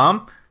said,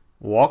 Mom,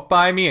 walk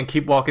by me and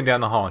keep walking down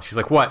the hall. And she's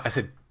like, what? I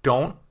said,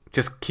 don't.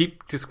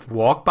 Just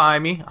walk by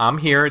me. I'm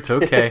here. It's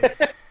okay.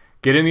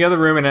 Get in the other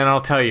room, and then I'll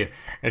tell you.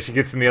 And she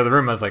gets in the other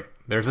room. I was like,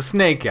 there's a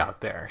snake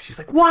out there. She's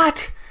like,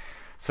 what?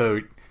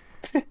 So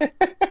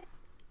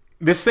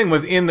this thing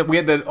was we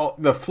had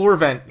the floor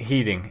vent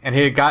heating, and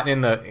it had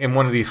gotten in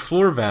one of these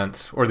floor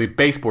vents, or the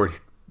baseboard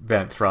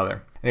vents,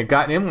 rather. And it had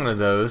gotten in one of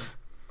those,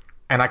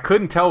 and I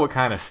couldn't tell what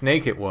kind of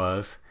snake it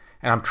was,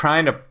 and I'm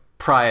trying to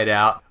pry it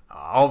out.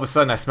 All of a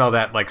sudden, I smell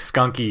that like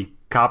skunky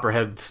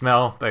copperhead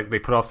smell. Like they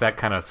put off that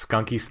kind of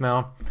skunky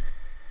smell.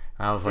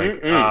 And I was like,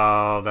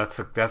 oh, that's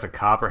a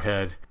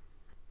copperhead.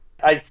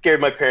 I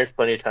scared my parents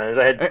plenty of times.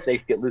 I had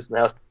snakes get loose in the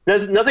house.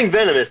 Nothing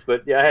venomous,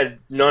 but yeah, I had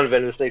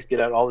non-venomous snakes get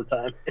out all the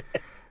time.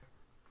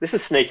 This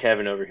is snake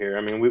heaven over here.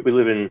 I mean, we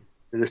live in,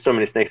 there's so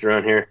many snakes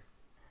around here.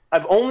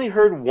 I've only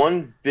heard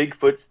one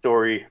Bigfoot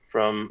story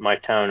from my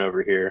town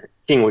over here,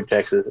 Kingwood,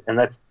 Texas, and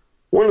that's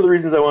one of the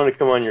reasons I wanted to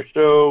come on your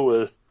show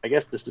was, I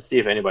guess, just to see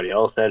if anybody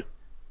else has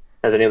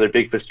any other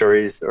Bigfoot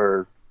stories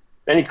or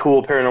any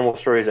cool paranormal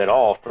stories at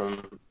all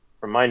from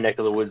my neck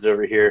of the woods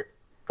over here.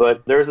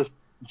 But there's this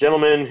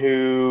gentleman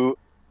who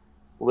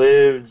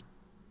lived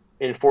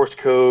in Forest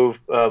Cove,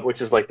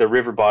 which is like the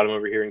river bottom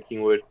over here in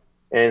Kingwood.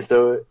 And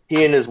so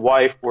he and his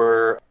wife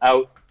were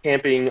out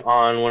camping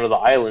on one of the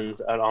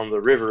islands out on the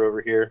river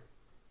over here.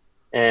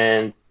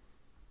 And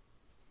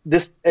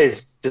this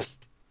is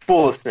just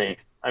full of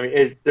snakes. I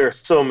mean, there are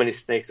so many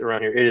snakes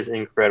around here. It is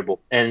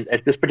incredible. And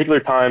at this particular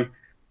time,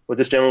 what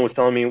this gentleman was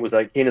telling me was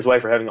like he and his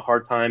wife were having a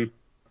hard time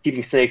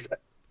keeping snakes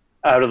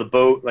out of the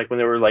boat. Like when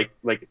they were like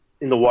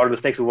in the water, the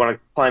snakes would want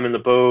to climb in the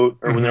boat,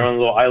 or when they're on a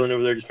little island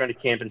over there just trying to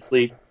camp and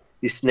sleep,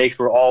 these snakes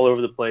were all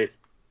over the place.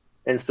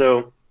 And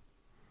so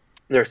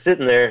they're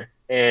sitting there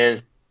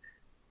and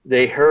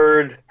they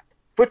heard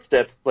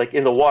footsteps like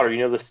in the water,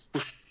 the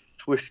swoosh,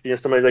 swoosh,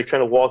 somebody like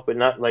trying to walk but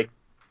not like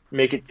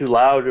make it too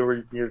loud,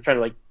 or trying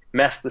to like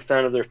mask the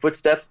sound of their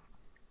footsteps.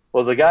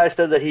 Well, the guy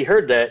said that he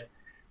heard that,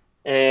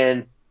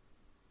 and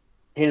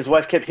he and his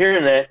wife kept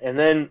hearing that, and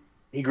then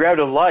he grabbed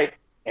a light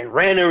and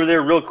ran over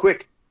there real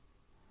quick,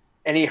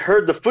 and he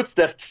heard the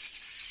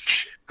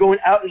footsteps going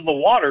out into the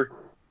water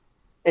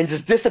and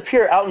just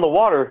disappear out in the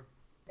water.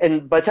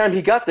 And by the time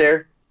he got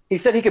there, he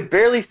said he could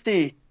barely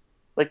see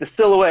like the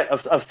silhouette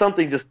of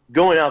something just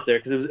going out there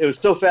because it was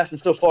so fast and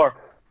so far.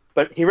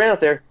 But he ran out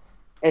there,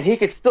 and he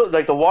could still,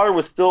 like, the water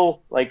was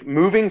still like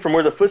moving from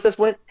where the footsteps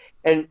went.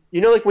 And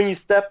like when you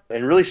step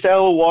in really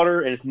shallow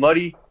water and it's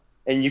muddy,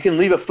 and you can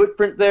leave a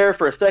footprint there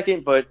for a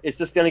second, but it's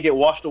just going to get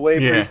washed away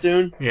pretty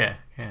soon. Yeah.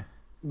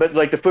 But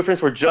like the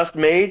footprints were just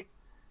made.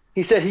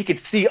 He said he could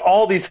see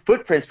all these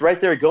footprints right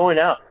there going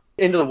out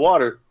into the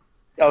water.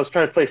 I was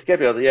trying to play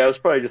skeptic. I was like, yeah, it was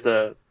probably just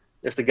a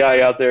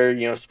guy out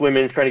there,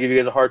 swimming, trying to give you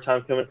guys a hard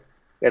time coming.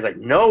 The guy's like,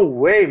 no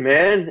way,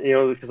 man.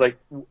 Because like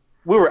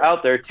we were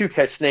out there to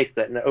catch snakes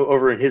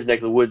over in his neck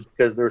of the woods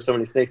because there were so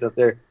many snakes out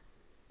there.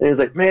 And he was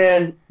like,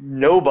 man,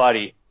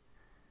 nobody.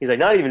 He's like,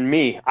 not even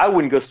me. I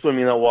wouldn't go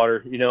swimming in that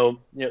water,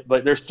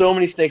 But there's so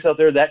many snakes out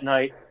there that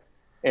night,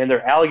 and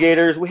they're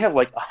alligators. We have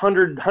like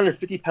 100,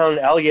 150-pound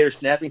alligator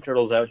snapping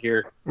turtles out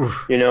here.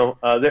 Oof.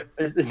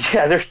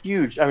 They're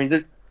huge. I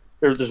mean,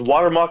 there's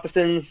water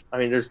moccasins. I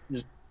mean, there's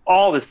just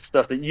all this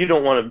stuff that you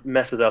don't want to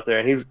mess with out there.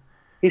 And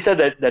he said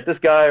that this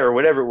guy or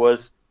whatever it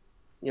was,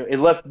 it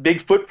left big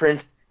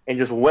footprints and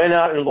just went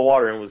out into the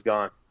water and was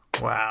gone.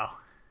 Wow.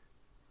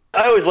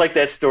 I always liked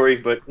that story,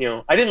 but,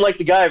 I didn't like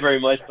the guy very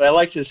much, but I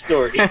liked his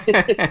story.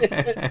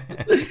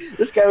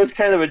 This guy was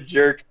kind of a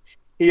jerk.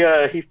 He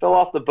fell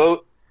off the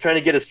boat trying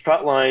to get his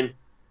trot line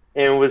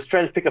and was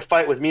trying to pick a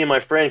fight with me and my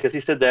friend because he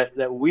said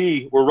that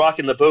we were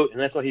rocking the boat, and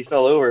that's why he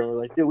fell over. And we're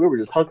like, dude, we were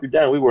just hunkered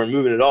down. We weren't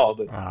moving at all.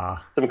 But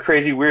some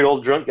crazy, weird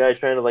old drunk guy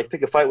trying to, like,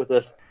 pick a fight with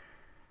us.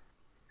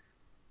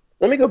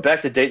 Let me go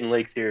back to Dayton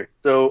Lakes here.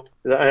 So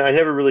I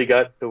never really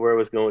got to where I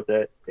was going with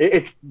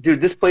that.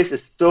 Dude, this place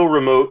is so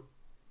remote.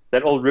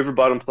 That old river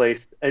bottom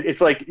place.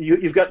 It's like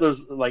you've got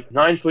those like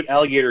 9-foot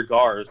alligator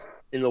gars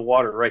in the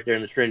water right there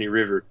in the Trinity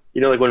River.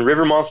 Like when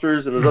River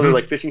Monsters and those other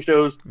like fishing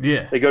shows,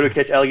 they go to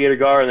catch alligator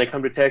gar and they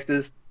come to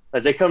Texas.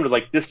 They come to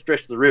like this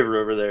stretch of the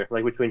river over there,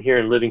 like between here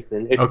and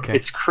Livingston.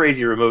 It's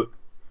crazy remote,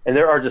 and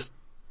there are just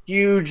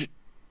huge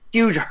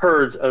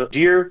herds of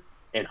deer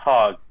and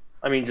hogs.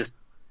 I mean, just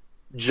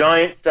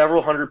giant,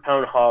 several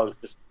 100-pound hogs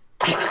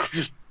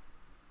just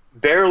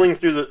barreling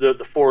through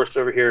the forest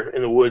over here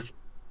in the woods.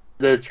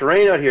 The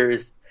terrain out here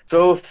is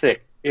so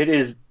thick. It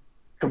is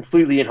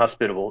completely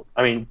inhospitable.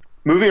 I mean,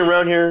 moving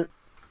around here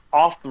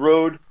off the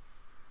road,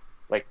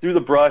 like through the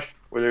brush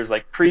where there's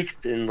like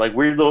creeks and like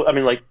weird little,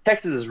 like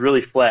Texas is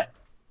really flat.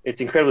 It's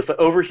incredibly flat.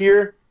 Over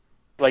here,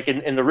 like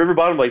in the river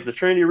bottom, like the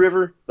Trinity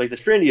River, like the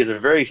Trinity is a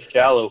very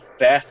shallow,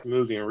 fast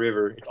moving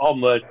river. It's all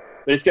mud,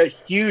 but it's got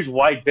huge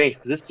wide banks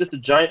because it's just a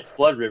giant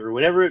flood river.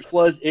 Whenever it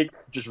floods, it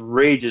just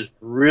rages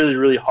really,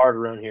 really hard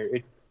around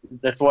here.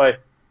 That's why.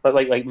 But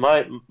like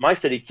my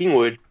city,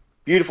 Kingwood,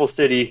 beautiful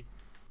city,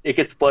 it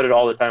gets flooded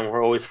all the time.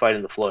 We're always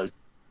fighting the floods.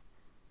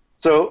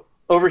 So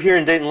over here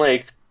in Dayton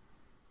Lakes,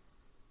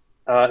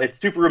 it's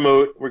super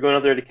remote. We're going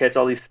out there to catch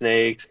all these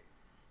snakes,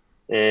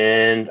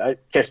 and I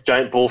catch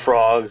giant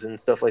bullfrogs and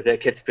stuff like that,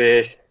 catch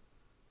fish.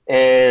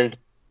 And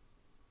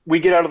we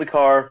get out of the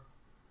car.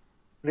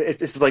 It's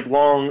just like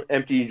long,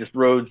 empty, just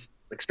roads,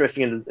 like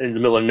stretching in the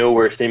middle of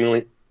nowhere,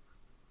 seemingly.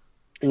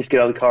 And just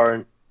get out of the car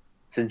and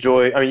just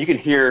enjoy. I mean, you can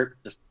hear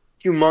just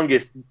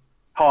humongous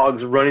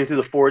hogs running through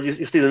the forest.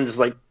 You see them just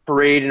like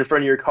parade in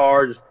front of your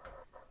car, just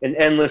an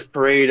endless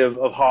parade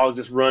of hogs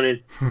just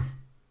running.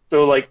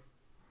 So, like,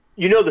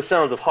 you know the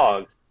sounds of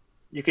hogs.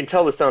 You can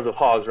tell the sounds of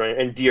hogs, right?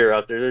 And deer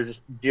out there. There's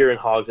just deer and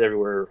hogs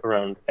everywhere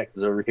around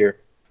Texas over here.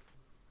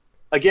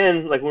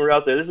 Again, like when we're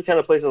out there, this is the kind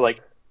of place that,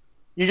 like,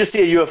 you just see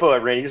a UFO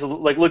at random. You just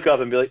like look up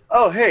and be like,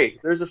 oh, hey,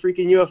 there's a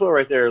freaking UFO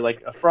right there,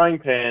 like a frying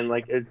pan,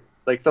 like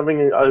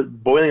something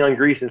boiling on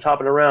grease and it's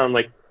hopping around,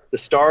 like the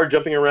star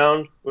jumping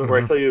around,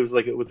 where I tell you it was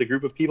like with a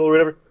group of people or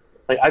whatever.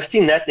 Like, I've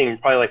seen that thing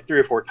probably like 3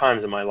 or 4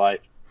 times in my life.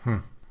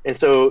 And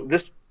so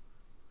this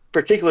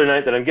particular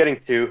night that I'm getting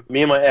to,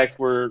 me and my ex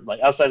were like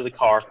outside of the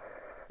car,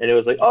 and it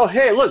was like, oh,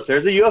 hey, look,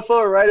 there's a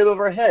UFO right above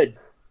our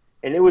heads.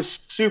 And it was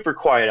super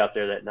quiet out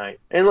there that night.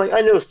 And, like, I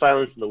know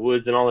silence in the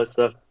woods and all that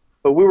stuff,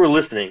 but we were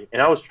listening.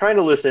 And I was trying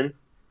to listen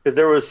because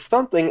there was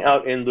something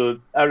out in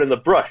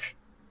the brush.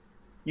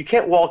 You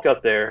can't walk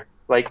out there.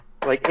 Like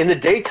in the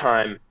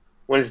daytime,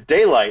 when it's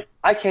daylight,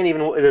 I can't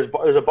even –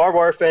 there's a barbed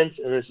wire fence,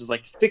 and there's just,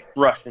 like, thick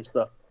brush and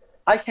stuff.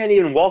 I can't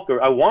even walk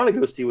over. I want to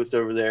go see what's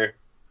over there.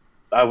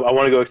 I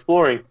want to go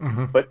exploring.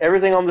 But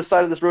everything on the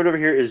side of this road over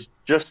here is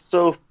just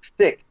so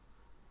thick.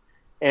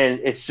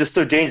 And it's just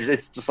so dangerous.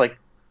 It's just like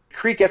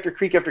creek after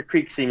creek after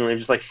creek, seemingly,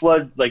 just like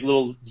flood, like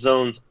little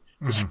zones,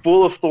 just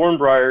full of thorn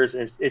briars,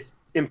 and it's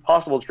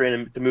impossible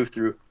terrain to move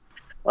through.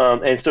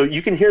 And so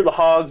you can hear the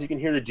hogs, you can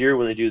hear the deer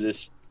when they do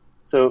this.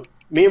 So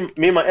me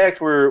and my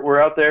ex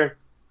were out there,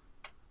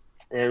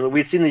 and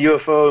we'd seen the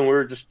UFO, and we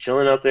were just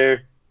chilling out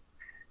there,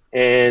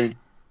 and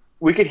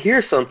we could hear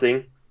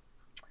something,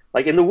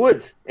 like in the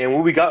woods. And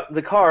when we got in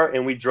the car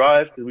and we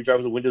drive, because we drive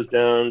with the windows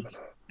down,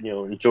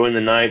 enjoying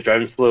the night,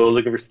 driving slow,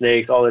 looking for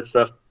snakes, all that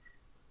stuff.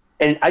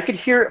 And I could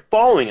hear it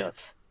following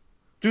us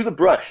through the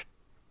brush,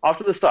 off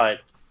to the side.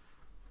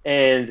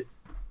 And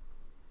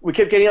we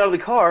kept getting out of the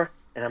car,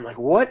 and I'm like,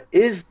 what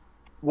is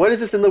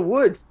this in the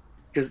woods?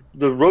 Because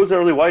the road's not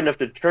really wide enough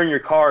to turn your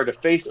car to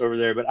face over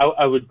there. But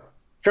I would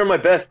try my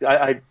best.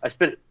 I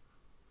spent,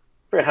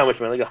 I forget how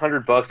much money, like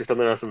 $100 or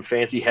something on some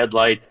fancy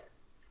headlights,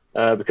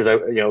 because I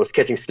was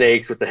catching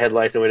snakes with the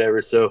headlights and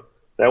whatever. So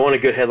I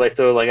wanted good headlights.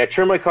 So like I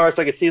turned my car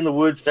so I could see in the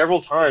woods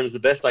several times the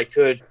best I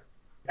could.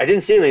 I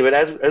didn't see anything, but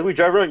as we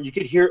drive around, you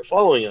could hear it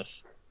following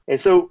us. And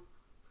so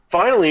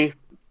finally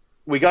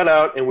we got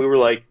out and we were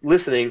like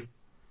listening,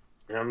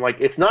 and I'm like,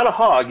 it's not a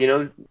hog,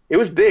 it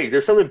was big.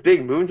 There's something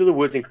big moving through the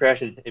woods and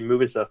crashing and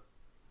moving stuff.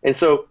 And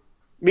so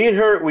me and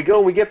her, we go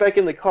and we get back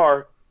in the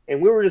car,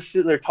 and we were just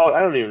sitting there talking.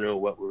 I don't even know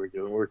what we were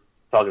doing. We were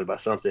talking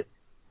about something.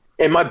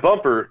 And my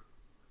bumper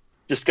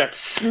just got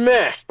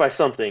smashed by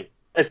something.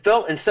 It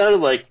felt and sounded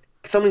like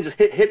something just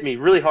hit me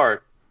really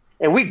hard.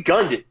 And we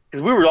gunned it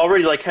because we were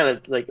already like kind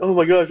of like, oh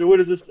my gosh, what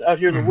is this out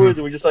here in the woods?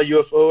 And we just saw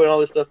UFO and all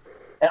this stuff.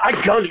 And I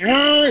gunned it,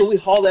 and we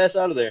hauled ass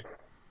out of there.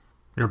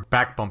 Your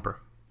back bumper.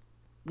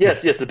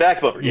 Yes, the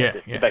back bumper. Yeah.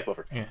 The back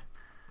bumper. Yeah.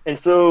 And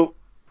so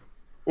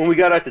when we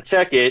got out to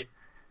check it,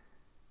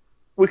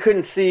 we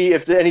couldn't see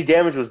if any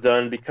damage was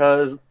done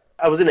because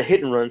I was in a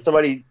hit and run.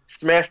 Somebody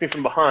smashed me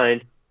from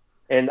behind,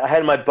 and I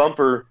had my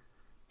bumper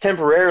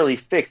temporarily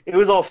fixed. It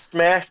was all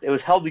smashed. It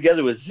was held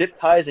together with zip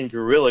ties and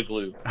Gorilla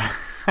Glue.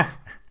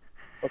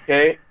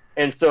 Okay?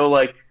 And so,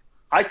 like,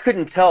 I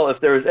couldn't tell if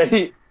there was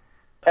any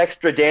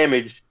extra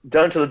damage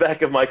done to the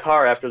back of my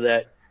car after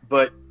that,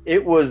 but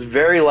it was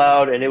very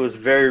loud and it was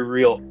very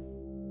real.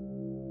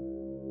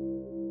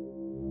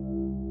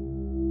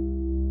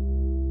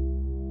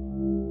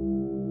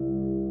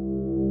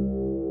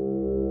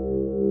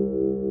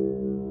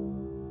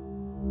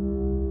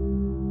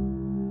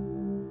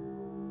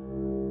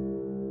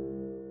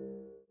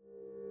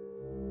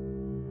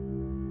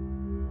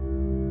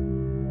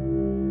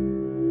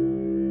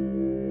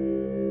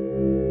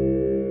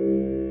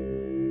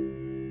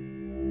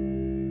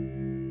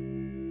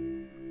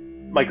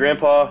 My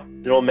grandpa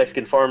is an old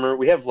Mexican farmer.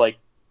 We have like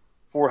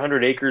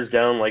 400 acres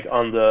down like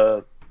on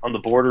the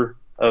border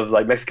of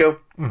like Mexico.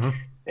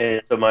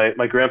 And so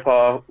my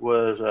grandpa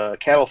was a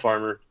cattle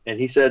farmer, and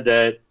he said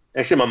that,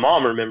 actually my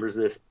mom remembers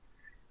this,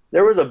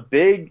 there was a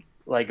big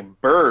like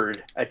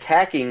bird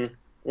attacking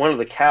one of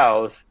the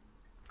cows,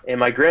 and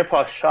my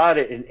grandpa shot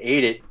it and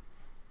ate it,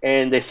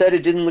 and they said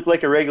it didn't look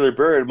like a regular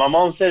bird. My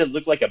mom said it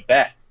looked like a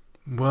bat.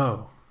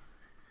 Whoa.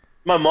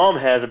 My mom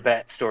has a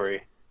bat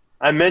story.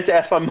 I meant to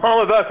ask my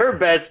mom about her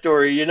bad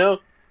story,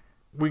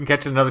 We can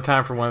catch it another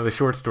time for one of the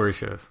short story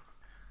shows.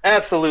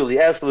 Absolutely,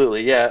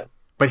 yeah.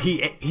 But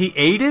he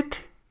ate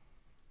it?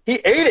 He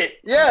ate it,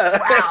 yeah.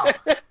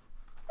 Wow.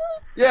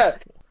 Yeah.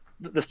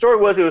 The story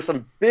was it was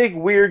some big,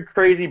 weird,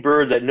 crazy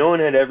bird that no one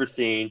had ever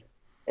seen,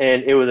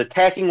 and it was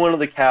attacking one of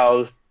the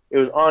cows. It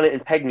was on it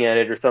and pegging at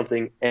it or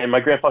something, and my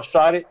grandpa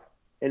shot it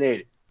and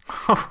ate it.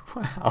 Oh,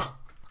 wow.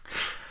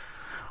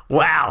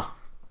 Wow.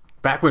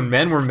 Back when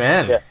men were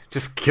men. Yeah.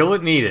 Just kill it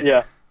and eat it.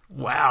 Yeah.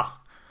 Wow.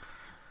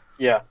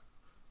 Yeah.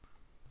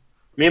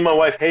 Me and my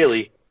wife,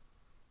 Haley,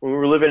 when we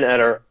were living at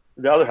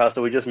the other house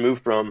that we just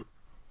moved from,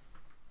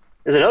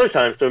 there's another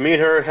time. So me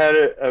and her had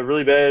a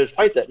really bad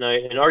fight that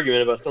night, an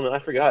argument about something. I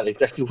forgot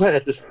exactly what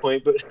at this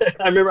point, but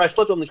I remember I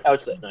slept on the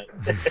couch that night.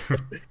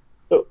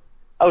 So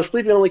I was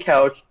sleeping on the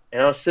couch,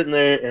 and I was sitting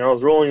there, and I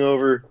was rolling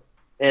over,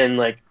 and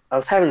like I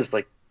was having this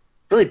like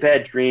really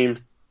bad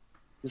dreams.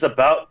 It's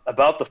about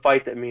the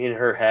fight that me and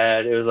her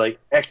had. It was like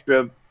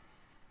extra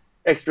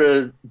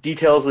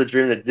details of the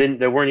dream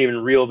that weren't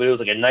even real, but it was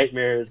like a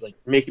nightmare. It was like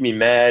making me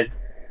mad.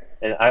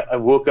 And I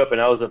woke up and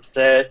I was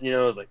upset, I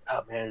was like,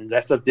 oh man,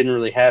 that stuff didn't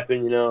really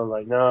happen,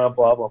 like, no,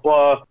 blah, blah,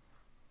 blah.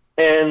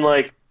 And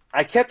like,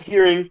 I kept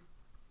hearing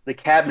the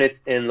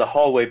cabinets in the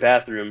hallway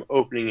bathroom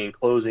opening and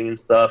closing and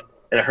stuff.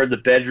 And I heard the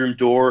bedroom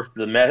door,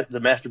 the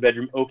master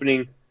bedroom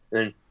opening,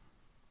 and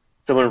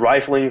someone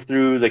rifling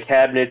through the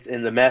cabinets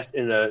in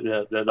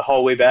the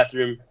hallway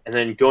bathroom, and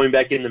then going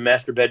back in the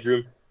master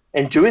bedroom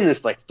and doing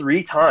this like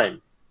 3 times,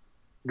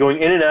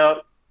 going in and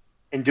out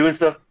and doing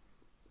stuff.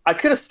 I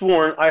could have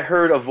sworn I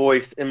heard a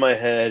voice in my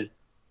head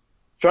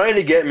trying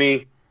to get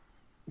me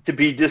to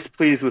be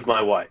displeased with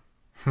my wife.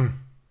 And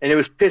it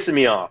was pissing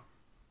me off.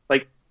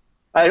 Like,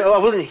 I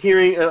wasn't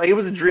hearing, like, it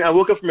was a dream. I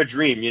woke up from a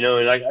dream, and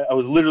I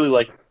was literally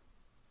like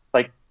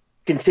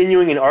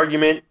continuing an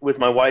argument with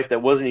my wife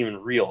that wasn't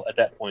even real at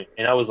that point.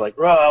 And I was like,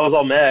 I was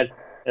all mad.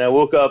 And I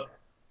woke up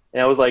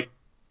and I was like,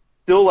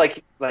 still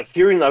like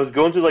hearing, I was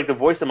going through like the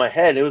voice in my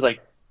head. And it was like,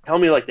 tell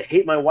me like to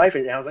hate my wife,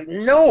 and I was like,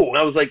 no. And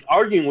I was like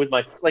arguing with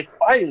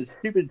fighting this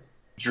stupid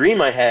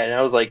dream I had, and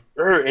I was like,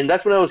 and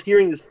that's when I was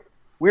hearing this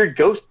weird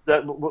ghost,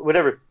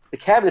 whatever, the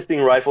cabinets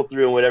being rifled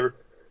through and whatever.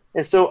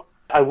 And so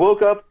I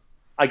woke up,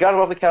 I got up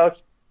off the couch,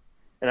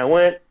 and I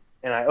went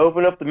and I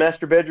opened up the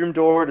master bedroom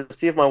door to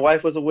see if my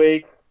wife was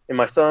awake and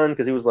my son,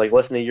 because he was like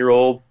less than a year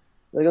old,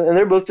 and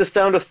they're both just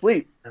sound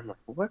asleep. And I'm like,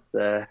 what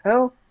the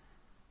hell?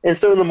 And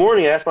so in the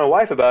morning I asked my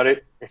wife about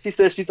it, and she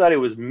said she thought it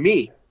was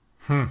me.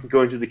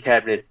 Going through the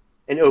cabinets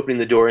and opening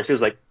the door. And she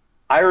was like,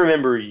 I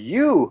remember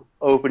you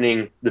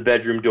opening the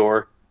bedroom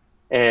door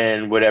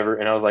and whatever.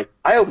 And I was like,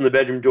 I opened the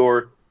bedroom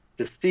door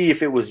to see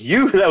if it was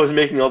you that was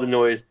making all the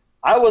noise.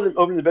 I wasn't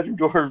opening the bedroom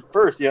door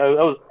first. That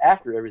was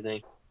after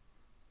everything.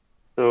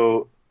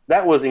 So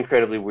that was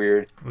incredibly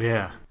weird.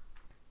 Yeah.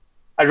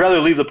 I'd rather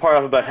leave the part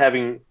off about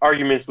having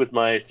arguments with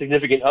my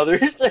significant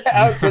others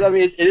out, but I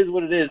mean, it is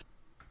what it is.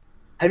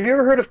 Have you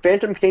ever heard of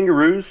phantom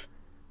kangaroos?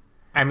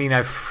 I mean,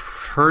 I've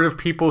heard of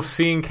people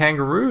seeing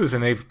kangaroos,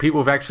 and people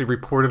have actually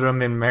reported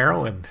them in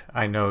Maryland.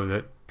 I know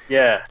that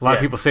a lot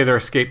of people say they're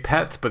escaped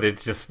pets, but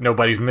it's just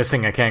nobody's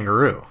missing a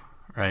kangaroo,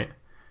 right?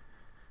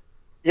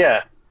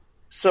 Yeah.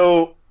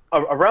 So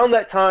around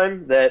that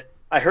time that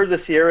I heard the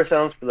Sierra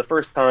sounds for the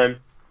first time,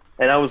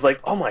 and I was like,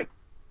 oh my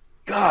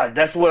God,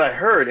 that's what I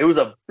heard. It was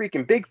a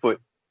freaking Bigfoot.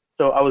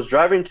 So I was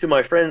driving to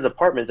my friend's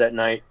apartment that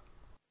night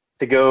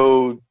to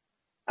go.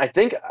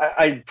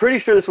 I'm pretty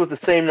sure this was the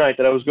same night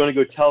that I was going to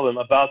go tell them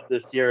about the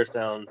Sierra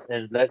sounds,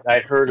 and that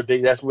I'd heard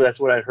that's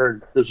what I'd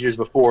heard those years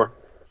before.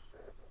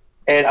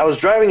 And I was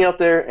driving out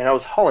there, and I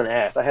was hauling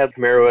ass. I had a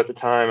Camaro at the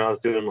time. I was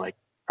doing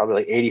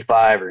probably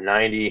 85 or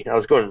 90. I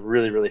was going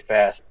really, really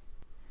fast.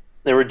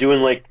 They were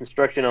doing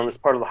construction on this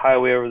part of the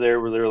highway over there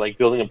where they were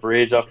building a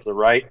bridge off to the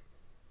right.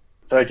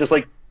 So I just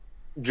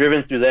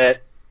driven through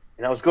that,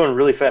 and I was going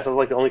really fast. I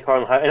was the only car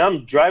on the highway, and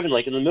I'm driving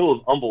in the middle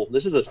of Humble.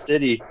 This is a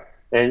city.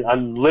 And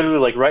I'm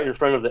literally right in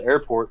front of the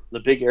airport, the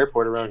big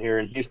airport around here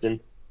in Houston,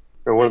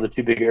 or one of the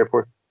 2 big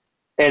airports.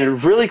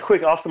 And really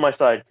quick off to my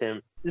side,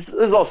 Tim, this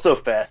is all so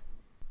fast.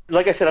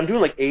 Like I said, I'm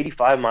doing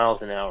 85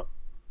 miles an hour,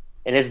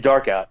 and it's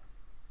dark out.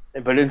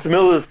 But it's the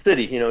middle of the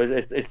city,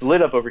 it's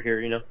lit up over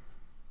here,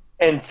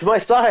 And to my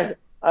side,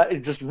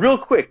 just real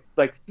quick,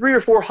 3 or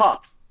 4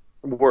 hops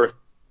worth,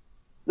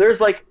 there's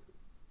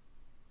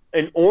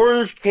an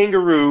orange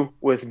kangaroo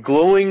with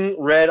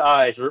glowing red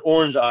eyes or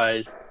orange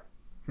eyes.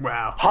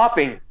 Wow.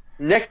 Hopping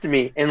next to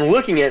me and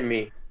looking at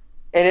me,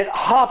 and it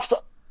hops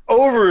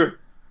over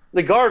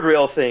the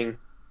guardrail thing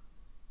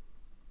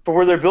for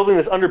where they're building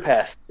this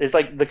underpass. It's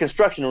the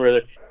construction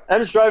where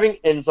I'm just driving,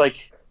 and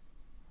it's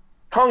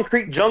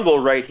concrete jungle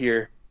right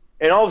here,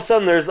 and all of a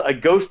sudden there's a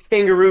ghost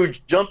kangaroo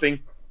jumping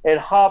and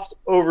hops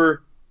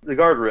over the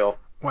guardrail.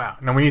 Wow.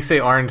 Now when you say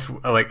orange,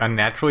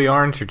 unnaturally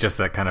orange, or just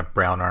that kind of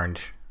brown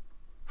orange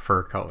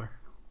fur color?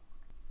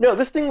 No,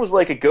 this thing was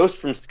like a ghost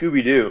from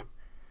Scooby-Doo.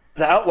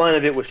 The outline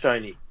of it was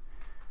shiny.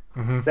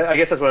 Mm-hmm. I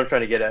guess that's what I'm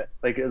trying to get at.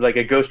 Like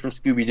a ghost from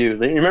Scooby-Doo.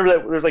 You remember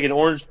that there's an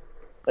orange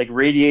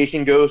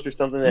radiation ghost or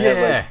something that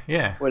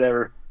had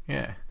whatever.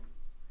 Yeah.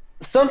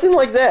 Something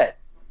like that.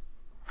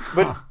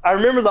 But I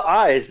remember the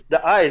eyes.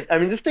 I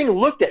mean, this thing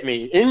looked at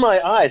me in my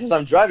eyes as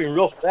I'm driving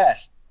real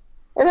fast.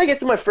 And I get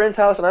to my friend's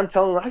house and I'm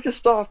telling them I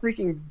just saw a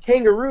freaking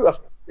kangaroo,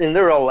 and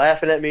they're all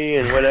laughing at me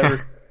and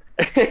whatever.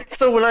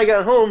 So when I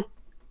got home,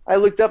 I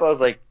looked up. I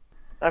was like,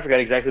 I forgot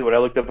exactly what I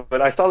looked up,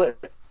 but I saw that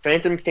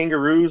phantom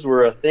kangaroos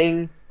were a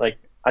thing.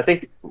 I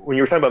think when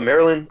you were talking about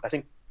Maryland, I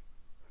think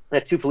I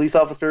had 2 police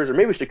officers, or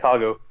maybe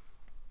Chicago,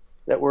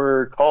 that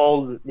were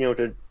called,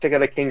 to check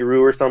out a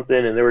kangaroo or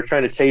something, and they were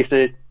trying to chase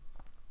it.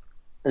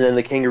 And then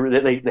the kangaroo,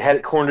 they had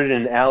it cornered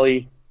in an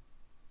alley,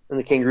 and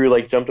the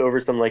kangaroo jumped over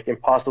some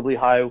impossibly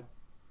high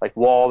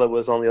wall that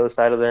was on the other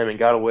side of them and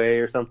got away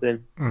or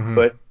something. Mm-hmm.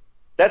 But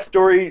that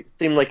story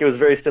seemed like it was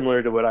very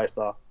similar to what I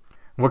saw.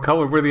 What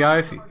color were the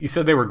eyes? You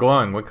said they were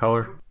glowing. What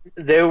color?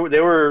 They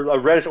were a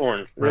reddish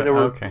orange.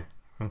 Okay.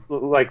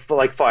 like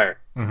fire.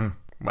 Mm-hmm.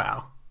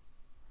 Wow.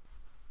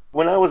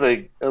 When I was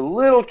a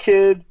little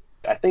kid,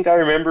 I think I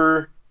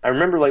remember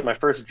like my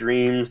first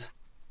dreams,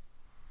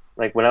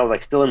 like when I was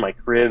like still in my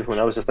crib, when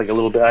I was just like a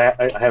little bit.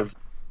 I have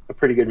a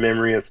pretty good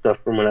memory of stuff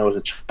from when I was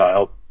a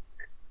child,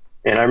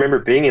 and I remember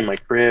being in my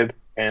crib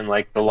and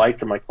like the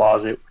lights in my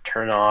closet would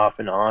turn off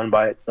and on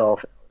by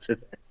itself, and I would sit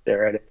there and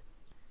stare at it.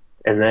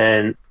 And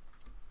then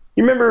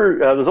you remember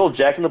those old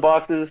Jack in the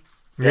Boxes?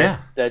 Yeah.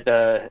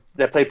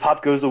 That play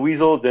Pop Goes the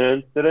Weasel,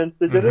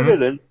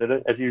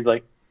 as he was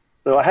like.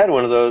 So I had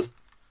one of those,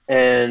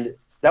 and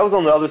that was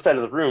on the other side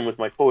of the room with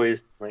my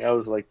toys. Like I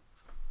was like,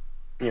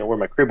 where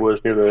my crib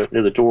was near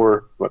the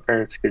door, my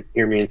parents could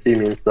hear me and see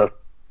me and stuff.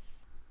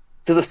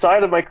 To the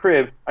side of my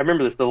crib, I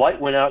remember this. The light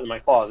went out in my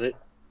closet,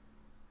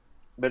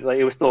 but like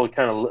it was still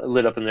kind of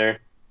lit up in there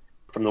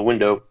from the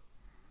window.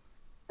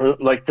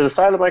 Like to the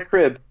side of my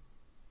crib,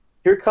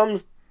 here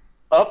comes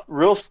up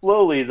real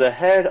slowly the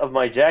head of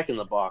my Jack in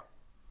the Box.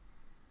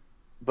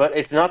 But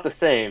it's not the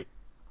same.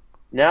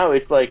 Now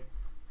it's like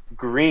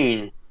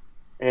green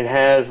and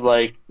has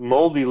like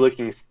moldy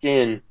looking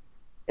skin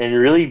and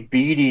really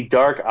beady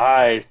dark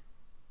eyes.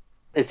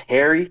 It's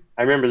hairy.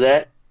 I remember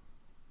that.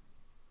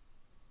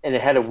 And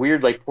it had a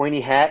weird like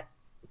pointy hat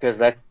because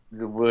that's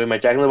the way my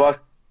Jack in the Box.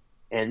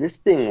 And this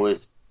thing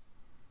was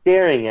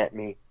staring at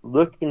me,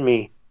 looking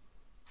me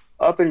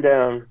up and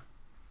down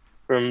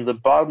from the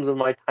bottoms of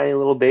my tiny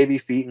little baby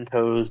feet and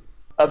toes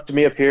up to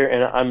me up here.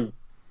 And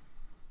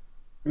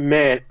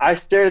I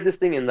stared at this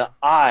thing in the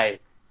eye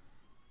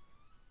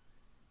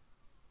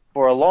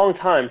for a long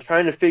time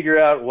trying to figure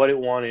out what it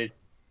wanted.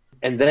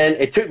 And then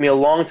it took me a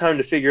long time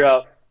to figure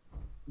out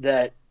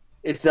that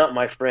it's not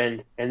my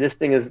friend. And this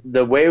thing is,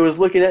 the way it was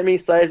looking at me,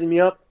 sizing me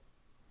up,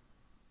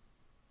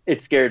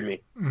 it scared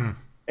me. Mm.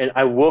 And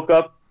I woke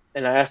up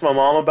and I asked my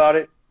mom about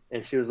it.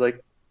 And she was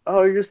like,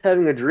 "Oh, you're just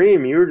having a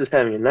dream. You were just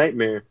having a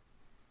nightmare."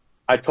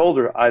 I told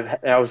her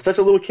I was such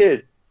a little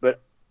kid,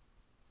 but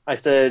I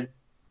said,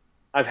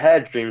 "I've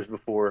had dreams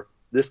before.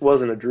 This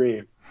wasn't a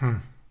dream."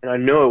 And I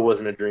know it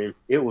wasn't a dream.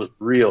 It was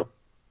real.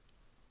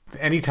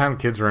 Anytime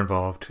kids are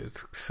involved,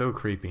 it's so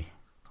creepy.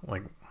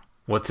 Like,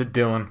 what's it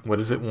doing? What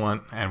does it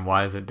want? And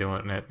why is it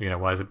doing it?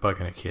 Why is it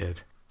bugging a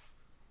kid?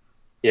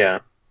 Yeah.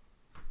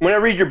 When I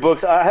read your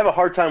books, I have a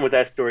hard time with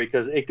that story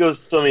because it goes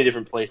so many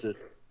different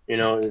places.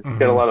 It's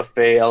got a lot of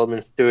Fae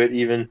elements to it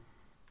even.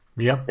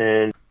 Yep.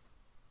 And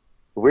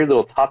a weird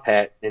little top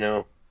hat,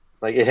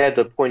 like it had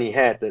the pointy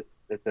hat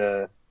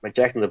that my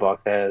Jack in the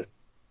Box has.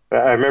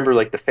 But I remember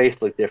like the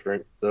face looked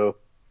different, so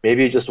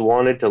maybe it just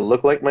wanted to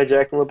look like my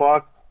Jack in the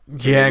Box.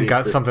 Yeah, and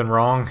got something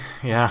wrong.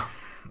 Yeah.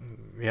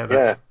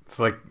 It's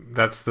like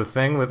that's the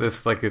thing with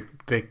this. Like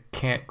they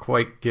can't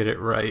quite get it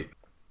right.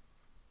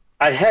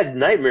 I had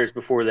nightmares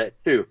before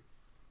that too.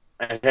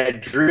 I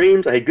had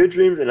dreams. I had good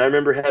dreams, and I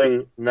remember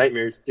having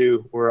nightmares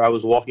too, where I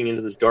was walking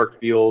into this dark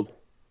field,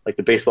 like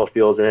the baseball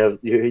fields, and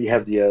you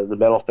have the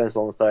metal fence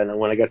on the side. And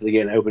when I got to the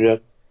gate and I opened it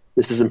up,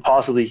 this is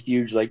impossibly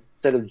huge, like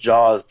set of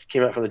jaws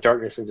came out from the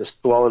darkness and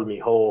just swallowed me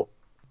whole.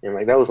 And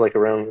like that was like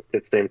around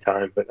at the same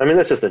time. But I mean,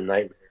 that's just a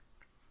nightmare.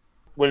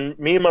 When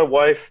me and my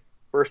wife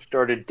first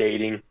started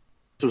dating,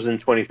 this was in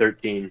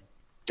 2013.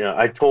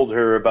 I told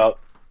her about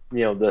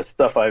the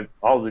stuff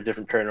all the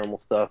different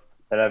paranormal stuff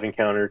that I've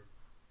encountered.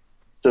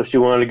 So she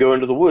wanted to go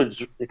into the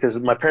woods because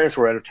my parents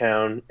were out of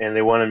town and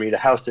they wanted me to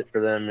house sit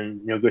for them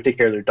and go take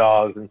care of their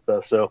dogs and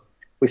stuff. So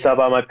we stopped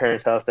by my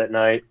parents' house that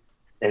night,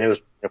 and it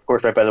was of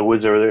course right by the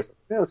woods over there. So,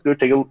 let's go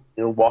take a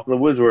walk in the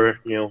woods where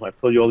I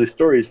told you all these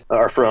stories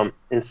are from.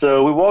 And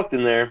so we walked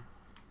in there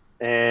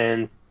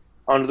and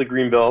onto the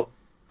greenbelt.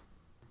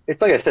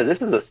 It's like I said,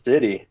 this is a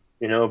city,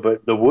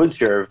 but the woods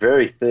here are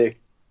very thick,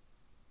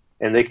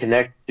 and they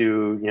connect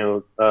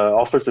to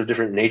all sorts of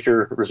different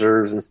nature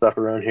reserves and stuff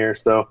around here.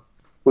 So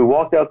we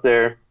walked out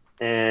there,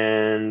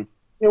 and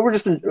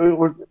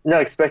we're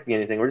not expecting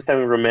anything. We're just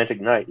having a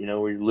romantic night.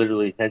 We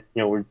literally had,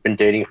 we've been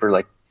dating for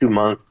like 2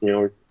 months.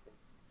 We're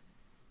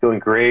doing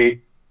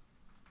great.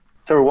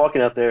 So we're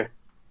walking out there.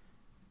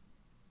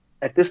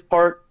 At this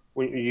part,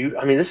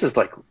 this is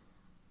like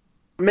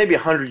maybe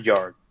 100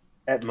 yards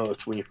at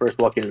most when you first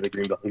walk into the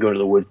greenbelt and go into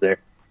the woods there.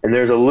 And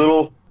there's a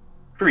little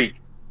creek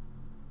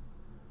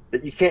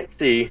that you can't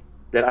see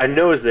that I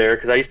know is there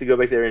because I used to go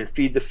back there and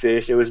feed the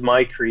fish. It was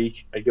my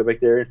creek. I'd go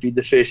back there and feed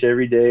the fish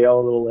every day,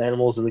 all the little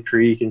animals in the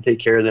creek, and take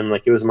care of them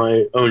like it was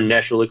my own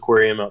natural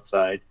aquarium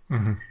outside.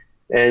 Mm-hmm.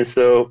 And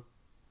so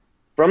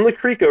from the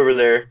creek over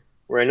there,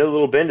 where I know the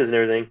little bend is and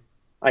everything,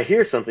 I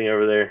hear something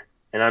over there.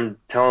 And I'm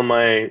telling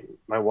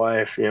my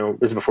wife, this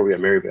is before we got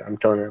married, but I'm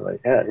telling her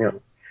like, yeah,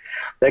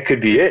 that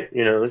could be it.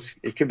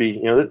 It could be,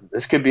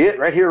 this could be it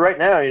right here, right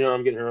now.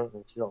 I'm getting her,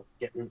 she's all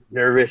getting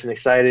nervous and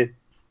excited.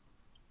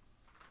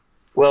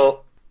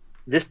 Well,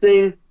 this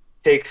thing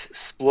takes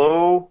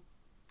slow,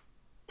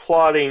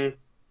 plodding,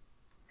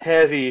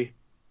 heavy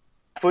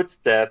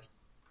footsteps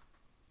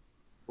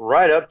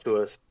right up to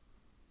us.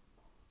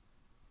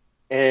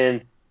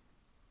 And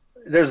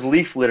there's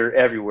leaf litter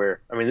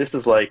everywhere. I mean, this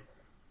is like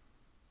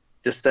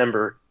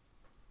December.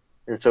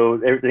 And so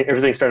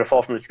everything's starting to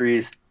fall from the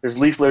trees. There's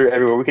leaf litter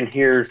everywhere. We can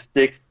hear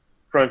sticks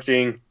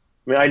crunching.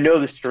 I mean, I know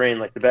this terrain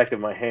like the back of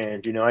my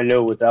hand. You know, I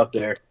know what's out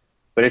there,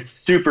 but it's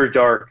super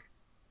dark.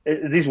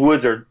 These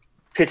woods are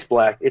pitch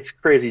black. It's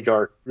crazy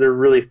dark. They're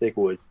really thick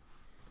woods.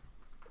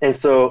 And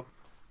so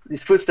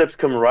these footsteps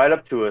come right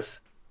up to us,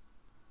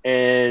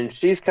 and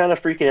she's kind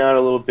of freaking out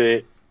a little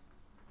bit.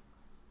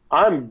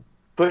 I'm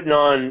putting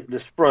on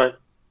this front.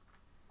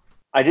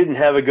 I didn't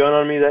have a gun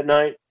on me that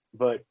night,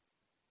 but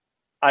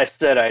I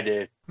said I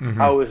did.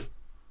 Mm-hmm. I was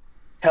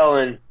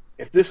telling,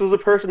 if this was a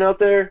person out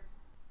there,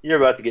 you're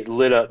about to get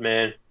lit up,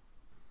 man.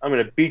 I'm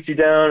going to beat you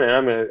down,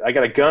 and I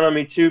got a gun on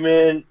me too,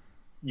 man.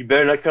 You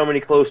better not come any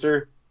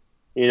closer.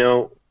 You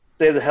know,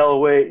 stay the hell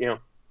away, you know,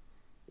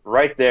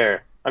 right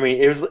there. I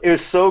mean, it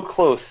was so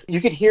close. You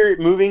could hear it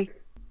moving,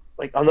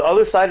 like, on the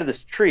other side of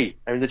this tree.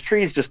 I mean, the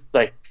tree's just,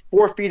 like,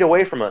 4 feet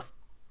away from us.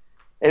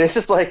 And it's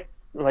just, like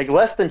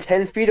less than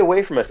 10 feet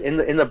away from us in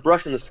the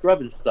brush and the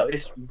scrub and stuff.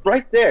 It's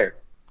right there.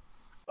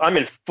 I'm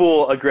in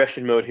full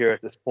aggression mode here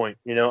at this point.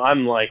 You know,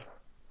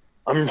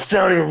 I'm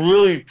sounding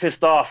really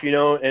pissed off, you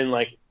know, and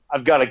like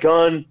I've got a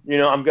gun, you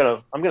know, I'm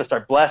gonna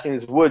start blasting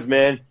these woods,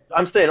 man.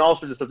 I'm saying all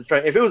sorts of stuff to try.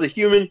 If it was a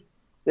human,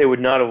 they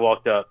would not have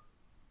walked up,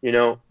 you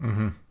know.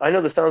 Mm-hmm. I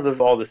know the sounds of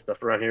all this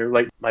stuff around here.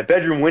 Like my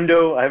bedroom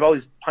window, I have all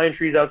these pine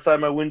trees outside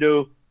my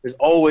window. There's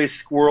always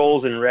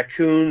squirrels and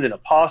raccoons and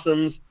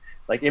opossums,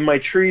 like in my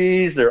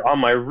trees. They're on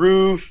my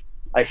roof.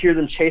 I hear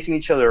them chasing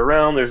each other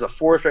around. There's a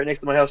forest right next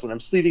to my house. When I'm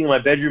sleeping in my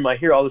bedroom, I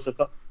hear all this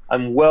stuff.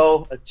 I'm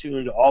well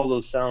attuned to all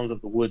those sounds of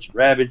the woods,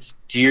 rabbits,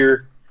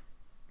 deer,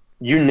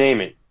 you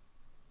name it.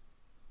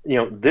 You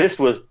know, this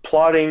was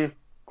plodding,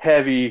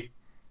 heavy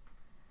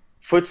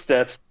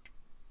footsteps.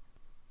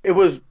 It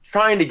was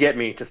trying to get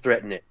me to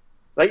threaten it.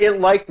 Like, it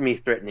liked me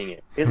threatening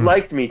it. It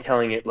liked me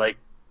telling it, like,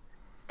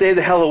 stay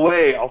the hell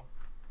away. I'll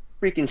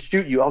freaking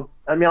shoot you. I'll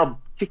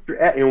kick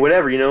your ass, you know,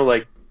 whatever, you know,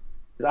 like,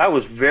 I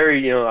was very,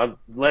 you know,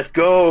 let's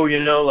go,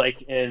 you know,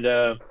 like, and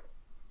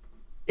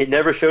it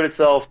never showed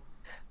itself.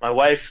 My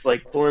wife's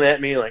like pulling at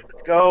me, like,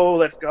 let's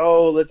go,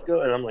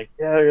 and I'm like,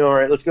 yeah, you know, all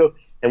right, let's go.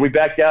 And we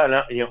backed out,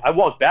 and I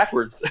walked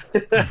backwards.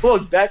 I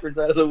walked backwards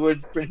out of the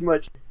woods, pretty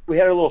much. We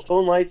had our little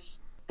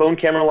phone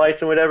camera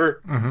lights, and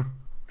whatever. Mm-hmm.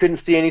 Couldn't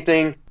see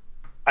anything.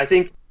 I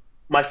think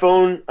my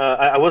phone,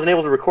 I wasn't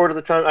able to record at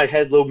the time. I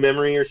had low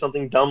memory or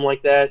something dumb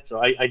like that, so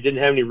I didn't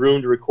have any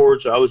room to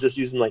record. So I was just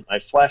using like my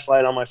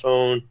flashlight on my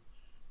phone.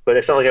 But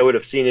it's not like I would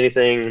have seen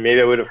anything. Maybe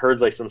I would have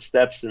heard like some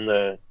steps in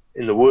the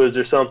woods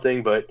or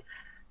something. But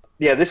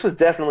yeah, this was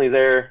definitely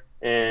there,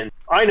 and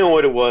I know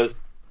what it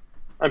was.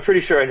 I'm pretty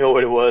sure I know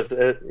what it was.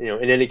 You know,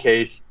 in any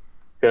case,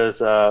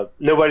 because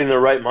nobody in their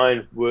right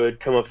mind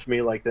would come up to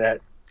me like that.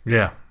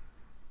 Yeah,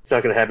 it's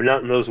not going to happen.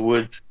 Not in those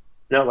woods.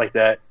 Not like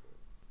that.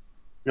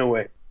 No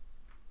way.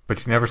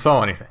 But you never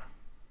saw anything.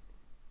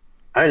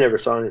 I never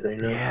saw anything.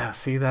 No. Yeah.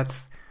 See,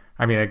 that's.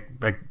 I mean,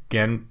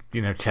 again,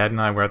 you know, Chad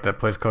and I were at that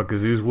place called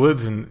Gazoo's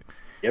Woods, and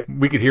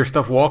we could hear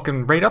stuff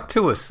walking right up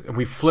to us, and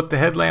we flipped the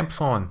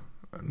headlamps on.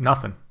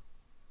 Nothing.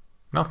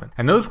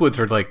 And those woods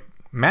are, like,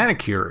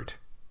 manicured.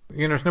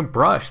 You know, there's no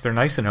brush. They're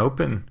nice and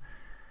open.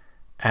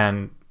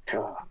 And,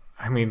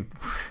 I mean,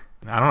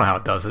 I don't know how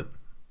it does it,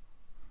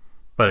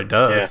 but it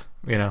does,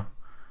 you know.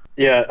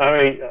 Yeah,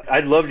 I mean,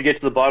 I'd love to get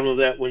to the bottom of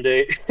that one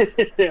day.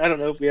 I don't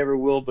know if we ever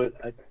will, but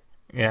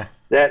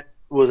that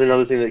was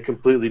another thing that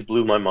completely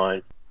blew my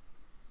mind.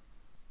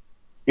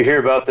 You hear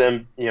about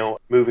them, you know,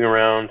 moving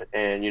around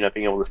and you not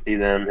being able to see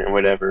them and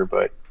whatever,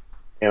 but,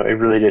 you know, it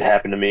really did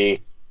happen to me.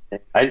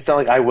 It's not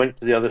like I went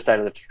to the other side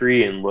of the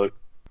tree and looked.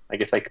 I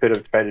guess I could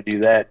have tried to do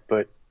that,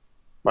 but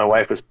my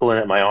wife was pulling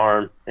at my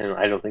arm, and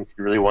I don't think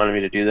she really wanted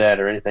me to do that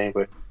or anything,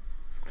 but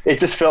it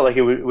just felt like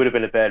it would have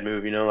been a bad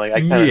move, you know, like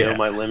I kind of know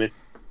my limits.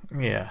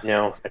 Yeah. You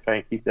know, I try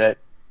and keep that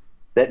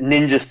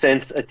ninja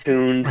sense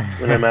attuned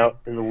when I'm out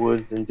in the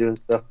woods and doing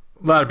stuff.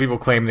 A lot of people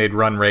claim they'd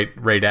run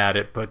right at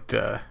it, but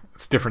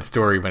it's a different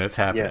story when it's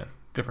happening. Yeah.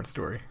 Different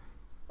story.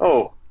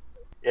 Oh,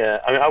 yeah.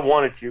 I mean, I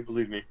wanted to,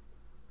 believe me.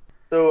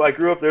 So I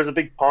grew up, there's a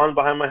big pond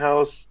behind my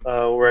house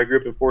where I grew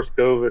up in Forest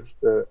Cove. It's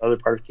the other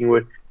part of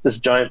Kingwood. It's this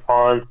giant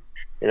pond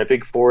and a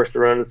big forest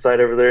around the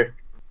side over there.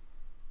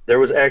 There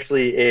was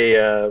actually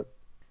a,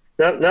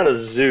 not a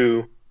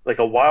zoo, like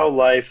a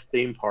wildlife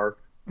theme park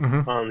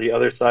on the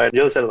other side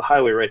of the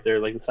highway right there,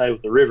 like the side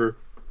with the river.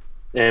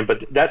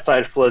 But that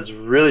side floods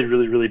really,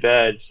 really, really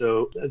bad.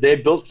 So they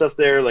had built stuff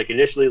there, like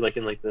initially, like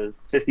in like the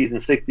 50s and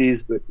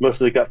 60s, but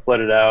most of it got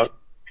flooded out.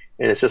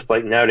 And it's just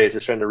like nowadays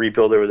they're trying to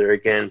rebuild over there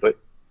again. But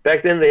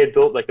back then they had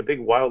built like a big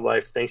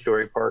wildlife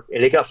sanctuary park,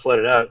 and it got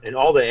flooded out, and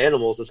all the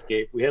animals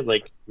escaped. We had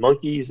like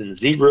monkeys and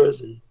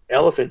zebras and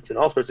elephants and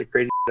all sorts of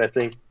crazy shit, I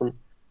think. From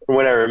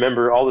what I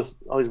remember, all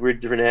these weird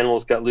different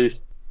animals got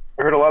loose.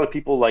 I heard a lot of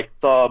people like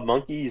saw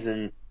monkeys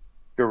and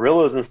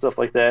gorillas and stuff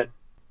like that.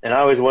 And I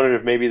always wondered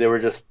if maybe they were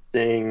just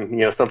seeing, you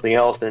know, something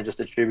else and just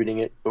attributing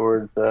it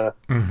towards that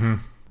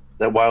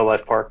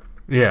wildlife park.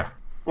 Yeah.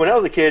 When I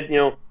was a kid, you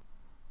know,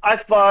 I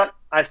thought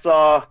I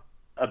saw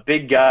a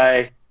big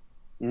guy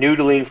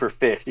noodling for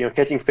fish, you know,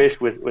 catching fish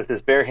with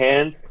his bare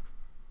hands.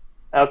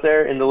 out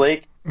there in the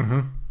lake.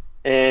 Mm-hmm.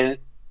 And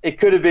it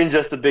could have been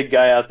just a big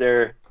guy out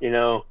there,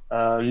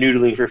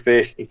 noodling for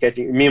fish and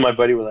catching. Me and my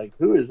buddy were like,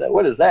 "Who is that?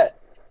 What is that?"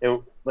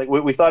 And like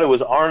we thought it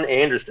was Arn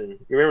Anderson.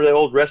 You remember that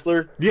old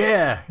wrestler?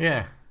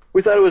 Yeah.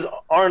 We thought it was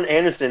Arn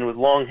Anderson with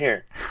long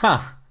hair. Huh.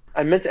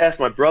 I meant to ask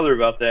my brother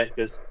about that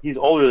because he's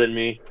older than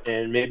me,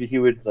 and maybe he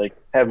would like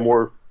have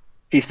more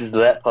pieces to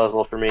that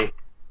puzzle for me.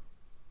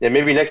 Yeah,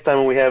 maybe next time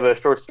when we have a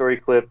short story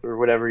clip or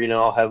whatever,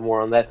 I'll have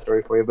more on that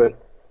story for you.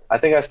 But I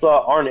think I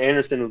saw Arn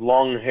Anderson with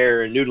long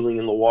hair and noodling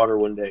in the water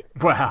one day.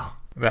 Wow.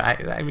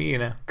 I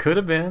mean, could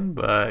have been,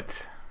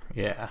 but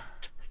yeah.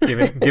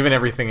 Given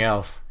everything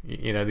else,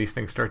 these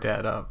things start to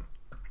add up.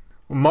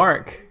 Well,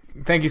 Mark,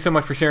 thank you so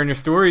much for sharing your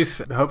stories.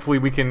 Hopefully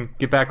we can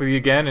get back with you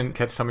again and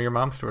catch some of your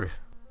mom's stories.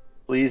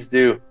 Please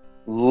do.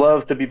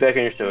 Love to be back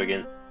on your show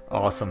again.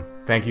 Awesome.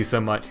 Thank you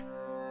so much.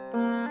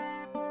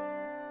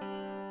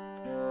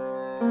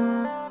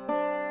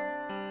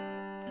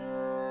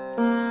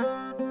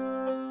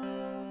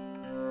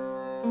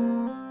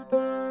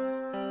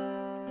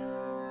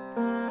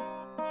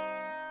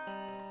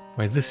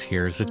 Why, this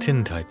here is a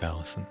tin type,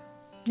 Allison.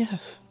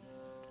 Yes.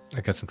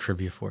 I got some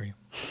trivia for you.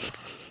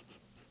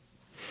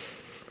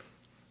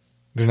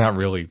 They're not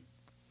really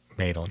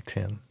made on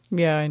tin.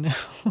 Yeah, I know.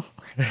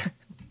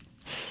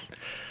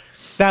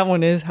 That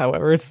one is,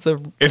 however, it's the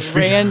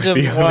random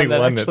the only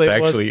one that that's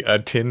actually a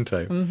tin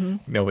type. Mm-hmm.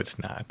 No, it's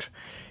not.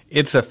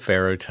 It's a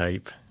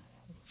ferrotype.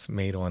 It's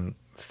made on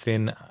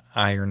thin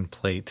iron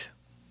plate.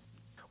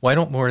 Why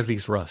don't more of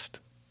these rust?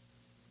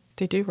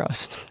 They do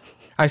rust.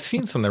 I've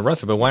seen some that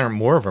rusted, but why aren't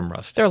more of them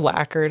rusted? They're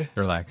lacquered.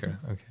 They're lacquered,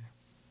 okay.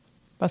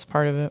 That's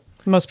part of it.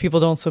 Most people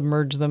don't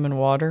submerge them in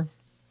water.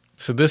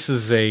 So this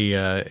is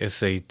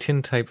a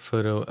tin type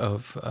photo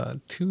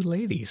of two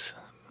ladies.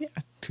 Yeah.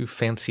 Two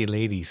fancy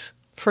ladies.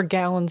 For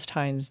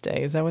Galentine's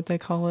Day. Is that what they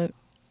call it?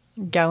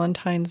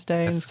 Galentine's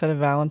Day instead of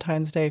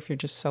Valentine's Day if you're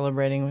just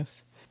celebrating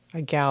with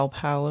a gal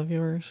pal of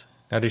yours.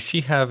 Now, does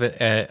she have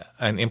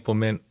an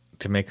implement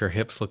to make her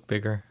hips look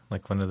bigger?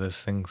 Like one of those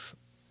things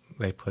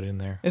they put in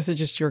there? Is it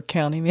just your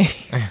county, maybe?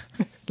 I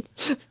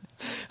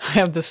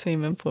have the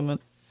same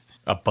implement.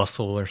 A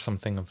bustle or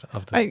something of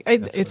the...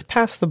 It's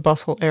past the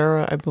bustle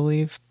era, I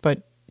believe,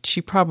 but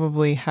she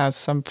probably has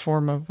some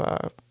form of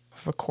a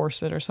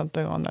corset or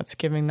something on that's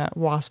giving that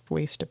wasp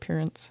waist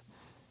appearance.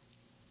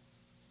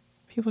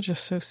 People are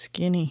just so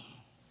skinny.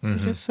 Mm-hmm.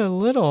 They're just so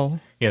little.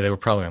 Yeah, they were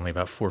probably only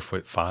about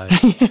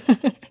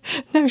 4'5".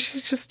 No,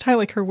 she's just tight.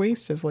 Like her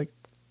waist is like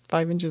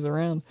 5 inches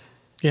around.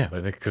 Yeah,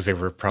 because they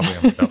were probably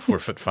only about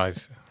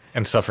 4'5"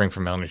 and suffering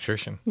from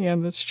malnutrition. Yeah,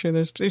 that's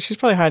true. She's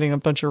probably hiding a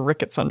bunch of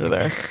rickets under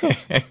there.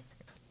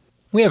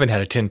 We haven't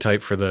had a tin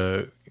type for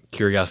the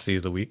Curiosity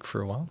of the Week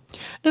for a while.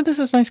 No, this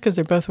is nice because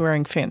they're both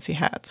wearing fancy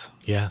hats.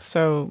 Yeah.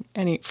 So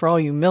for all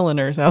you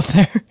milliners out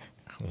there.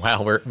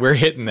 Wow, we're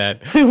hitting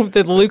that.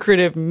 The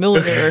lucrative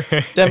milliner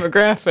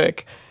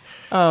demographic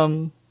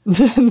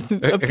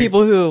of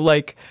people who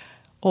like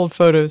old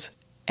photos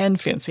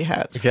and fancy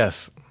hats.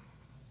 Yes.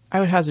 I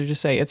would hazard to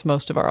say it's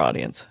most of our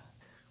audience.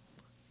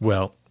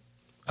 Well,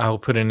 I'll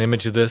put an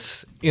image of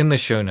this in the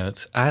show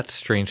notes at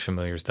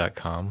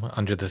strangefamiliars.com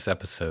under this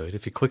episode.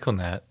 If you click on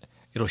that,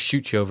 it'll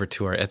shoot you over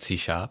to our Etsy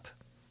shop.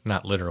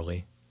 Not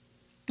literally.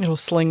 It'll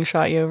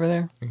slingshot you over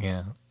there.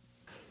 Yeah.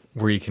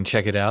 Where you can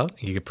check it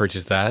out. You can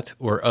purchase that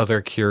or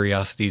other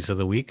Curiosities of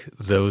the Week,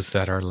 those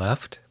that are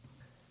left.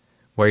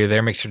 While you're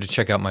there, make sure to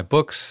check out my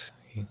books.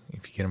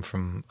 If you get them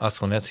from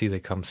us on Etsy, they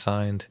come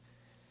signed.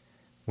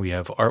 We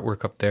have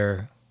artwork up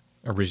there,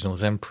 original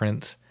Zen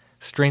prints,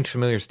 Strange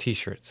Familiars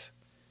t-shirts,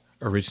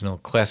 original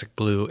classic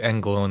blue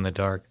and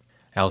glow-in-the-dark.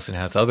 Allison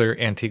has other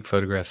antique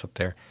photographs up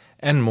there,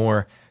 and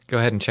more. Go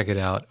ahead and check it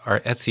out. Our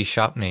Etsy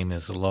shop name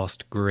is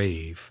Lost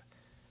Grave.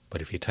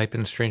 But if you type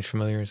in Strange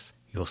Familiars,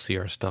 you'll see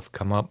our stuff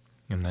come up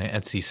in the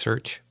Etsy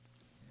search.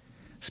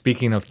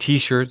 Speaking of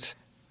t-shirts,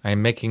 I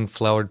am making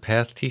Flowered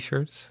Path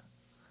t-shirts.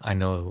 I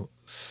know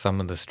some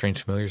of the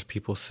Strange Familiars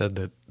people said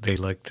that they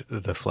liked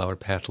the Flowered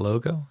Path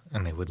logo,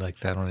 and they would like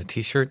that on a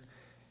t-shirt.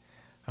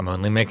 I'm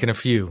only making a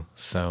few,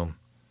 so...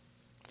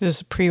 Is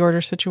this a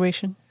pre-order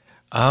situation?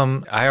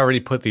 I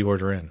already put the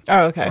order in.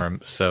 Oh, okay. For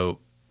 'em. So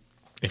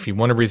if you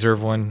want to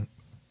reserve one,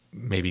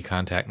 maybe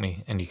contact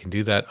me, and you can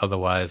do that.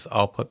 Otherwise,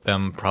 I'll put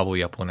them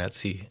probably up on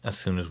Etsy as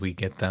soon as we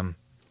get them.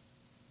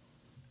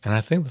 And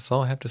I think that's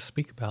all I have to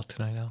speak about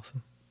tonight,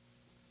 Allison.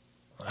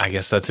 I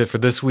guess that's it for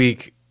this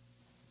week.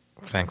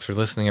 Thanks for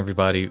listening,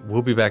 everybody.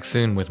 We'll be back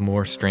soon with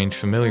more Strange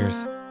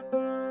Familiars.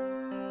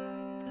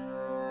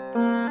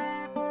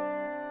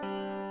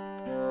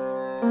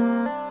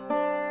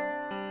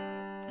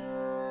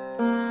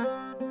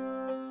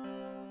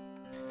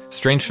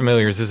 Strange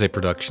Familiars is a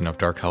production of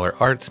Dark Holler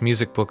Arts,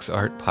 music, books,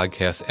 art,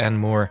 podcasts, and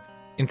more.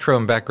 Intro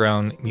and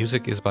background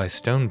music is by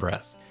Stone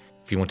Breath.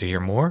 If you want to hear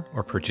more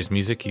or purchase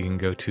music, you can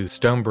go to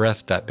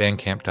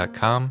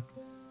stonebreath.bandcamp.com.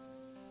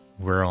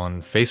 We're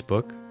on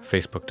Facebook,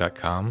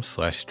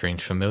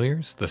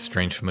 facebook.com/strangefamiliars. The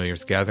Strange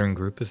Familiars Gathering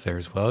group is there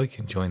as well. You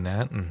can join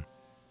that and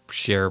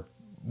share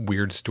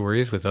weird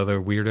stories with other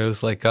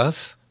weirdos like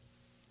us.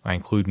 I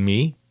include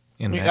me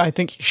in that, I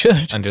think you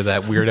should. under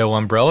that weirdo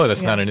umbrella.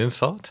 That's not an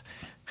insult.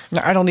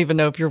 No, I don't even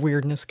know if your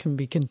weirdness can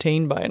be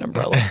contained by an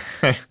umbrella.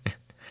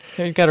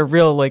 You got a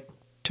real, like,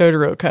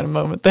 Totoro kind of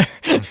moment there.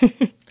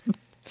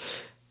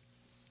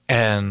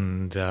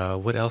 And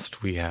what else do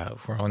we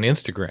have? We're on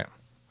Instagram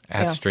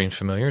at Strange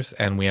Familiars,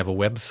 and we have a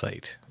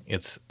website.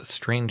 It's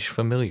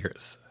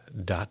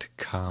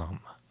strangefamiliars.com.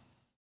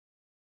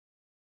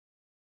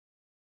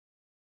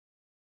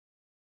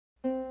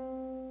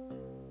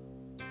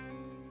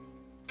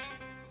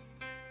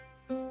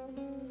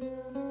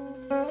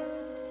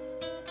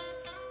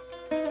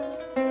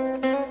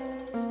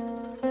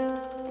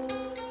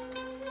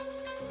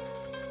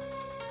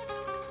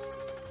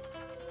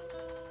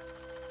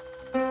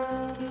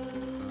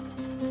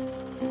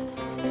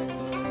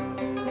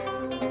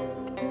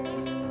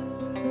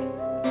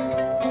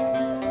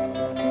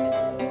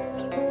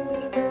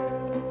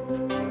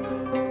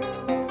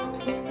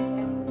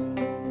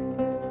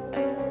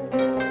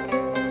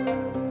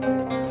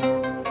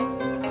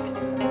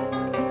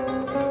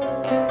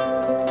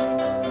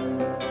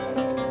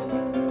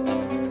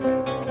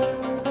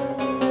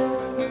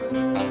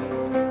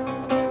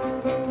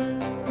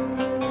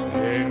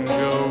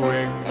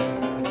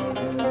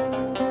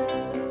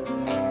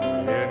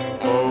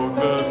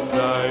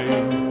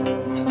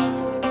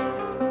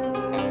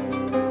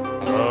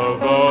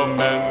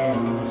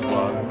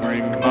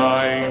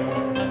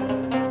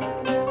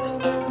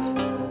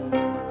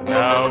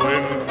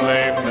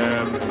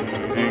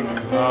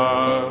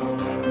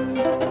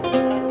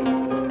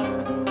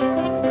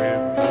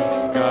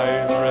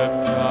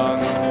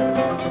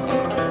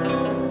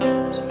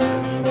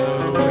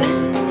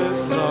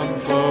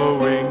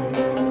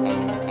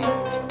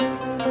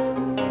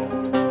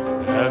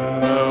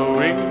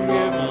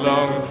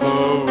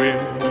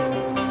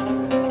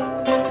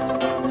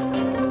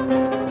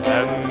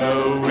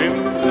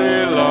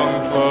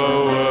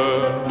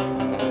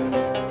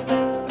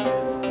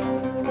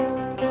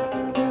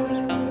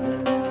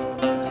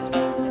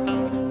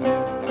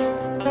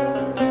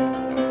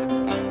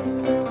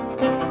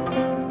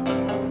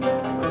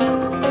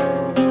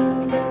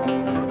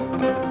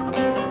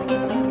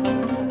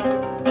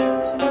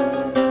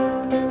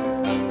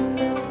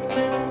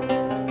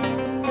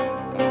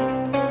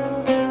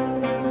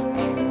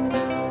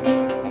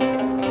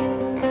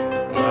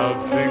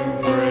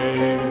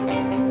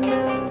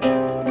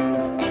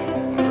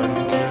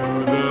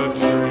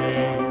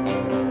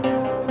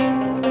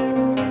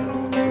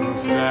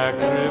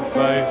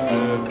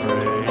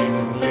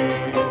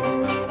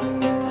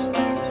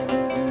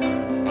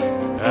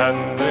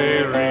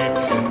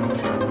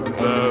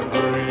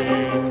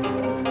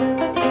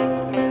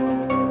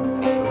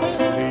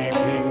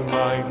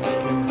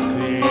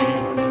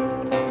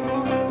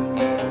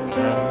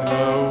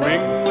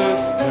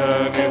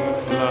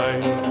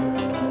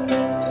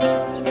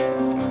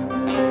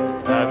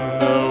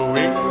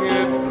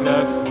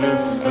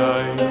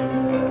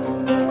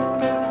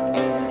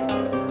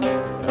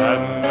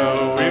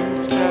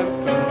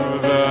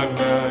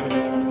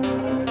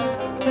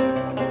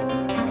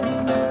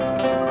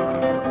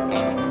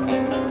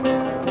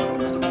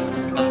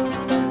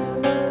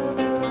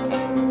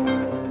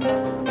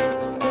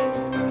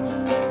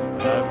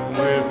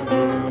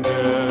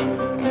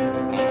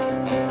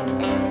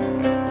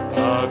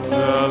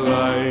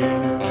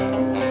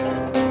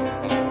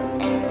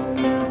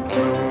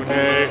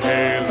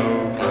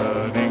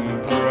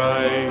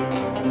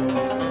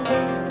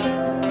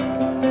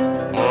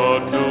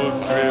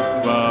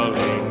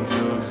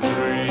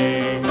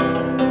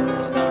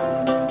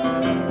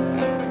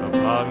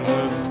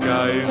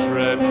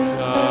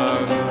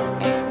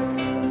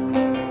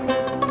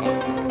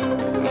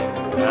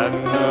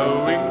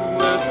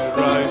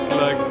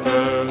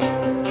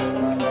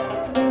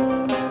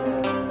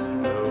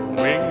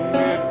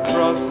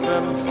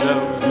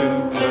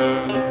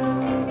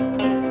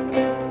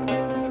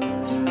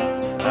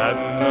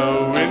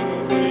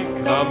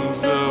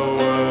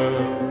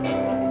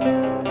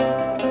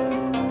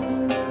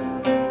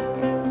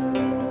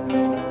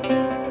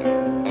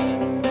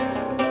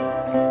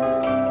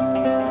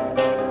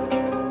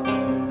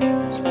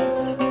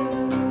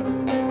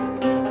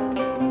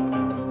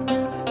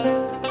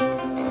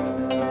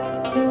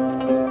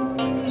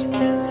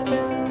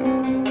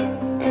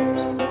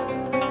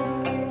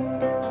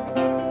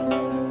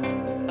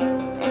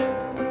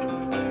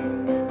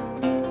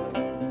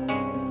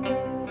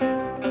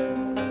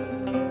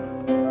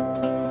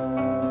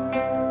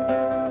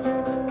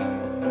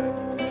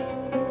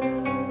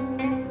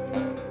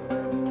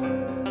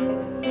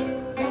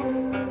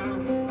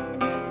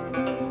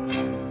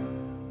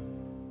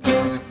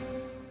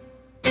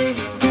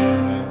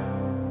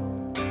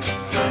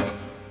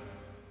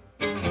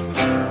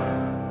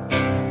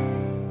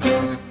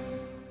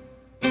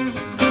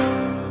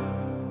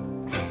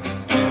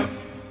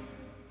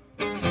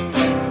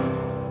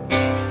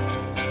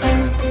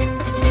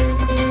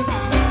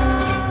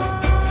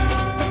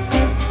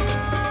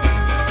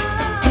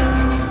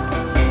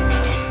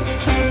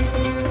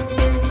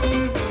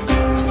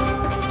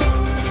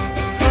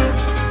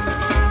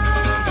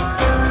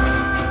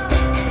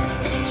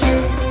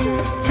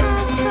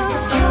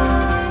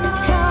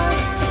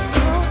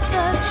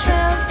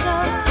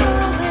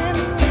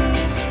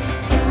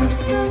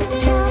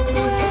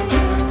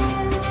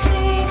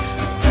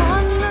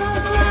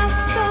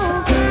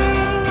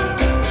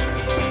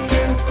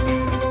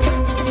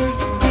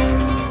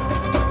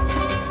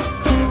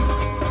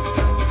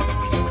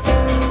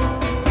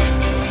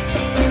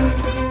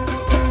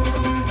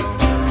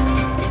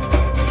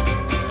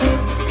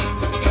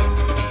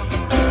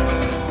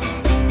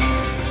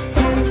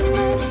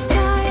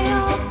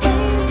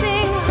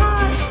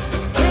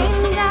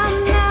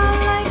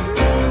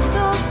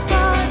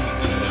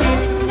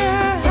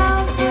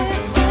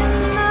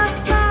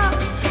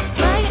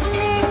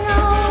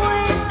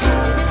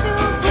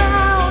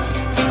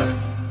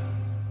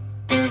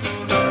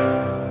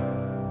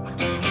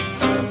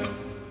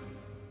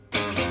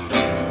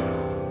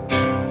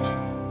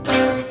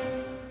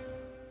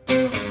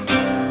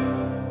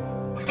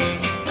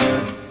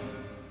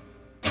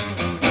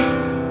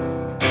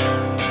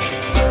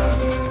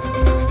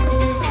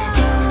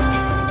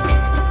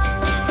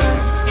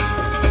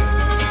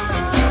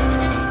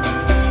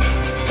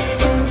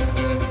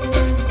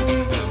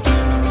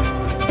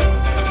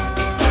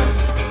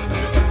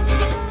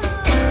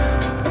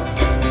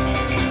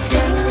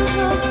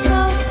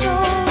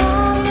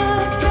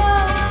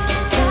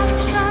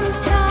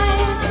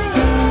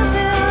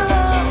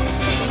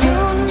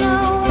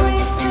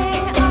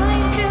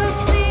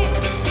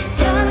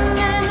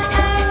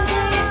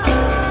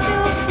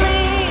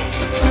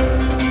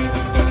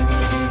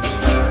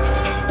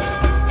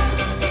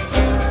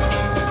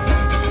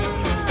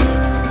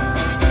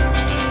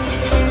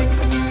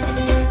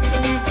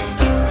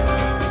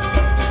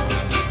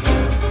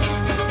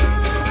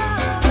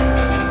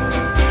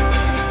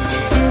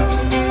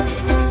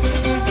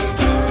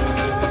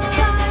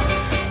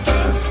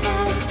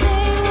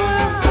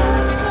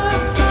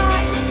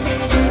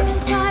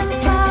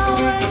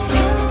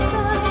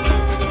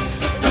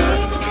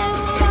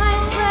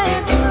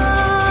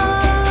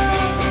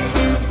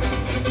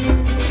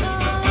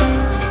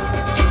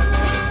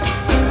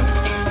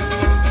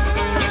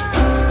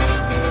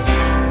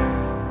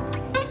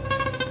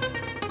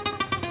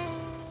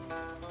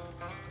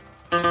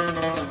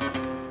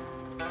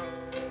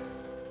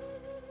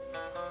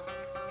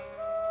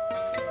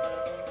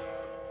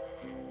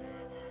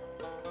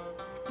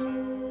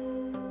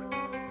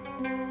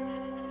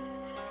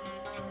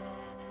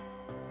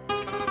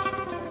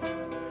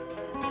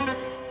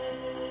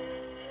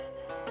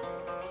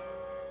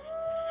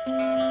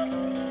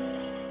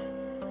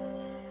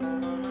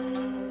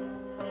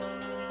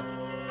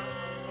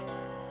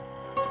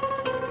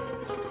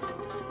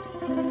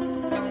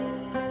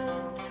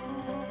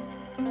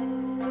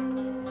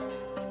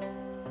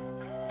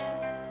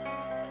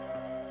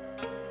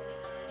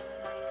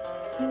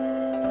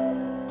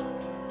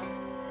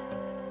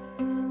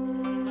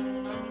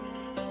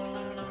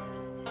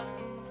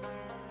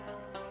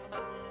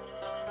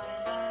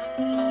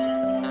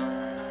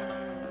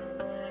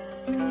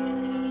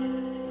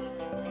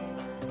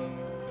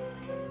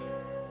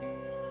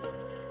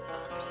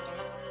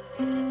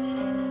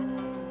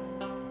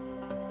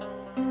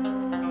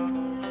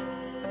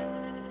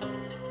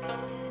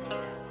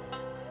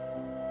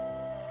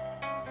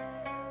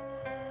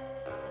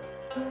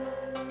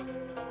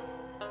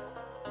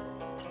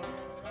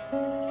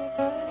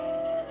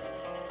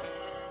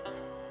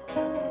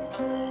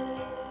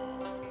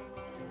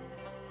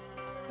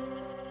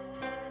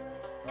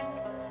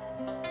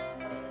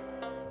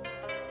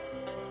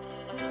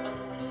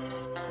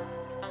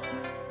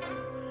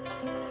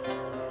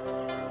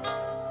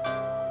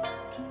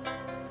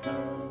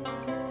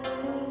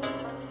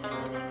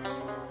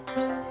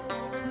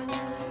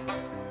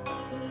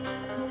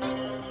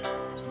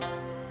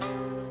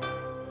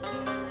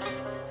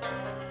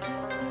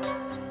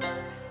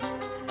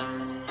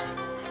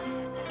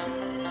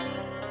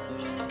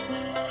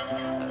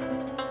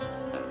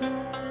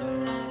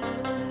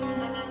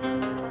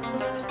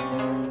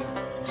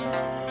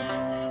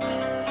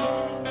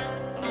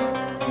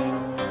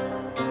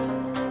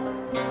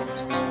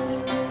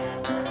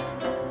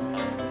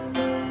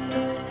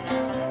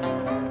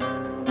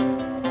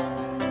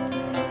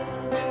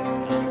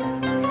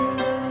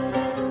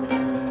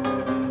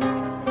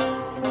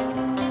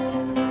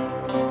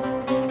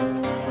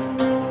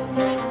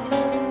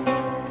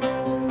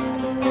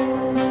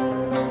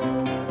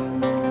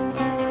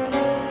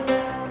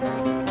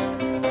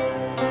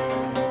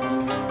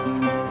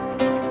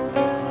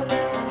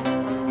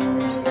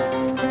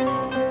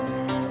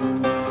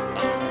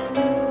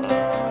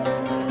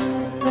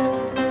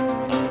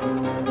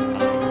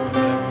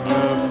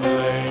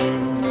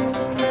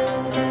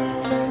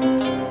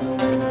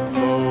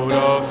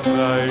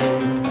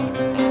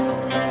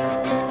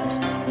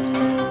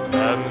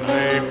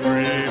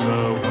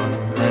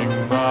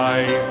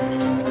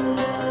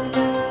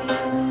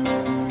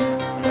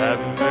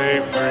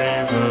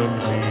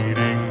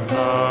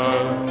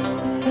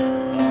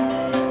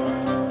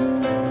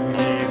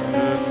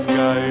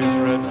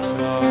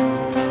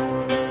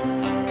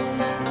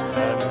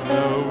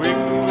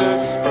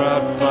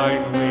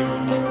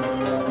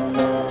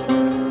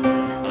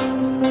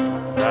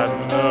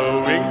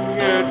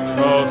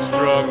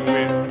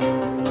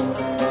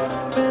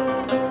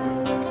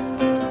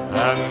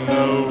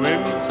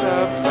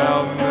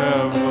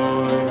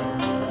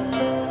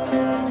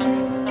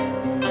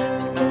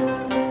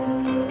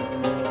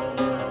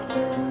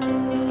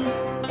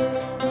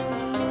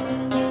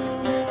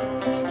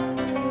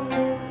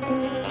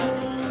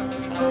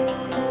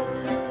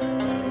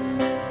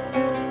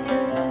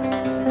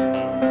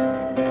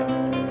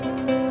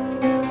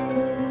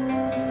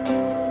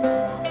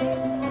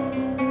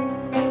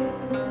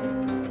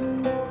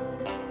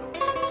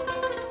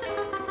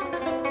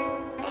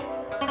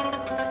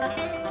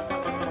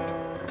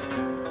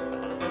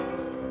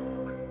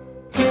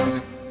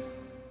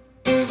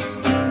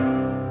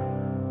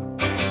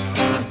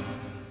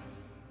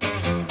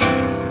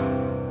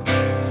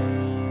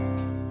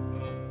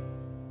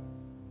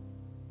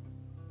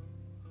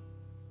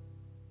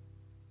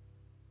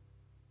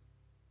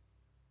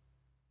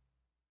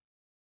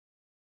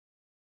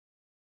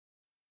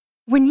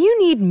 When you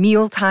need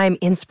mealtime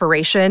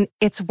inspiration,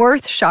 it's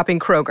worth shopping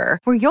Kroger,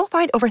 where you'll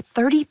find over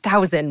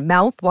 30,000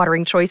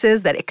 mouth-watering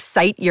choices that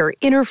excite your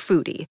inner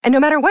foodie. And no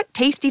matter what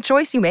tasty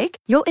choice you make,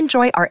 you'll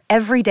enjoy our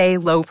everyday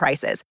low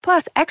prices,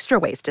 plus extra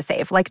ways to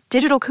save, like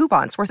digital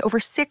coupons worth over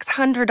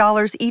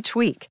 $600 each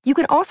week. You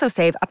can also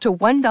save up to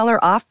 $1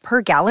 off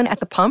per gallon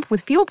at the pump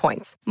with fuel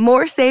points.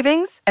 More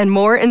savings and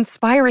more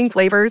inspiring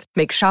flavors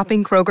make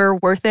shopping Kroger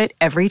worth it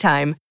every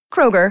time.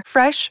 Kroger,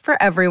 fresh for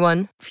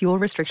everyone. Fuel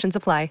restrictions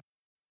apply.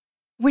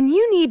 When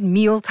you need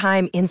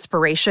mealtime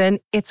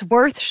inspiration, it's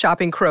worth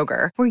shopping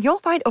Kroger, where you'll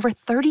find over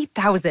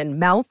 30,000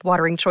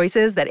 mouth-watering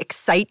choices that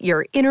excite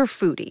your inner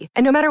foodie.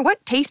 And no matter what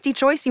tasty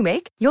choice you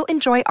make, you'll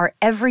enjoy our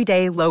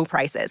everyday low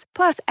prices,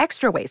 plus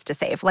extra ways to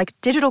save, like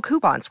digital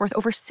coupons worth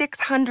over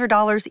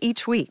 $600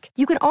 each week.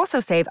 You can also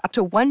save up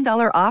to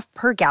 $1 off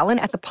per gallon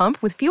at the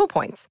pump with fuel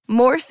points.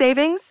 More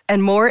savings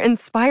and more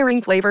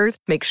inspiring flavors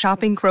make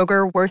shopping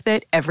Kroger worth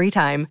it every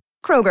time.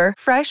 Kroger,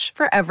 fresh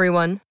for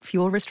everyone.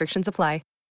 Fuel restrictions apply.